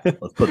do that.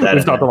 Let's put that.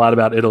 We've talked a lot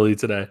about Italy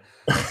today.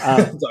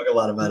 Talk a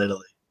lot about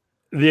Italy.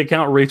 The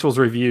account Rachel's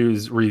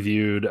Reviews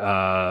reviewed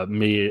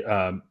Made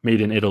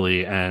in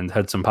Italy and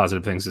had some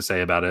positive things to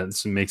say about it.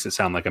 It makes it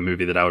sound like a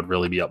movie that I would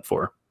really be up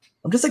for.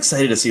 I'm just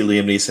excited to see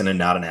Liam Neeson in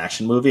not an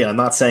action movie. And I'm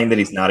not saying that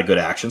he's not a good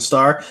action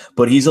star,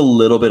 but he's a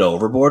little bit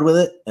overboard with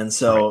it. And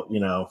so, we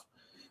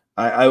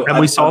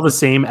saw the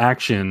same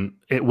action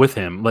with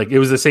him. It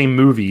was the same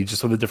movie,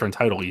 just with a different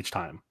title each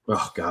time.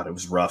 Oh God, it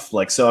was rough.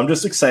 So I'm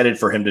just excited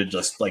for him to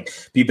just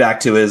be back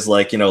to his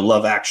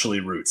Love Actually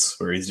roots,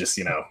 where he's just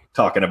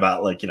talking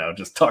about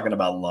just talking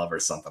about love or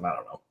something. I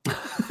don't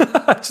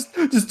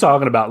know. just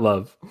talking about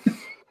love.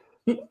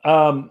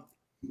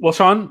 Well,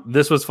 Sean,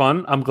 this was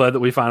fun. I'm glad that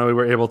we finally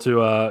were able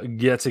to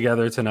get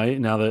together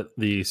tonight now that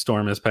the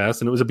storm has passed,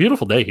 and it was a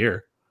beautiful day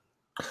here.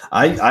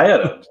 I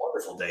had a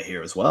wonderful day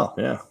here as well.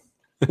 Yeah.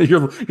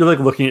 You're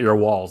looking at your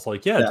walls,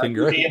 it's been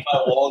great. Looking at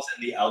my walls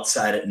and the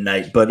outside at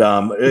night, but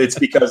it's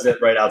because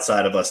that right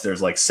outside of us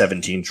there's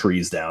 17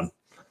 trees down.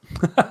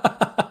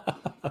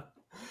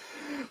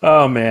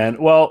 Oh man.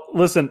 Well,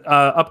 listen,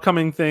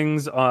 upcoming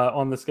things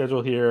on the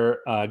schedule here.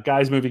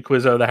 Guys Movie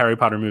Quizzo, the Harry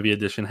Potter movie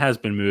edition, has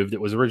been moved.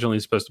 It was originally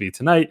supposed to be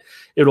tonight.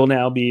 It will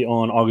now be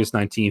on August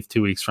 19th,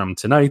 2 weeks from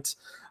tonight.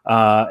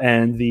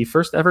 and the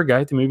first ever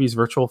Guy at the Movies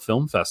virtual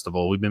film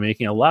festival. We've been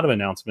making a lot of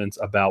announcements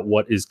about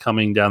what is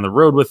coming down the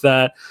road with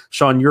that.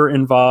 Sean, you're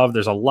involved.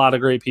 There's a lot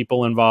of great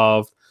people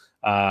involved.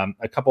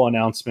 A couple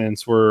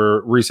announcements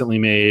were recently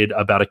made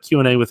about a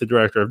Q&A with the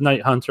director of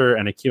Night Hunter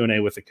and a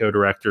Q&A with the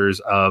co-directors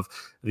of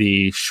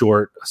the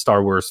short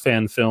Star Wars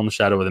fan film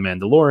Shadow of the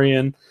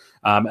Mandalorian.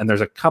 And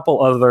there's a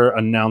couple other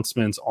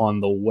announcements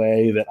on the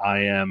way that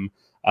I am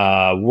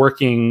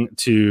working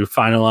to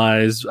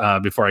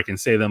finalize before I can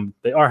say them.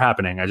 They are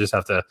happening. I just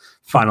have to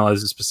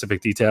finalize the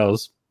specific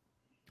details.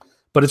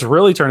 But it's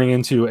really turning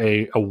into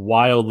a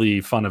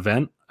wildly fun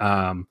event.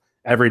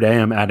 Every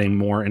day I'm adding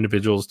more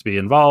individuals to be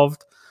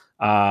involved.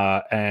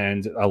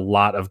 And a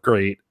lot of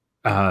great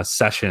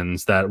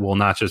sessions that will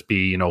not just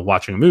be,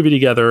 watching a movie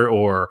together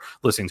or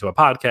listening to a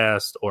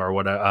podcast or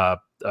what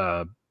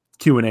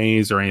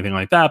Q&As or anything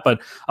like that,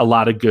 but a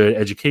lot of good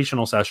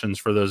educational sessions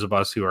for those of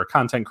us who are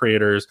content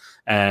creators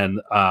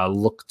and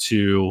look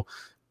to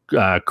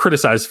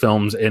criticize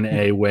films in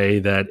a way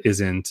that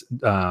isn't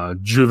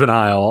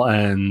juvenile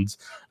and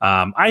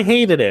I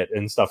hated it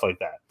and stuff like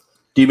that.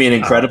 Do you mean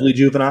incredibly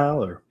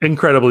juvenile or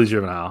incredibly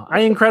juvenile? I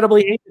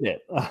incredibly hated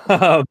it.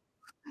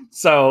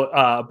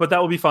 But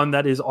that will be fun.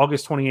 That is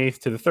August 28th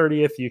to the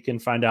 30th. You can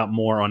find out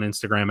more on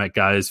Instagram at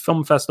Guys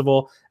Film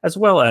Festival, as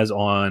well as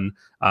on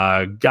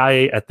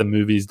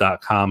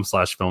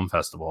guyatthemovies.com/film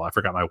festival. I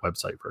forgot my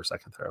website for a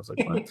second there. I was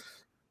like, what?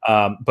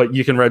 But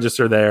you can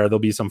register there. There'll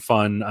be some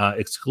fun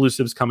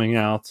exclusives coming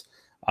out.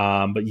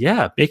 But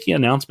yeah, making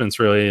announcements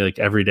really like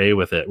every day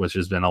with it, which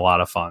has been a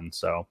lot of fun.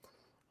 So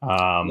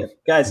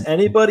guys,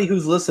 anybody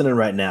who's listening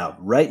right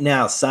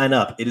now, sign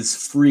up. It is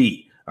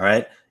free. All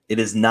right. It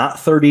is not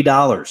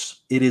 $30.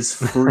 It is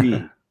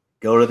free.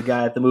 Go to the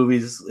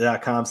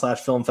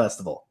guyatthemovies.com/film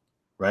festival.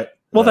 Right.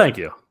 Well, thank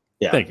you.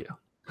 Yeah. Thank you.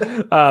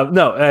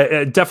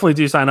 Definitely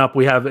do sign up.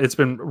 It's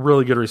been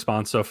really good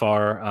response so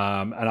far.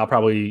 And I'll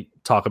probably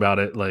talk about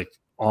it like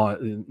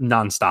on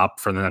nonstop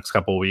for the next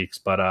couple of weeks,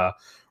 but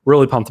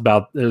really pumped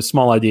about a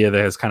small idea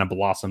that has kind of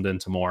blossomed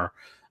into more.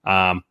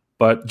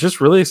 But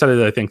just really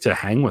excited, I think, to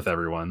hang with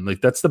everyone.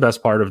 Like that's the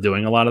best part of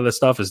doing a lot of this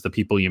stuff is the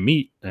people you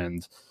meet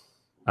and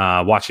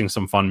watching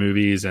some fun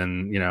movies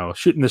and,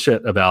 shooting the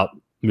shit about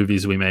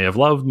movies we may have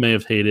loved, may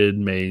have hated,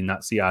 may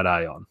not see eye to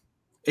eye on.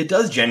 It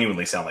does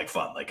genuinely sound like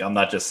fun. Like I'm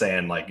not just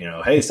saying like,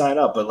 hey, sign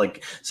up, but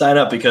like sign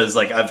up because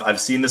like I've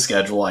seen the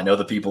schedule. I know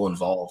the people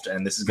involved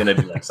and this is going to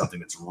be like something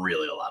that's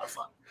really a lot of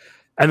fun.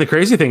 And the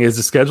crazy thing is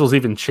the schedule's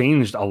even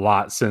changed a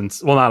lot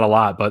since, well, not a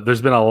lot, but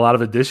there's been a lot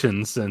of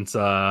additions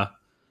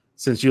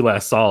since you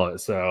last saw it.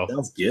 So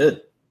sounds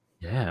good.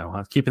 Yeah.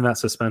 Well, keeping that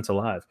suspense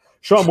alive.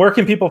 Sean, where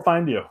can people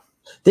find you?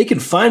 They can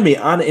find me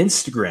on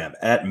Instagram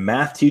at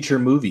Math Teacher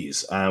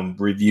Movies. I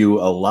review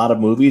a lot of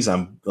movies.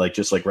 I'm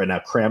just right now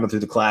cramming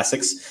through the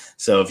classics.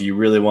 So if you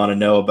really want to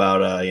know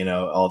about,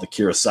 all the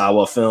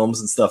Kurosawa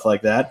films and stuff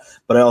like that,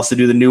 but I also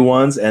do the new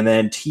ones and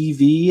then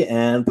TV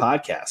and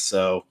podcasts.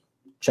 So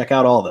check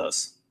out all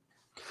those.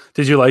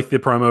 Did you like the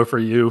promo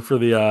for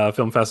the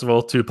film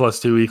festival? 2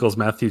 + 2 =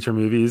 Math Teacher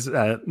Movies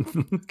at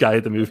Guy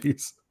at the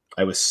Movies?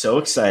 I was so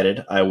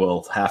excited. I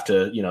will have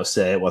to,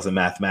 say it wasn't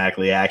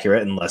mathematically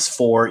accurate unless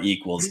 4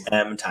 =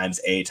 M times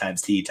A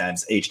times T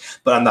times H.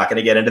 But I'm not going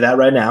to get into that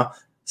right now.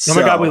 Oh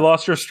my God, we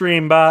lost your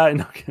stream. Bye.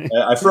 No,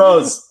 I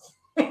froze.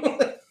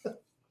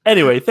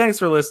 Anyway, thanks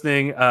for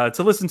listening.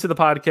 To listen to the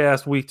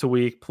podcast week to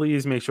week,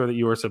 please make sure that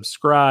you are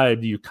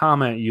subscribed, you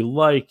comment, you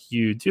like,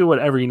 you do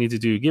whatever you need to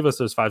do. Give us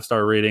those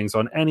 5-star ratings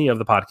on any of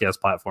the podcast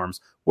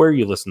platforms where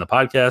you listen to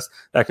podcasts.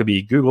 That could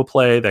be Google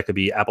Play, that could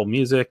be Apple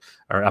Music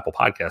or Apple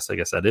Podcasts, I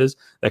guess that is.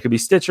 That could be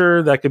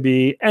Stitcher, that could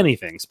be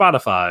anything,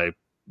 Spotify,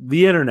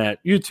 the internet,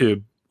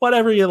 YouTube,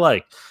 whatever you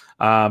like.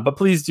 But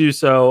please do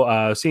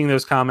so. Seeing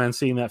those comments,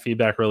 seeing that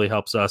feedback really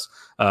helps us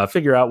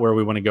figure out where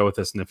we want to go with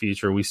this in the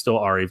future. We still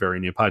are a very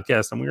new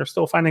podcast and we are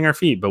still finding our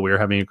feet, but we are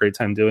having a great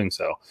time doing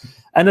so.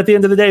 And at the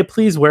end of the day,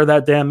 please wear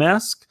that damn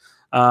mask.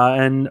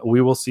 And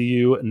we will see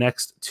you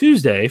next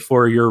Tuesday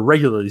for your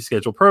regularly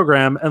scheduled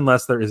program,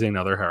 unless there is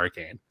another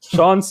hurricane.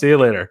 Sean, see you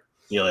later.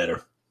 See you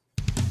later.